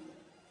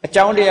အ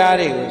ကြောင်းတရား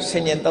တွေကိုဆ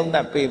င်ញင်သုံးသ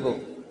ပ်ပေးဖို့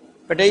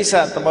ပဋိစ္စ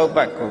သမုပ္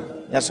ပါဒ်ကို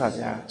မြတ်စွာဘု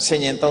ရားဆ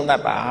င်ញင်သုံးသ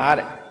ပ်ပါ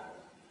တဲ့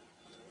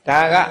ဒါ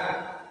က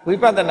ဝိ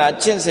ပဿနာ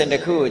ကျင့်စဉ်တ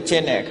စ်ခုကိုကျ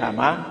င့်တဲ့အခါ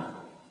မှာ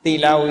သီ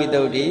လဝိ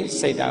သုဒ္ဓိ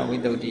စိတ်တဝိ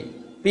သုဒ္ဓိ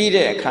ပြီး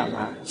တဲ့အခါ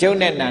မှာယုံ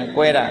နဲ့နံ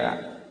ကွဲတာက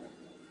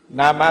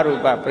နာမရူ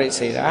ပပရိစ္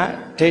ဆေဒ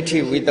ဒိဋ္ဌိ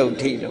ဝိသုဒ္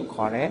ဓိလို့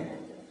ခေါ်တယ်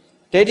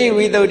ဒိဋ္ဌိ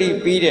ဝိသုဒ္ဓိ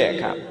ပြီးတဲ့အ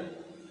ခါ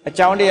အ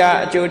ကြောင်းတရား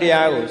အကျိုးတ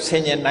ရားကိုဆ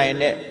င်ញင်နိုင်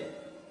တဲ့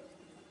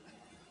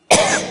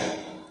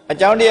အ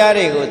ကြောင်းတရား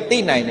တွေကိုသိ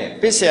နိုင်တဲ့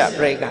ပစ္စယပ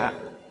ရိက္ခ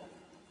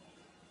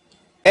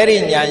အဲ့ဒီ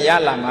ညာရ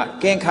လာမှ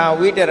ကင်္ခာ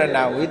ဝိတရဏ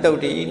ဝိသုဒ္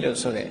ဓိလို့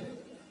ဆိုတဲ့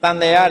တန်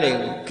တရားတွေ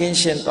ကိုကင်း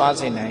ရှင်းသွား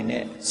စေနိုင်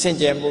တဲ့စင်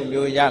ကြယ်မှု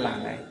မျိုးရလာ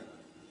နိုင်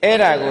အဲ့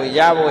ဒါကိုရ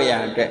ဖို့ရ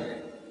အတွက်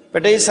ပ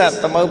ဋိစ္စ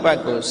သမုပ္ပါဒ်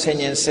ကိုဆင်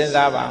ញင်စဉ်း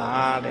စားပါ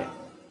တဲ့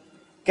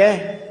ကဲ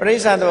ပဋိ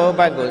စ္စသမုပ္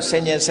ပါဒ်ကိုဆ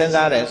င်ញင်စဉ်း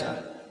စားတယ်ဆို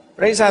တာပ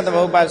ဋိစ္စသ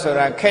မုပ္ပါဒ်ဆို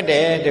တာခက်တ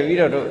ယ်တပည့်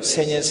တော်တို့ဆ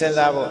င်ញင်စဉ်း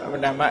စားဖို့အမှ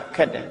န်တမ်းခ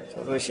က်တယ်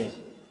ဆိုလို့ရှိရင်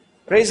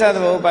ပဋိစ္စသ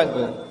မုပ္ပါဒ်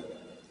ကို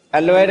အ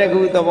လွယ်တ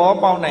ကူသဘော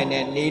ပေါက်နိုင်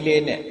တဲ့နည်း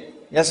လေးနဲ့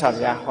မြတ်စွာ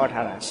ဘုရားဟော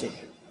ထားတာရှိတ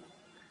ယ်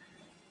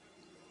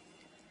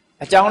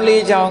အကြောင်း၄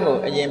ကြောင်းကို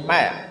အရင်မှ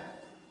တ်ရ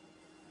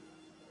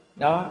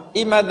နော်ဣ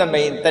မသ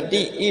မိန်တ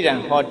တိဣရံ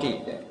ဟောတိ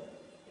တဲ့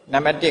နံ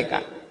ပါတ်1က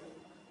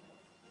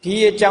ဒီ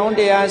အကြောင်းတ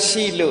ရား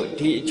ရှိလို့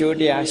ဒီအကျိုး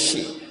တရား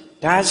ရှိ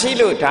ဒါရှိ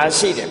လို့ဒါ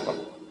ရှိတယ်ပေါ့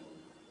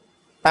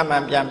တမ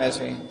န်ပြန်မယ်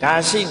ဆိုရင်ဒါ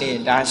ရှိနေ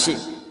ဒါရှိ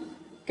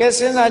ကဲစ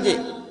ဉ်းစားကြ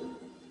ည့်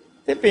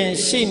သစ်ပင်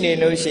ရှိနေ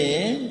လို့ရှိရ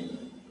င်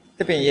သ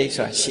စ်ပင်ရိပ်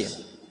ဆိုတာရှိ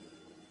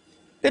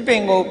သစ်ပ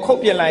င်ကိုခုတ်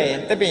ပြလိုက်ရင်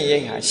သစ်ပင်ရိ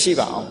ပ်ဟာရှိ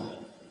ပါအောင်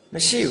မ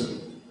ရှိဘူး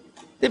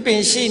သစ်ပ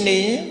င်ရှိနေ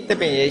ရင်သစ်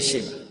ပင်ရိပ်ရှိ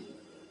မှာ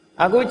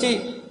အခုကြည့်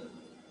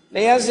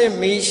လျှက်စစ်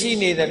မီးရှိ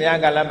နေသမျှ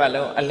ကာလပတ်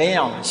လုံးအလင်း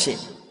ရောင်ရှိ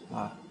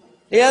ဟာ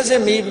လျှက်စ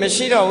စ်မီးမ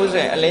ရှိတော့ဘူး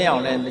ဆိုရင်အလင်းရော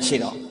င်လည်းမရှိ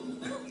တော့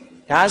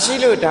ဒါရှိ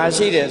လို့ဒါ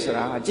ရှိတယ်ဆို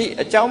တာကြည့်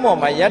အကြောင်းပေါ်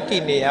မှာယက်တ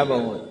ည်နေရပုံ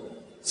ကို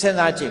စဉ်း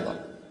စားကြည့်ပါ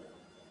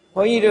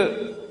ဘုန်းကြီးတို့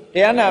တ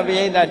ရားနာပ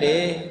ရိသတ်တွေ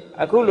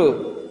အခုလို့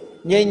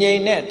ငြိမ်ငြိမ်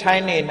နဲ့ထို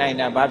င်းနေနိုင်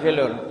တာဘာဖြစ်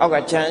လို့လဲအောက်က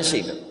ချမ်းရှိ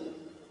လို့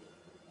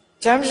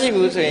ချမ်းရှိ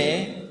ဘူးဆိုရင်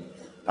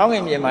ကောင်းက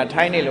င်မြေမှာ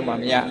ထိုင်းနေလို့မှ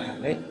မရဘူး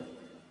လေ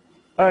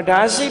ဘ ဒါ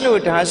ရှိလို့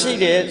ဒါရှိ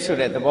တယ်ဆို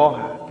တဲ့သဘော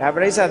ဟာဒါပ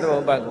ရိစ္ဆသမု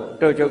ပ္ပါဒ်ကို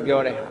တို့ချုပ်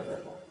ပြောတဲ့ဟာ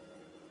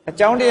အ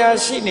ကြောင်းတရား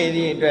ရှိနေသ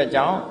ည့်အတွက်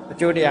ကြောင့်အ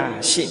ကျိုးတရား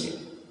ရှိ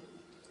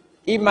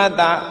နေဣမတ္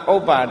တဥ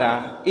ပ္ပါဒာ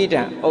ဣ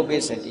ဒံဥပ္ပ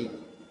စ္စတိ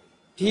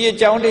ဒီအ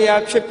ကြောင်းတ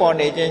ရားဖြစ်ပေါ်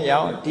နေခြင်းကြော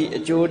င့်ဒီအ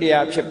ကျိုးတ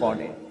ရားဖြစ်ပေါ်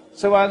နေ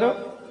ဆိုပါစို့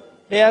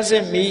တရားစ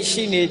စ်မီး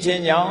ရှိနေခြ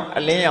င်းကြောင့်အ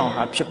လင်းရောင်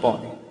ဟာဖြစ်ပေါ်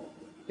နေ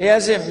တ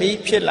ရားစစ်မီး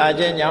ဖြစ်လာ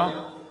ခြင်းကြောင့်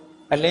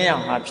အလင်းရော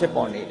င်ဟာဖြစ်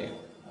ပေါ်နေတယ်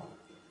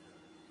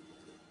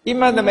ဣ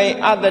မတ္တမိ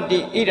အတ္တိ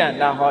ဣဒံ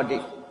နာဟောတိ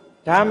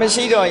ဒါမ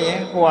ရှိတော့ရင်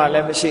ဟိုဟာလ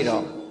ည်းမရှိ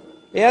တော့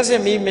တရားစ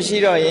စ်မီးမရှိ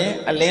တော့ရင်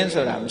အလင်း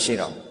ဆိုတာမရှိ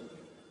တော့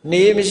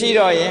နေမရှိ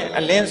တော့ရင်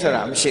အလင်းဆို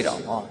တာမရှိတော့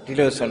ဟောဒီ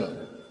လိုဆိုလို့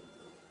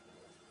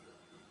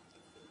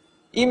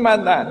ဣမ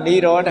တ္တနေ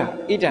ရောဓ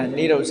ဣဒံ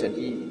နေရုစ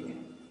တိ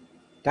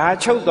ဒါ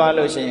ချုပ်သွား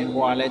လို့ရှိရင်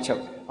ဟိုဟာလည်းချု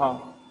ပ်ဟော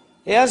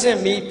တရားစစ်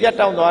မီးပြတ်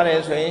တောက်သွားတ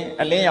ယ်ဆိုရင်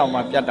အလင်းရောင်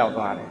မှာပြတ်တောက်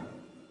သွားတယ်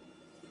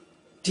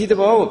ဒီသ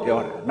ဘောကိုပြော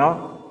တာနော်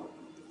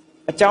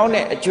အကြောင်း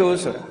နဲ့အကျိုး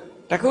ဆိုတာ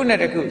တစ်ခုနဲ့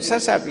တစ်ခုဆ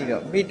က်ဆက်ပြီး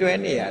တော့မိတွဲ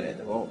နေရတဲ့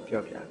သဘောကို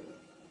ပြောပြ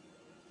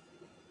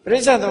ပရိ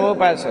စ္ဆသမုပ္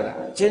ပါဒ်ဆိုတာ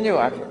အချင်းချင်း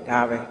အဖြစ်ဒါ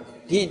ပဲ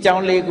ဒီအကြော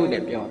င်း၄ခု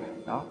နဲ့ပြောတာ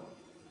နော်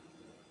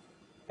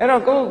အဲ့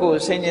တော့ကိုယ့်ကိုယ်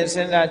ဆင်ញင်စ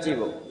ဉ်းစားကြည့်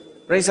ဖို့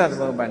ပရိစ္ဆသ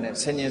မုပ္ပါဒ်နဲ့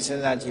ဆင်ញင်စ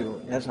ဉ်းစားကြည့်ဖို့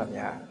မြတ်စွာဘု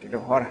ရားဒီ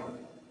လိုဟောတာ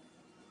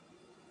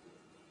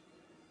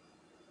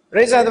ပ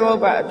ရိစ္ဆသမု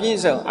ပ္ပါဒ်အပြည့်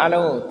စုံအ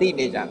လုံးကိုသိ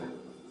နေကြတာ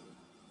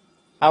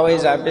အဝိ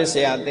ဇ္ဇာပစ္စ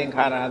ယသင်္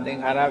ခါရသင်္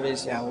ခါရပစ္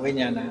စယဝိ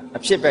ညာဏအ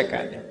ဖြစ်ဘက်က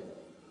တည်း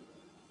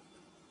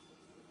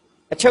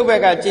အချုပ်ဘ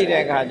က်ကကြည့်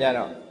တဲ့အခါကျ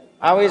တော့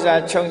အဝိဇ္ဇာ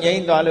ချုပ်ငိ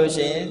မ့်သွားလို့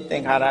ရှိရင်သ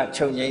င်္ခါရ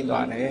ချုပ်ငိမ့်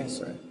သွားတယ်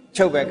ဆိုရင်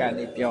ချုပ်ဘက်က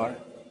နေပြော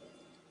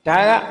တာ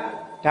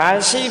ဒါ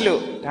ရှိ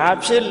လို့ဒါ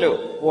ဖြစ်လို့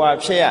ဟိုဟာ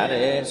ဖြစ်ရတ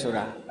ယ်ဆို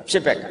တာအဖြ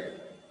စ်ဘက်က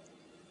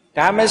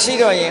ဒါမရှိ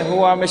တော့ရင်ဟို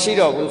ဟာမရှိ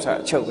တော့ဘူးဆိုတာ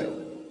အချုပ်ပဲ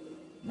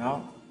နော်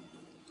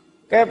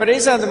ကဲပရိ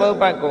စ္ဆသမုပ္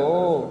ပါဒ်ကို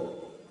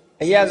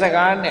အရာစ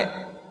ကားနဲ့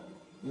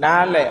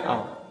နားလည်အော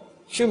င်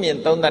ရှုမြင်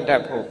သုံးသပ်တ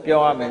တ်ဖို့ပြော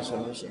ရမယ်ဆို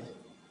လို့ရှိရင်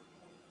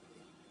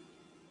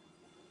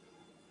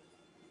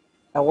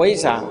အဝိဇ္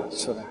ဇာ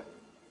ဆိုတာ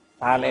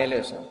ဘာလဲ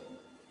လို့ဆို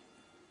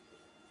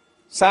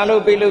စား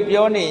လို့ပြီးလို့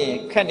ပြောနေရင်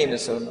ခက်နေမ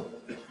စိုးတော့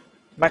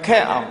မခ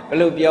က်အောင်ဘယ်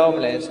လိုပြောမ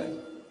လဲဆို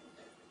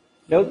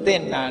လှုပ်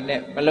တဲ့နာ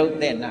နဲ့မလှုပ်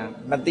တဲ့နာ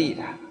မသိ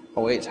တာအ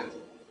ဝိဇ္ဇာ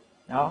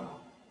နော်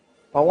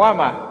ဘဝ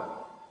မှာ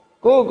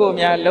ကိုယ့်ကိုယ်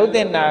များလှုပ်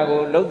တဲ့နာ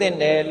ကိုလှုပ်တဲ့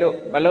တယ်လို့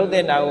မလှုပ်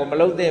တဲ့နာကိုမ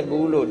လှုပ်တဲ့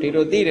ဘူးလို့ဒီ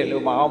လိုသိတယ်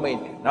လို့မအောင်မိတ်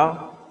တယ်နော်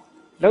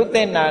လှုပ်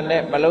တဲ့နာ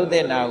နဲ့မလှုပ်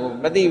တဲ့နာကို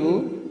မသိ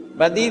ဘူး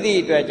မသိသည့်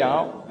အတွက်ကြော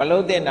င့်မလှု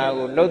ပ်တဲ့နာ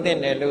ကိုလှုပ်တဲ့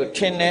တယ်လို့ထ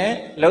င်တယ်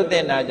လှုပ်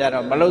တဲ့နာကြ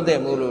တော့မလှုပ်တဲ့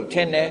ဘူးလို့ထ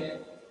င်တယ်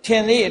ထ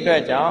င်သည့်အတွ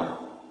က်ကြောင့်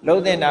လှု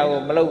ပ်တဲ့နာကို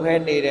မလှုပ်ဖဲ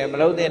နေတယ်မ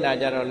လှုပ်တဲ့နာ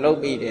ကြတော့လှုပ်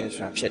ပြီးတယ်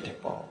ဆိုတာဖြစ်တယ်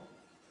ပေါ့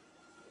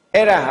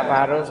အဲ့ဒါဟာဘာ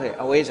လို့ဆိုရင်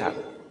အဝိဇ္ဇာ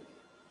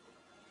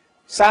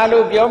စား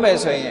လို့ပြောမယ်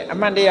ဆိုရင်အ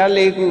မှန်တရား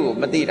၄ခုကို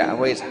မသိတာအ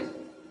ဝိဇ္ဇာ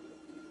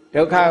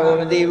ဒုက္ခကို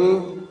မသိဘူး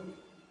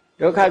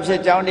ဒုက္ခဖြ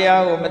စ်ကြောင်းတ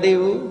ရားကိုမသိ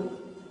ဘူး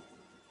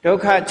ဒု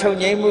က္ခချုပ်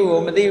ငြိမ်းမှု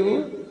ကိုမသိ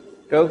ဘူး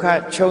ဒုက္ခ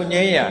ချုပ်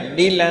ငြိမ်းရာ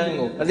နိလန်း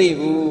ကိုမသိ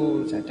ဘူး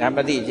ဆိုတာဒါမ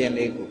သိခြင်း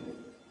၄ခု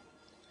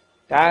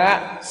ဒါက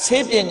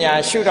ဆေးပညာ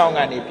ရှုထောင့်က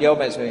နေပြော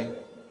မယ်ဆိုရင်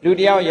လူ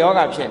တယောက်ယော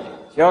ဂဖြစ်တယ်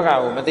ယောဂ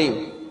ကိုမသိ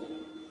ဘူး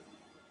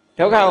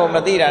ဒုက္ခကိုမ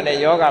သိတာနဲ့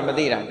ယောဂမ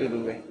သိတာအတူတူ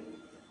ပဲ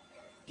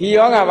ဒီ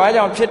ယောဂဘာ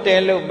ကြောင့်ဖြစ်တယ်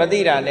လို့မသိ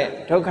တာနဲ့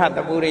ဒုက္ခသ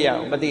မုဒယကို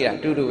မသိတာ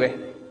အတူတူပဲ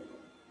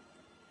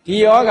ဒီ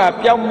ယောဂ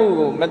ပျောက်မှု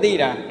ကိုမသိ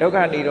တာဒုက္ခ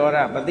និရောဓ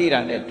မသိတာ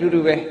နဲ့အတူတူ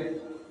ပဲ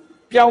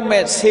ပျောက်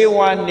မဲ့ဆေး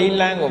ဝါးနိ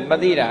လန်းကိုမ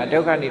သိတာဒု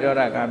က္ခនិရော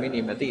ဓဂါမိနိ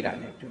မသိတာ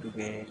နဲ့အတူတူ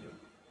ပဲ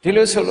ဒီ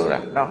လိုဆိုလိုတာ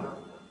နော်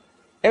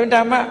အမှန်တ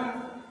မ်း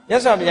မြ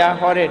တ်စွာဘုရား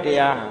ဟောတဲ့တ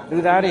ရားဟာလူ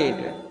သားတွေအ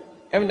တွက်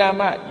အမှန်တမ်း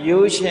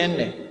ရိုးရှင်း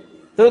တယ်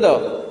သို့တော့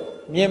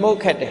မြင်ဖို့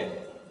ခက်တယ်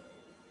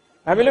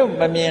ဘာဖြစ်လို့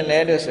မမြင်လဲ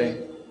လို့ဆိုရင်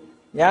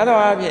များသော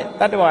အားဖြင့်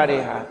တတ္တဝါတွေ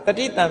ဟာတ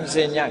တိတံစ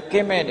င်ညက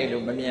င်းမဲ့တယ်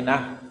လို့မမြင်တာ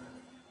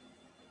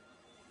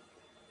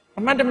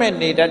အမတ်တမဲ့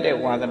နေတတ်တဲ့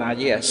ဝါဒနာ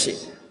ကြီးကရှိ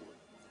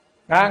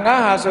ငါ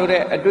ဟာဆို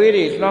တဲ့အတွေး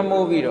တွေလွှမ်း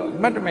မိုးပြီးတော့အ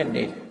မတ်တမဲ့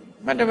နေ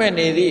အမတ်တမဲ့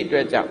နေသည့်အတွ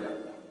က်ကြောင့်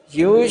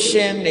ရိုးရှ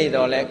င်းနေ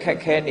တော့လဲခက်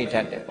ခဲနေတ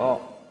တ်တယ်ပေါ့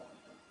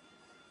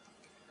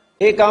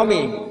အေးကောင်း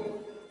ပြီ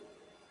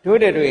တို့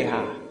တွေ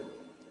ဟာ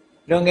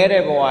လွန်ခဲ့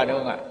တဲ့ဘဝတု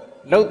န်းက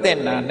လှုပ်တဲ့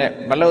နာနဲ့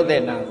မလှုပ်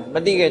တဲ့နာကိုမ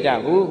သိခဲ့ကြ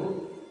ဘူး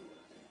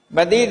မ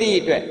သိသည့်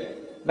အတွက်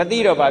မသိ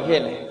တော့ဘာဖြ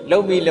စ်လဲလှု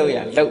ပ်ပြီးလှုပ်ရ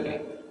လှုပ်တယ်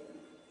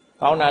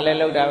ကောင်းတာလဲ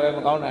လှုပ်တာပဲမ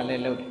ကောင်းတာလဲ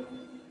လှုပ်တယ်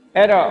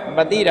အဲ့တော့မ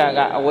သိတာက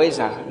အဝိဇ္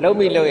ဇာလှုပ်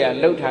ပြီးလှုပ်ရ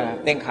လှုပ်တာက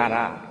သင်္ခါရ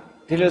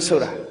ဒီလိုဆို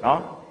တာ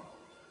နော်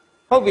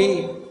ဟုတ်ပြီ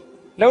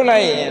လှုပ်လို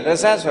က်ရင်ရ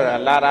စဆိုတာ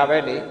လာတာပဲ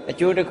လေအ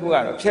ကျိုးတစ်ခုက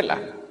တော့ဖြစ်လာ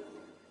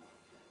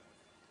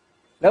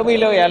လှုပ်ပြီး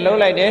လှုပ်ရလှုပ်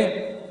လိုက်တယ်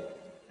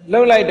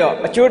လှုပ်လိုက်တော့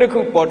အကျိုးတစ်ခု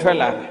ပေါ်ထွက်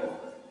လာတယ်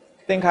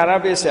သင်္ခါရ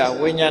ပစ္စယ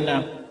ဝိညာဏ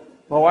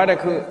ဘဝတစ်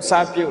ခုစ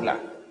ပြုတ်လာ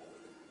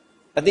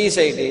အသိ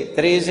စိတ်တွေတ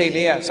ရေစိတ်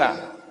လေးကစ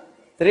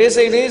တရေ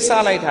စိတ်လေးစ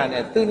လိုက်တာ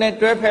နဲ့သူနဲ့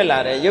တွဲဖက်လာ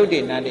တဲ့ရုပ်တ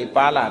ည်နာမ်တွေ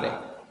ပါလာတယ်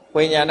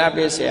ဝိညာဏပ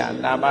စ္စယ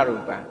နာမရူ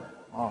ပံ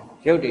ဟော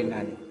ရုပ်တည်နာ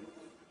မ်တွေ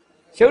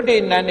ရုပ်တ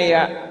ည်နာမ်တွေက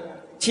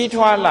ချီး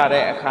ထွားလာ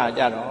တဲ့အခါ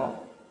ကျတော့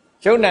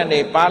ရုပ်နာမ်တွေ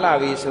ပါလာ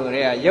ပြီဆို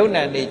တော့ရုပ်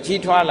နာမ်တွေ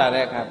ချီးထွားလာ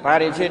တဲ့အခါဘာ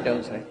တွေဖြစ်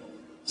တုံးဆိုရင်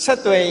ဆက်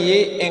သွယ်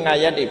ရေးအင်္ဂါ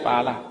ရက်တွေပါ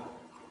လာ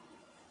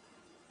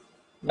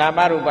နာမ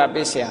ရူပပ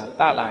စ္စယ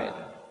တလာရတ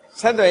ယ်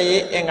ဆက်သွယ်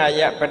ရေးအင်္ဂါ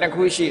ရဘယ်နှ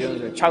ခုရှိတော့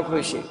ဆို6ခု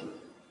ရှိ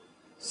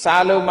စာ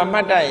လို့မမှ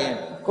တ်တတ်ရင်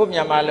ကိုမြ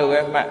န်မာလိုပဲ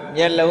မှတ်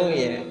မျက်လုံး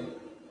ရယ်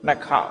နှာ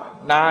ခေါင်း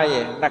နားရ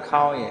ယ်နှာ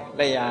ခေါင်းရယ်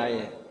လျှာရ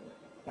ယ်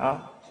နော်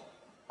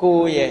ကို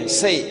ယ်ရယ်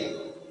စိတ်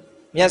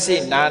မျက်စိ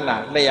နားနာ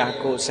လျှာ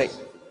ကိုယ်စိတ်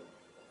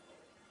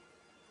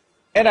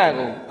အဲ့ဒါ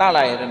ကိုတလ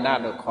ယရဏ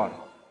လို့ခေါ်တ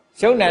ယ်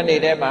ရုပ်နာနေ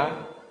ထဲမှာ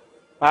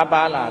ဘာ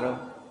ပါလာတော့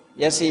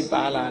မျက်စိ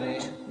ပါလာတယ်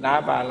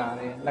နားပါလာ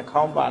တယ်နှာ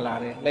ခေါင်းပါလာ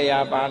တယ်လျှာ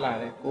ပါလာ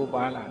တယ်ကိုယ်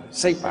ပါလာတယ်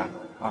စိတ်ပါ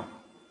ဟော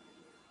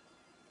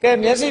ကဲ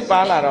မျက်စိပါ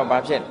လာတော့ဘာ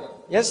ဖြစ်လဲ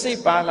မျက်စိ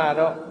ပါလာ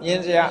တော့မြင်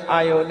စရာအာ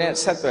ယုန်နဲ့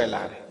ဆက်သွယ်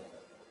လာတယ်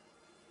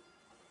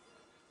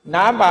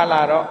နားပါ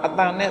လာတော့အ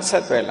သံနဲ့ဆ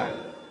က်သွယ်လာ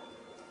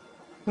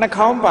နှာ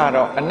ခေါင်းပါ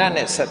တော့အနတ်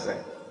နဲ့ဆက်သွ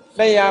ယ်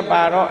လျှာ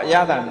ပါတော့အရ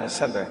သာနဲ့ဆ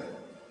က်သွယ်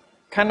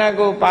ခန္ဓာ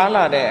ကိုယ်ပါ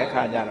လာတဲ့အ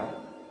ခါကျတော့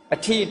အ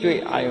ထီးအတွေ့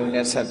အာယုန်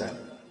နဲ့ဆက်သွယ်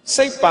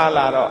စိတ်ပါ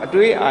လာတော့အ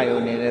တွေးအာယု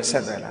န်နဲ့ဆ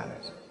က်သွယ်လာတ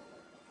ယ်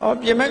။အော်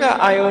ပြင်ဘက်က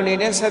အာယုန်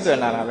နဲ့ဆက်သွယ်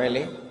လာတာပဲ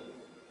လေ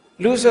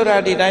လူဆိုတာ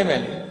ဒီတိုင်းပဲ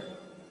လေ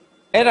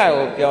အဲ့ဒါ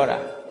ကိုပြောတာ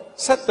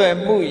ဆက်သွယ်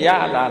မှုရ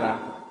လာတာ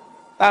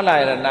တလယ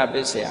ရဏပ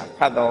စ္စယဖ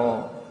တ်တော့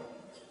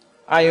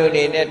အာယုန်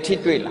နဲ့ထိ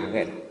တွေ့လာ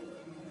ခဲ့တယ်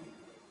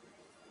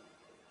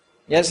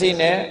မျက်စိ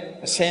နဲ့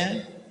အဆင်း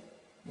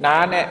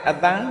နားနဲ့အ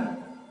သံ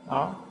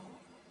နော်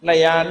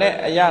လျှာနဲ့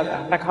အရသာ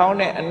နှာခေါင်း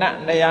နဲ့အနတ်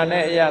လျှာ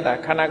နဲ့အရသာ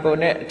ခန္ဓာကိုယ်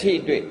နဲ့အထိ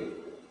အတွေ့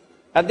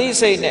အသိ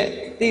စိတ်နဲ့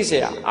သိเสี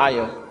ยအာ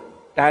ယုံ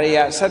ဒါတွေက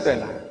ဆက်သွယ်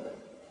လာ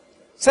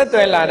ဆက်သွ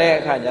ယ်လာတဲ့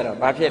အခါကျတော့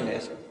ဘာဖြစ်လဲ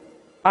ဆို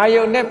အာ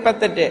ယုံနဲ့ပတ်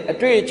သက်တဲ့အ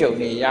တွေ့အကြုံ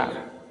တွေရ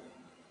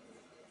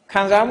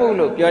ခံစားမှု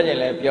လို့ပြောရင်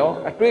လည်းပြော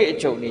အတွေ့အ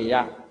ကြုံတွေရ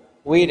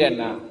ဝေဒ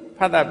နာဖ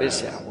တ်တာပစ္စ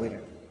ယဝေဒ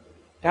နာ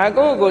ဒါ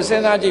ကိုယ့်ကိုစ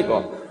ဉ်းစားကြည့်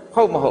ပေါ့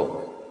ဟုတ်မဟုတ်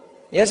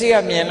မျက်စိက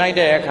မြင်လိုက်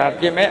တဲ့အခါ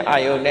ပြင်မဲ့အာ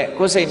ယုံနဲ့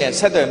ကိုယ်စိတ်နဲ့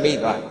ဆက်သွယ်မိ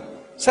သွား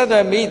ဆက်သွ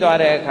ယ်မိသွား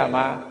တဲ့အခါ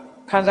မှာ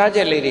ခံစားချ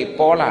က်လေးတွေ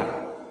ပေါ်လာတယ်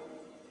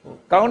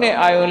ကောင်းတဲ့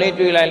အာယုံလေး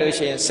တွေ့လိုက်လို့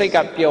ရှိရင်စိတ်က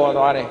ပျော်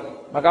သွားတယ်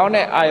မကောင်း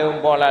တဲ့အာယုံ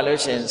ပေါ်လာလို့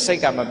ရှိရင်စိ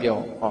တ်ကမ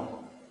ပျော်ဟော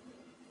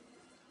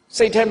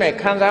စိတ်ထဲမှာ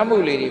ခံစားမှု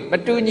လေးတွေမ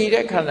တူညီ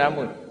တဲ့ခံစား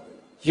မှု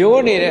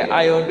ရိုးနေတဲ့အာ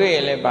ယုံတွေ့ရ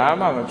င်လည်းဘာ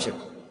မှမဖြစ်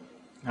ဘူး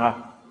ဟာ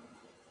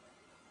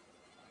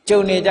ကြုံ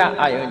နေကြ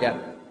အာယုံကြ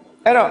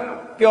အဲ့တော့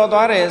ပျော်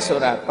သွားတယ်ဆို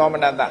တာသောမ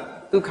နတ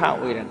ဒုက္ခ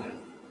ဝေဒနာ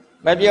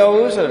မပျော်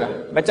ဘူးဆိုတာ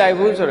မကြိုက်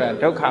ဘူးဆိုတာ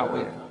ဒုက္ခ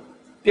ဝေဒနာ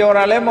ပျော်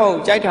တာလည်းမဟုတ်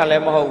ကြိုက်တာလ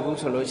ည်းမဟုတ်ဘူး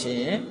ဆိုလို့ရှိ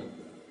ရင်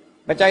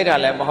မကြိုက်တာ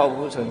လည်းမဟုတ်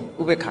ဘူးဆိုရင်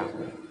ဥပေက္ခ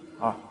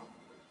ဟော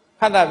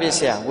ဖတ်တာပစ္စ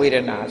ယဝေဒ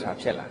နာဆိုတာ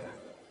ဖြစ်လာတာ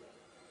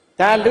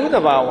ဒါလူတ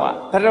ဘာဝ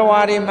သရဝါ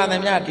တွေမှန်သ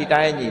မျှဒီ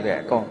တိုင်းကြီးပဲ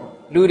အကုန်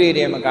လူတွေတ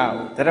င်မက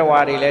ဘူးသရဝါ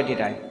တွေလည်းဒီ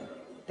တိုင်း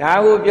ဒါ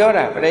ကိုပြော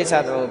တာပရိစ္ဆ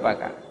သမုပ္ပါ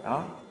က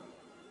နော်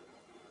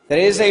သ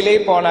ရေစိတ်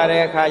လေးပေါ်လာ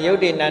တဲ့အခါယုတ်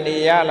တိနန္ဒီ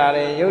ရလာတ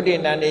ယ်ယုတ်တိ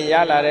နန္ဒီရ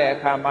လာတဲ့အ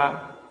ခါမှာ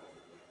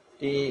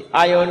ဒီ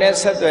အာယုန်နဲ့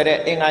ဆက်သွယ်တဲ့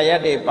အင်္ဂါရ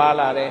က်တွေပါ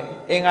လာတယ်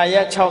အင်္ဂါရ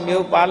က်6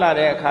မျိုးပါလာ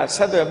တဲ့အခါဆ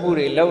က်သွယ်မှု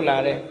တွေလှုပ်လာ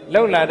တယ်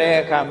လှုပ်လာတဲ့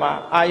အခါမှာ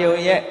အာယု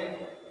န်ရဲ့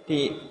ဒီ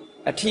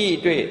အထီး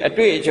အ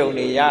တွေ့အကြုံ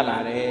တွေရလာ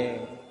တယ်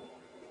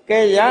ကဲ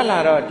ရလာ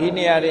တော့ဒီ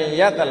နေရာတွေ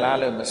ရသလား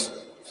လို့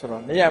ဆို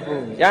တော့မရ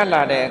ဘူးရ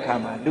လာတဲ့အခါ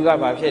မှာလူက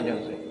ဘာဖြစ်တယ်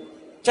ဆို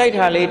ကြိုက်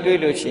တာလေးတွေး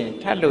လို့ရှိရင်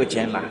ထပ်လို့ခြ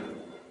င်းလား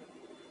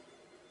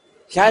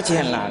ရခြ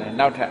င်းလားတယ်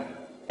နောက်ထပ်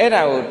အဲ့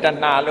ဒါကိုတ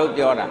ဏှာလို့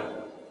ပြောတာ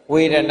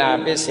ဝေဒနာ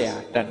ပစ္စယ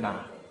တဏှာ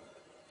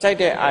ကြိုက်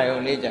တဲ့အာယုံ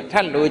လေးကြထ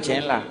ပ်လိုခြ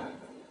င်းလား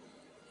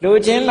လို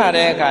ခြင်းလာ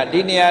တဲ့အခါ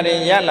ဒီနေရာတွေ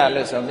ရလာ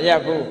လို့ဆိုမရ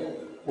ဘူး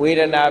ဝေ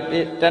ဒနာ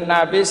တဏှာ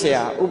ပစ္စယ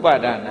ဥပါ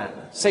ဒနာ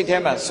စိတ်ထဲ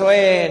မှာစွဲ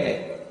နေ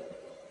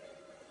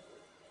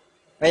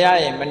မရ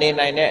ရင်မနေ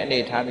နိုင်တဲ့အနေ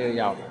အထားမျိုး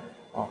ရောက်တယ်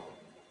ဟော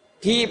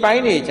ဒီအပို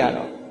င်းတွေကြ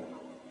တော့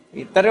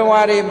ဒီတရဝါ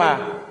တွေမှာ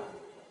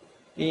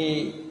ဒီ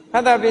ဖ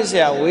တ်တာပစ္စ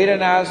ယဝေဒ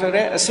နာဆို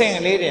တဲ့အဆင့်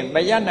လေးတွေမ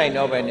ရနိုင်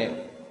တော့ပဲနဲ့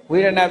ဝေ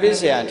ဒနာပစ္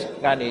စယ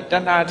ကနေတ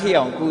ဏှာထိ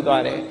အောင်ကူး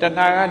သွားတယ်တ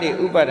ဏှာကနေ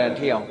ဥပါဒဏ်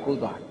ထိအောင်ကူး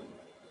သွားတယ်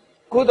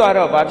ကူးသွား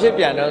တော့ဘာဖြစ်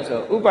ပြန်တော့ဆို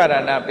ဥပါဒ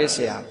နာပစ္စ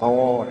ယဘဝ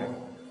တဲ့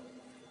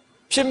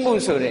ဖြစ်မှု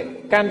ဆိုတဲ့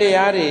ကံတ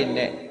ရားတွေ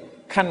နဲ့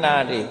ခန္ဓာ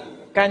တွေ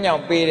ကံကြော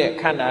င့်ပေးတဲ့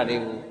ခန္ဓာတွေ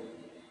ကို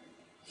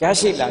ရ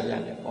ရှိလာပြ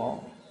န်တယ်ပေါ့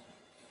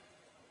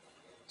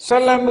ဆွ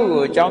လတ်မှု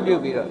ကိုအကြောင်းပြု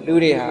ပြီးတော့လူ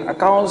တွေဟာအ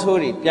ကောင်းဆိုး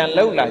တွေပြန်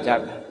လှုပ်လာကြ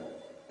ပြန်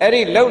အဲ့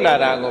ဒီလှုပ်လာ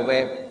တာကိုပဲ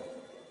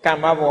ကမ္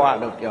မဘဝ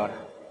လို့ပြောတာ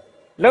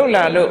လှုပ်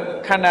လာလို့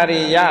ခန္ဓာတွေ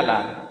ရလာ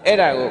အဲ့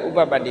ဒါကိုဥပ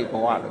ပတ္တိဘ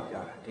ဝလို့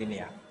ပြောတာဒီနေ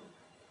ရာ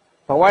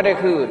ဘဝတစ်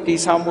ခုတည်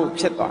ဆောက်မှု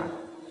ဖြစ်သွား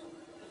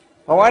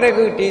ဘဝတစ်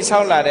ခုတည်ဆော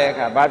က်လာတဲ့အ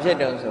ခါဘာဖြစ်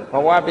တုံးဆိုဘ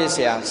ဝပစ္စ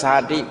ယဇာ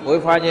တိ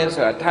မွေးဖွားခြင်း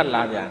ဆိုတာထပ်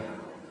လာပြန်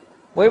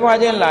မွေးဖွား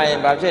ခြင်းလာရင်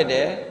ဘာဖြစ်တ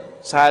ယ်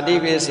ဇာတိ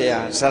ပစ္စယ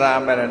ဇရာ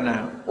မရဏ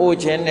အို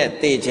ခြင်းနဲ့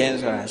တေခြင်း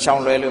ဆိုတာရှော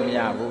င်လွဲလို့မရ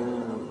ဘူး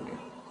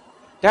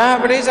ဒါ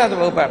ပရိစ္ဆသ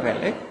မုပ္ပါပဲ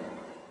လေ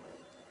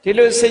ဒီ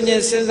လိုစဉ်းကျ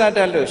င်စဉ်းစားတ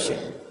တ်လို့ရှိရ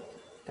င်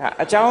ဒါ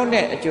အကြောင်း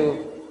နဲ့အကျိုး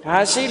ဒါ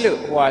ရှိလို့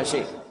ဟွာ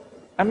ရှိ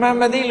အမှန်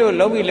မသိလို့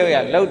လုံးပြီးလို့ရ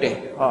လှုပ်တယ်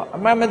ဟောအ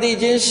မှန်မသိ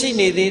ခြင်းရှိ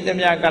နေသေးသ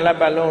မျှကာလ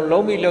ပတ်လုံး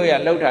လုံးပြီးလို့ရ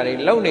လှုပ်တာတွေ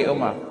လှုပ်နေအော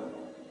င်မှာ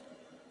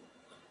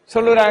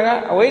ဆိုလိုတာက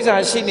အဝိဇ္ဇာ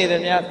ရှိနေသ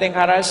မျှသင်္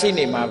ခါရရှိ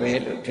နေမှာပဲ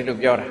လို့ဒီလို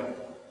ပြောတာ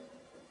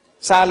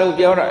စာလို့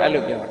ပြောတော့အဲ့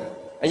လိုပြောတာ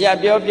အရာ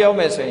ပြော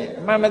မယ်ဆိုရင်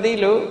အမှန်မသိ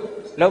လို့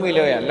လုံးပြီး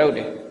လို့ရလှုပ်တ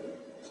ယ်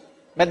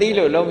မသိ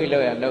လို့လုံးပြီး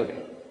လို့ရလှုပ်တယ်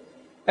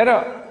အဲ့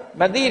တော့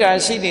မသိတာ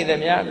ရှိနေသ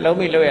မျှလုံး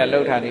ပြီးလို့ရလှု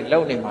ပ်တာတွေလှု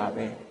ပ်နေမှာ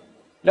ပဲ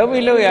လုံး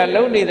ပြီးလို့ရ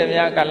လှုပ်နေသ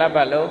မျှကာလပ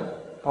တ်လုံး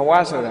ဘဝ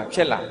ဆိုတာဖြ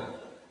စ်လာ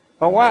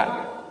ဘဝ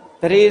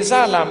တရေစ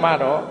လာမှ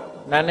တော့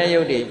နာနဲ့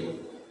ယုတ်တွေ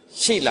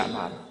ရှိလာ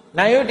မှာ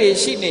နာယုတ်တွေ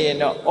ရှိနေရင်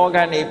တော့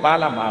organ တွေပါ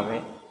လာမှာပဲ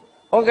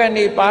organ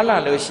တွေပါလာ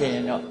လို့ရှိရ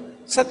င်တော့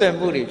ဆက်သွယ်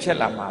မှုတွေဖြစ်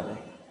လာမှာပဲ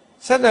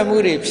ဆက်သွယ်မှု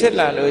တွေဖြစ်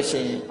လာလို့ရှိ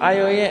ရင်အာ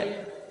ယုံရဲ့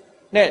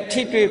နဲ့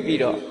ထိတွေ့ပြီး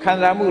တော့ခံ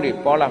စားမှုတွေ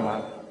ပေါ်လာမှာ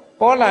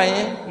ပေါ်လာရ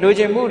င်လို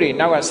ချင်မှုတွေ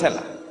နောက်ကဆက်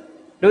လာ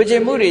လိုချ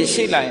င်မှုတွေ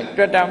ရှိလာရင်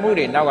တွေ့တာမှု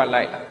တွေနောက်က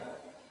လိုက်လာ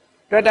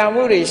တွေ့တာ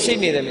မှုတွေရှိ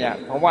နေသမျှ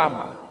ဘဝ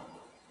မှာ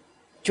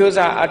ကြိုး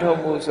စားအထောက်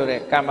မှုဆိုတဲ့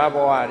ကမ္မဘ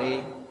ဝတွေ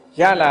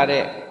ရလာ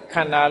တဲ့ခ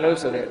န္ဓာလို့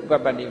ဆိုတဲ့ဥပ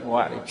ပတ္တိဘဝ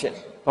တွေဖြစ်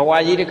ဘဝ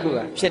ကြီးတစ်ခုက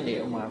ဖြစ်နေ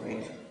အောင်ပါပဲ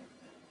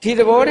ဒီသ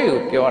ဘောတွေ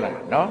ကိုပြောတာ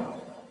နော်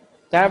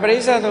ဒါပရိ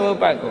စ္ဆေသမု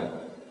ပ္ပါဒ်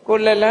ကို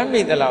လက်လန်း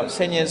မိသလောက်ဆ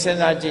င်ញင်စဉ်း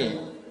စားကြည့်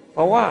ဘ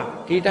ဝ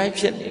ဒီတိုင်း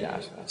ဖြစ်နေတာ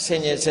ဆိုတာဆင်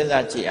ញင်စဉ်း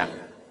စားကြည့်အောင်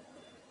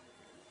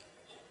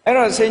အဲ့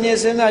တော့ဆင်ញင်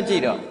စဉ်းစားကြ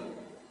ည့်တော့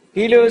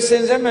ဒီလိုစ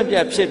င်ဆက်မပြ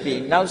တ်ဖြစ်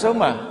ပြီးနောက်ဆုံး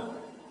မှာ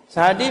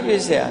ဇာတိပ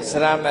စ္စယစ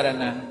ရမရ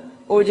ဏ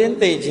အိုခြင်း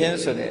သိခြင်း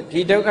ဆိုတဲ့ဒီ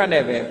ဒုက္ခ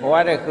နဲ့ပဲဘဝ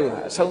တစ်ခုဟာ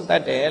အဆုံးသ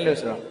တ်တယ်လို့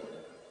ဆိုတော့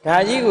ဒါ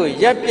ကြီးကို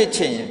ရပ်ပစ်ခြ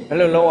င်းဘယ်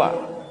လိုလုပ်ရ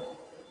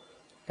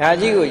ဒါ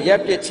ကြီးကိုရ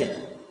ပ်ပစ်ခြင်း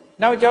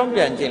နောက်ကြောင်းပြ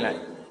န်ကျင်လို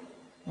က်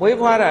မွေး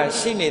ဖွားတာ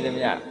ရှိနေသ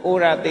မျှအို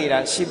ရာသေးတာ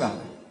ရှိပါမ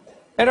ယ်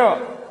အဲ့တော့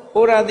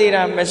အိုရာသေး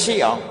တာမရှိ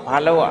အောင်မ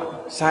လုပ်ရ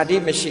ဇာတိ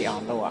မရှိအော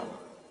င်လုပ်ရ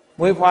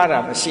မွေးဖွားတာ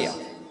မရှိအောင်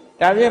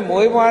ဒါဖြင့်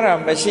မွေးဖွားတာ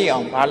မရှိအော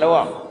င်မလု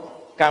ပ်ရ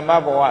ကမ္မ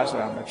ဘဝဆို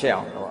တာမဖြစ်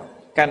အောင်လုပ်ရ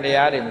ကံတ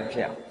ရားတွေမဖြ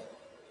စ်အောင်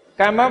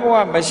ကမ္မဘဝ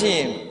မရှိရ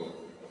င်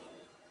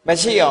မ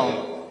ရှိအောင်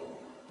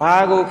ဘာ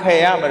ကိုဖယ်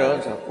ရမလို့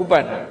ဆိုဥပါ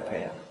ဒံဖ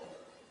ယ်ရ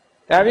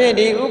ဒါဖြင့်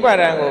ဒီဥပါ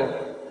ဒံကို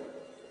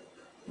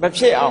မ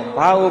ဖြစ်အောင်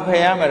ဘာကိုဖ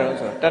ယ်ရမလို့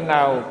ဆိုတဏှာ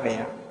ကိုဖယ်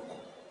ရ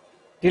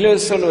ဒီလို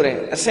ဆိုလို့တယ်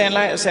အစဉ်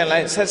လိုက်ဆ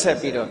က်ဆက်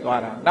ပြီးတော့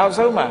သွားတာနောက်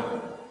ဆုံးမှာ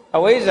အ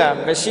ဝိဇ္ဇာ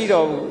မရှိ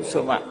တော့ဘူး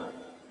ဆိုမှ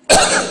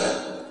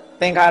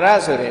သင်္ခါရ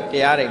ဆိုတဲ့တ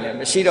ရားတွေလည်း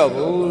မရှိတော့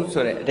ဘူး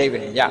ဆိုတဲ့အဓိပ္ပာ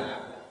ယ်ရ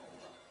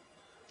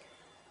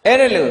အဲ့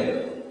ဒါလို့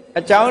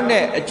အကြောင်း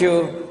နဲ့အ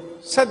ကျိုး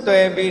ဆက်သွ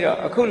ယ်ပြီးတော့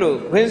အခုလို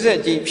ဝိဇ္ဇာ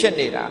ကြီးဖြစ်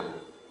နေတာ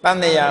တန်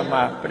တရာ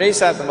မှာပဋိစ္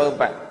စသမုပ္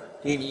ပါဒ်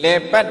ဒီလေ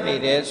ပတ်နေ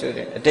တယ်ဆို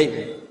တဲ့အဓိပ္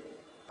ပာယ်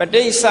ပ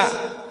ဋိစ္စ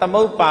သ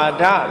မုပ္ပါ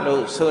ဒ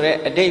လို့ဆိုတဲ့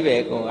အဓိပ္ပာ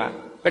ယ်က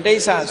ပဋိ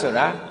စ္စဆို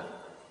တာ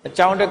အ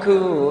ကြောင်းတစ်ခု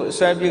ကိုအ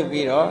စွဲပြု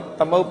ပြီးတော့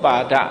သမုပ္ပါ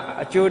ဒ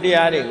အကျိုးတ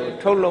ရားတွေကို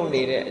ထုတ်လုပ်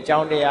နေတဲ့အကြော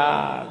င်းတ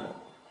ရားလို့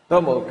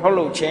သို့မဟုတ်ထုတ်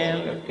လုပ်ခြင်း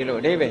လို့ဒီလို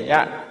အဓိပ္ပာယ်ရ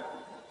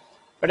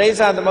ပဋိစ္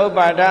စသမုပ္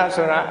ပါဒ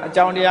ဆိုတာအ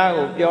ကြောင်းတရား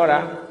ကိုပြော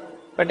တာ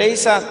ပဋိစ္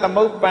စသ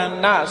မုပ္ပန္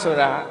နဆို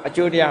တာအ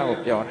ကျိုးတရားကို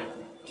ပြောတာ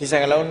ဒီစ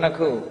ကားလုံးနှစ်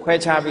ခုခွဲ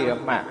ခြားပြီး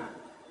တော့မှတ်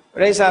ပ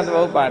ဋိစ္စသ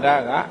မုပ္ပါဒ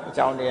ကအ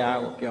ကြောင်းတရား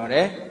ကိုပြောတ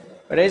ယ်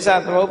ပဋိစ္စ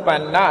သမုပ္ပ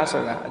န္န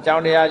ဆိုတာအကြော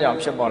င်းတရားကြောင့်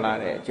ဖြစ်ပေါ်လာ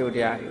တဲ့အကျိုးတ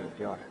ရားတွေကို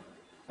ပြောတာ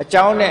အ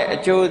ကြောင်းနဲ့အ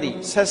ကျိုးသည်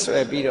ဆက်ဆွ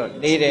ယ်ပြီးတော့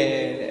နေတယ်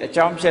အ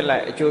ကြောင်းဖြစ်လို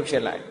က်အကျိုးဖြ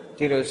စ်လိုက်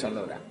ဒီလိုဆို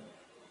လို့တာ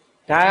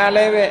ဒါကလ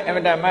ည်းပဲအမ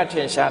တ္တမထ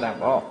င်ရှားတာ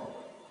ပေါ့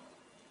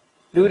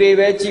လူတွေ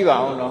ပဲကြည့်ပါ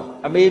အောင်တော့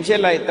အမေဖြစ်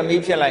လိုက်သ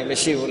မီးဖြစ်လိုက်မ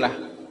ရှိဘူးလား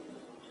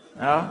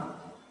နော်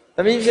သ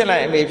မီးဖြစ်လို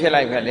က်အမေဖြစ်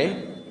လိုက်ပဲလေ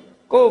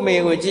ကို့အမေ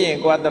ကိုကြည့်ရင်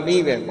ကိုကသ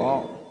မီးပဲ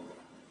ပေါ့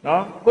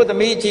နော်ကို့သ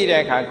မီးကြည့်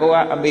တဲ့အခါကိုက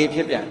အမေဖြ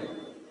စ်ပြန်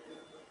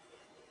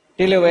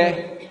ဒီလိုပဲ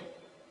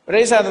ပ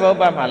ရိစ္ဆေသမုပ္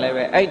ပါဒ်မှာလည်း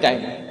ပဲအဲ့တို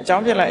င်းပဲအကြော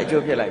င်းဖြစ်လိုက်အ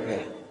ကျိုးဖြစ်လိုက်ပဲ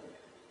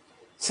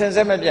စင်စ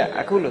စ်မပြတ်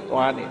အခုလို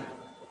သွားနေတာ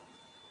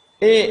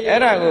အေးအဲ့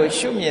ဒါကို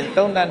ရှုမြင်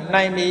သုံးသပ်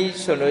နိုင်ပြီ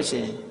ဆိုလို့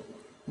ရှိရင်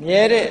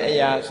မြဲတဲ့အ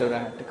ရာဆို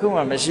တာတခု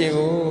မှမရှိ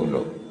ဘူး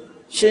လို့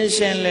ရှင်း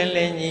ရှင်းလင်းလ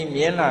င်းကြီး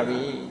မြင်လာ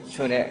ပြီ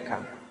ဆိုတဲ့အခါ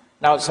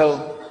နောက်ဆုံး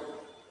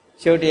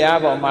ရှုတရား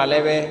ပေါ်မှာလ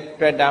ည်းပဲ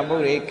တွေ့တာမှု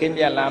တွေကင်း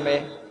ပြတ်လာမ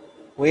ယ်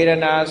ဝေဒ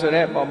နာဆို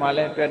တဲ့ပေါ်မှာလ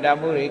ည်းတွေ့တာ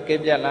မှုတွေက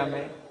င်းပြတ်လာမ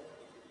ယ်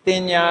တ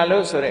င်ညာ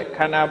လို့ဆိုတဲ့ခ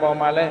န္ဓာပေါ်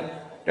မှာလည်း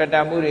တွေ့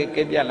တာမှုတွေက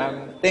င်းပြတ်လာမ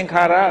ယ်သင်္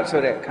ခါရ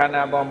ဆိုတဲ့ခန္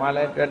ဓာပေါ်မှာလ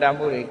ည်းတွေ့တာ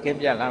မှုတွေကင်း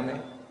ပြတ်လာမယ်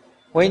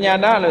ဝိညာ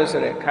ဏလို့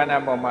ဆိုတဲ့ခန္ဓာ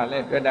ပေါ်မှာလ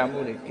ည်းတွေ့တာမှု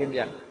တွေကင်းပြ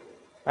တ်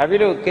ဘာဖြ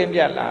စ်လို့ကင်းပြ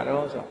တ်လာ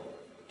တော့ဆို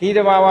ဒီတ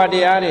ဘာဝတ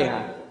ရားတွေ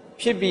ဟာ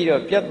ဖြစ်ပြီး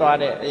တော့ပြတ်သွား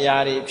တဲ့အရာ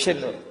တွေဖြစ်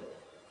လို့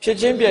ဖြစ်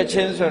ချင်းပြတ်ချ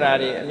င်းဆိုတာ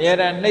တွေအများ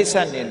အားနှိမ့်ဆ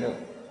က်နေလို့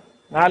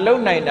ငါလုံ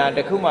နိုင်တာတ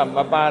ခုမှမ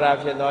ပါတာ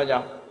ဖြစ်သောကြော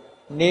င့်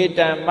နေ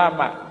တံမမ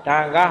ဒါ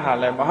ကဟာ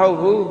လည်းမဟုတ်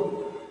ဘူး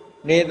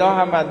နေသောဟ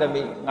မတ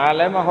မိငါ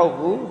လည်းမဟုတ်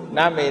ဘူးန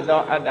မေ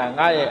သောအတ္တ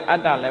ငါရဲ့အ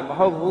တ္တလည်းမ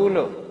ဟုတ်ဘူး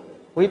လို့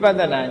ဝိပဿ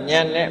နာဉာ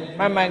ဏ်နဲ့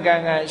မှန်မှန်က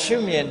န်ကန်ရှု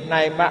မြင်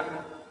နိုင်မှ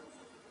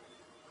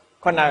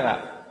ခုနက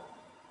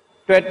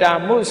တွေ့တာ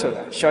မှုဆို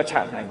တာရှော့ချ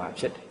နိုင်မှာ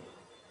ဖြစ်တယ်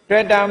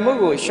တွေ့တာမှု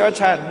ကိုရှော့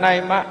ချနို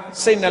င်မှ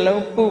စိတ်နှ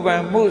လုံးပူပ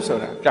န်မှုဆို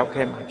တာပျောက်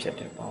ခဲမှာဖြစ်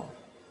တယ်ပေါ့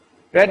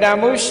တွေ့တာ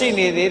မှုရှိ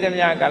နေသေးသ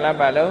မျှကာလ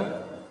ပတ်လုံး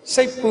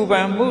စိတ်ပူပ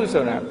န်မှု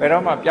ဆိုတာဘယ်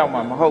တော့မှပျောက်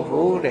မှာမဟုတ်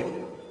ဘူးတဲ့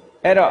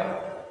အဲ့တော့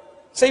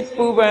စိတ်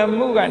ပူပန်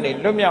မှုကနေ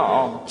လွတ်မြောက်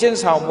အောင်ကျင့်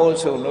ဆောင်ဖို့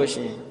ဆိုလို့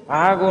ရှိရင်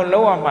ဘာကိုလု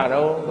ပ်ရမှာ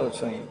တော့လို့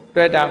ဆိုရင်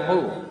တွေ့တာမှု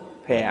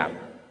ဖယ်ရမ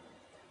ယ်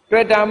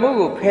တွေ့တာမှု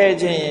ကိုဖယ်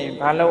ခြင်းရင်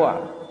ဘာလုပ်ရ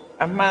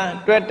အမှန်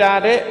တွေ့တာ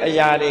တဲ့အ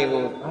ရာတွေ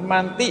ကိုအမှ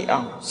န်သိအော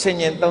င်ဆင်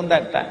ញင်သုံးသ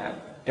ပ်တတ်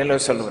တယ်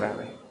လို့ဆိုလိုတာ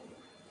ပဲ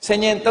ဆင်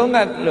ញင်သုံးသ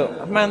ပ်လို့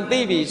အမှန်သိ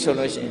ပြီဆို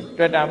လို့ရှိရင်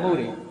တွေ့တာမှု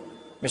တွေ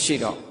မရှိ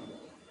တော့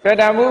တွေ့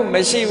တာမှုမ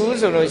ရှိဘူး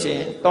ဆိုလို့ရှိရ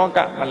င်တောက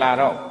မလာ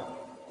တော့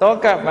တော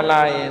ကမလာ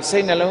ရင်စိ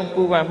တ်နှလုံး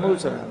ပူပန်မှု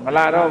ဆိုတာမ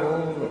လာတော့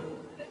ဘူးလို့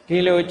ဒီ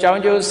လိုကြော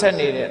င်းကျိုးဆက်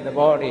နေတဲ့သ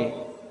ဘောတွေ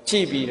ကြ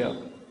ည့်ပြီးတော့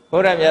ဘု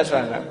ရားမြတ်စွာ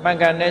ကမှန်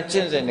ကန်တဲ့ကျ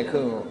င့်စဉ်တစ်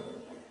ခုကို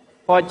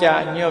ဟော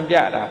ကြားညွှန်ပြ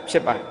တာဖြ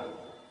စ်ပါတယ်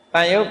တ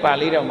န်ရုပ်ပါ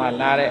ဠိတော်မှာ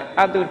လာတဲ့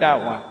အတုတ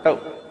ဝါတု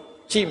တ်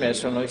ကြည့်မယ်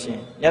ဆိုလို့ရှိရ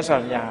င်မြတ်စွာ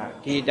ဘုရား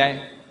ဒီအတိုင်း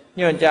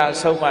ညွှန်ကြား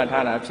ဆုံးမ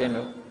ထားတာဖြစ်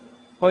လို့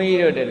ဘုန်းကြီး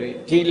တို့တွေ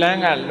ဒီလမ်း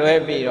ကလွဲ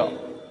ပြီးတော့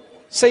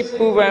စိတ်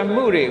ပူပန်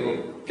မှုတွေကို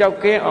ပျောက်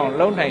ကင်းအောင်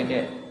လုပ်နိုင်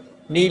တဲ့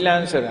နီလ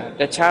န်းဆိုတာ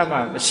တခြားမှ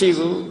မရှိ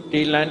ဘူး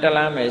ဒီလမ်းတစ်လ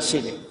မ်းပဲရှိ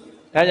တယ်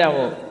ဒါကြောင့်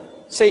မို့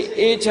စိတ်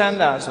အေးချမ်း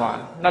သာစွာ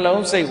နှ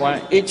လုံးစိတ်ဝမ်း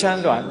အေးချမ်း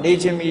စွာနေ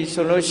ခြင်းပြီ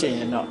ဆိုလို့ရှိရ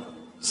င်တော့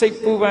စိတ်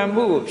ပူပန်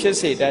မှုကိုဖြစ်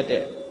စေတတ်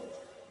တဲ့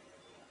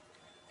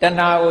တ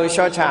ဏှာကို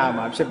လျှော့ချရ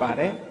မှာဖြစ်ပါ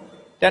တယ်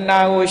တဏှာ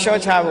ကို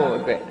လျှော့ချဖို့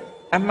အတွက်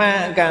အမှန်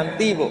အကန်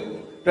သိဖို့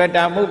တွေ့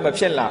တာမှုမ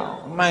ဖြစ်လာအောင်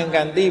အမှန်က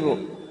န်သိဖို့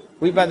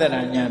ဝိပဿ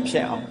နာဉာဏ်ဖြ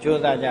စ်အောင်ကြိုး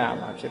စားကြရ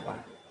မှာဖြစ်ပါတ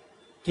ယ်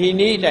ဒီ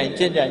နည်းတိုင်း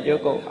ကြင်ကြံ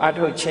ကြိုးကုပ်အား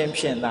ထုတ်ခြင်း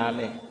ဖြင့်သာ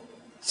လေ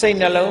စိတ်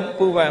နှလုံး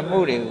ပူပန်မှု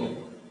တွေကို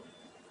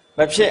မ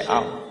ဖြစ်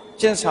အောင်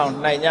ကျင့်ဆောင်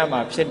နိုင်ကြ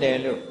မှာဖြစ်တယ်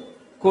လို့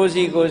ကိုယ်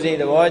စီ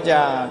သဘောကျ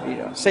ပြီး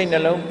တော့စိတ်နှ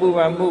လုံးပူပ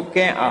န်မှုက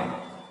င်းအောင်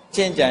ကျ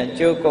င့်ကြံ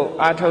ကြိုးကုပ်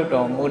အားထုတ်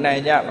တော်မူနို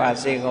င်ကြပါ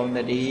စေကုန်သ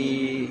တ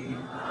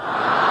ည်း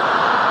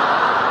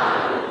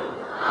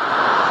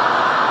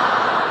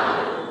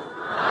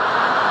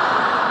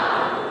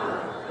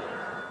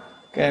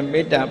ကဲ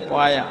မေတ္တာ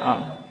ပွားရအော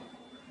င်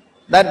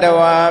တတ္တ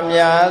ဝါ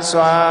များ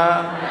စွာ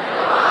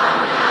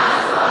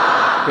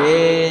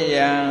ဘေးရ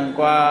န်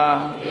ကွာ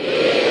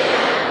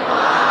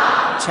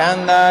ချ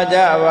မ်းသာကြ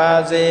ပါ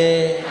စေ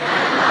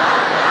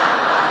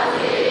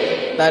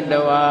တတ္တ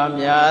ဝါ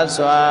များ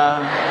စွာ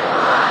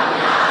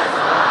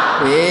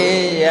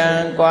ဘေးရ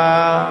န်ကွာ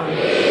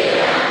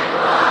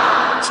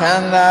ချ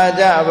မ်းသာ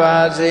ကြပါ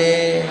စေ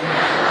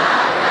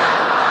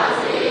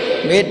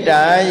မေတ္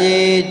တာ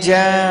ရေချ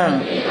မ်း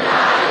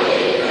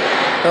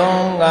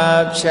သုံးငါ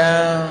ဖြံ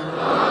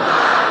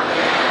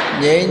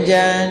ငြိမ်းချ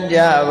မ်းကြ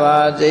ပါ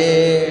စေ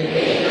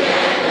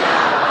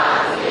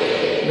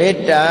မေ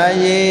တ္တာ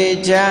ရေ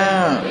ချ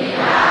မ်း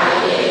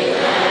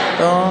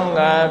သုံး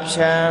ငါ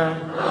ဖြံ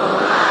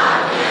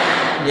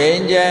ငြိ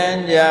မ်းချမ်း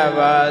ကြ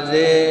ပါ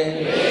စေ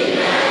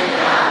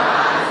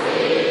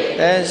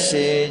သက်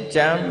ရှိချ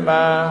မ်း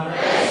သာ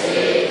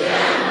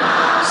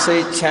စိ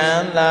တ်ချ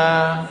မ်းသာ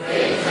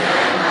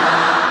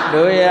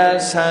တို့ရ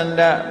ဆန္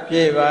ဒပြ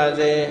ည့်ပါ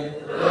စေ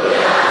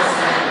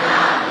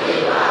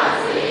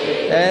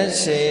သက်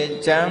ရှိ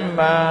ချမ်း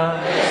သာ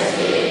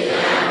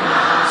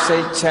စိ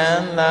တ်ချ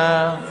မ်းသာ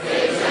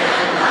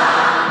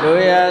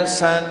တို့ရဆ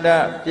န္ဒ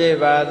ပြည့်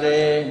ပါ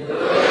စေ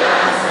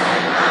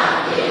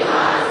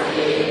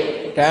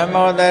ဓမ္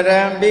မောတ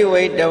ရံပိ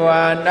ဝိတ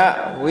ဝါန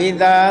ဝိ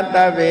သာတ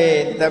ဗ္ဗေ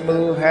တမု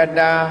ဟ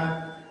တာ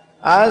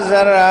အာဇ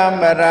ရ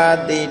မရာ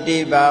တိတိ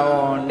ဘာ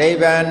ဝံနိဗ္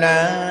ဗာနံ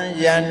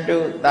ယန္တု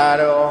တာ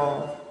ရော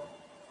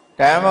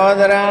ဓမ္မော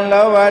တရံ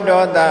လောဘ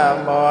ဒေါသ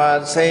မော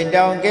ဟစိတ်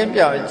တောင်ကင်း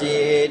ပြောက်ကြ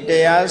ည်တ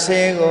ရား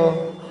စေကို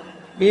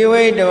ပိ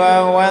ဝိတဝါ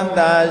ဝန္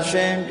တာရှ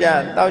င်ပြ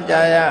တောက်ကြ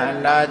ရ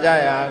နာကြ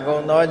ရကု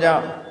န်သောကြော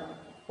င့်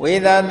ဝိ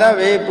သာတဗ္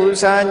ဗေပူ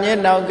ဇာညစ်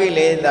နောက်ကိ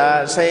လေသာ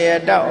ဆယ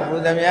တောက်ဟူ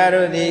သမျှ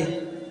တို့သည်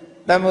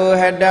သမု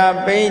ဟတ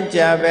ပိဉ္ကြ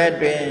ဘက်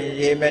တွင်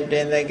ရေမတ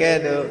င်တဲ့ကဲ့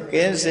သို့က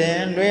င်းစင်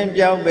လွင်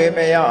ပြောင်းပေမ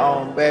ရောက်အော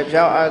င်ပယ်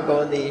ဖြောက်အပ်ကု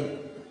န်သည်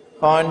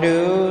ဟွန်တု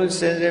စ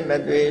င်စစ်မ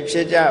သွေဖြ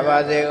စ်ကြပါ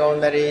စေကုန်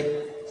သတည်း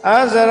အာ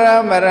ဇရ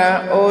မရံ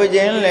အိုခြ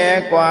င်းလဲ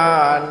ကွာ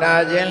နာ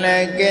ခြင်းလဲ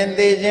ကင်း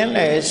သေးခြင်း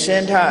လဲရှ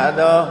င်းထ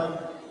သော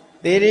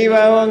တိရိဘ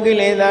ဝံကိ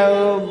လေသာ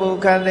ဟုပု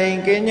ခသိင်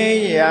ကင်းငြိ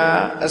မ်းရာ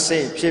အစိ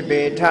တ်ဖြစ်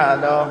ပေထ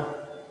သော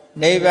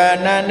နိဗ္ဗာန်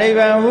နိဗ္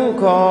ဗာန်ဟု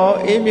ခေါ်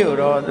ဤမြို့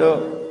တော်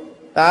သို့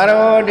သာ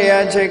ရောတ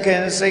ရားချစ်ခ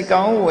င်စိတ်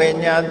ကောင်းဝေ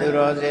ညာသူ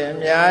တော်စင်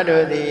များ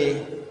တို့သည်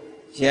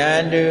ယ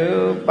န္တု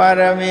ပါ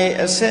ရမီ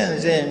အစဉ်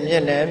စဉ်မြ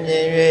င့်နေမြ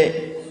င်၍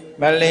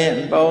မလင့်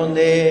ပုံသ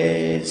ည်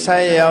ဆ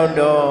က်ရောက်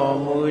တော်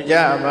မူကြ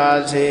ပါ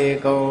စေ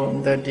ကုန်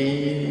သတ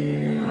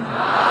ည်း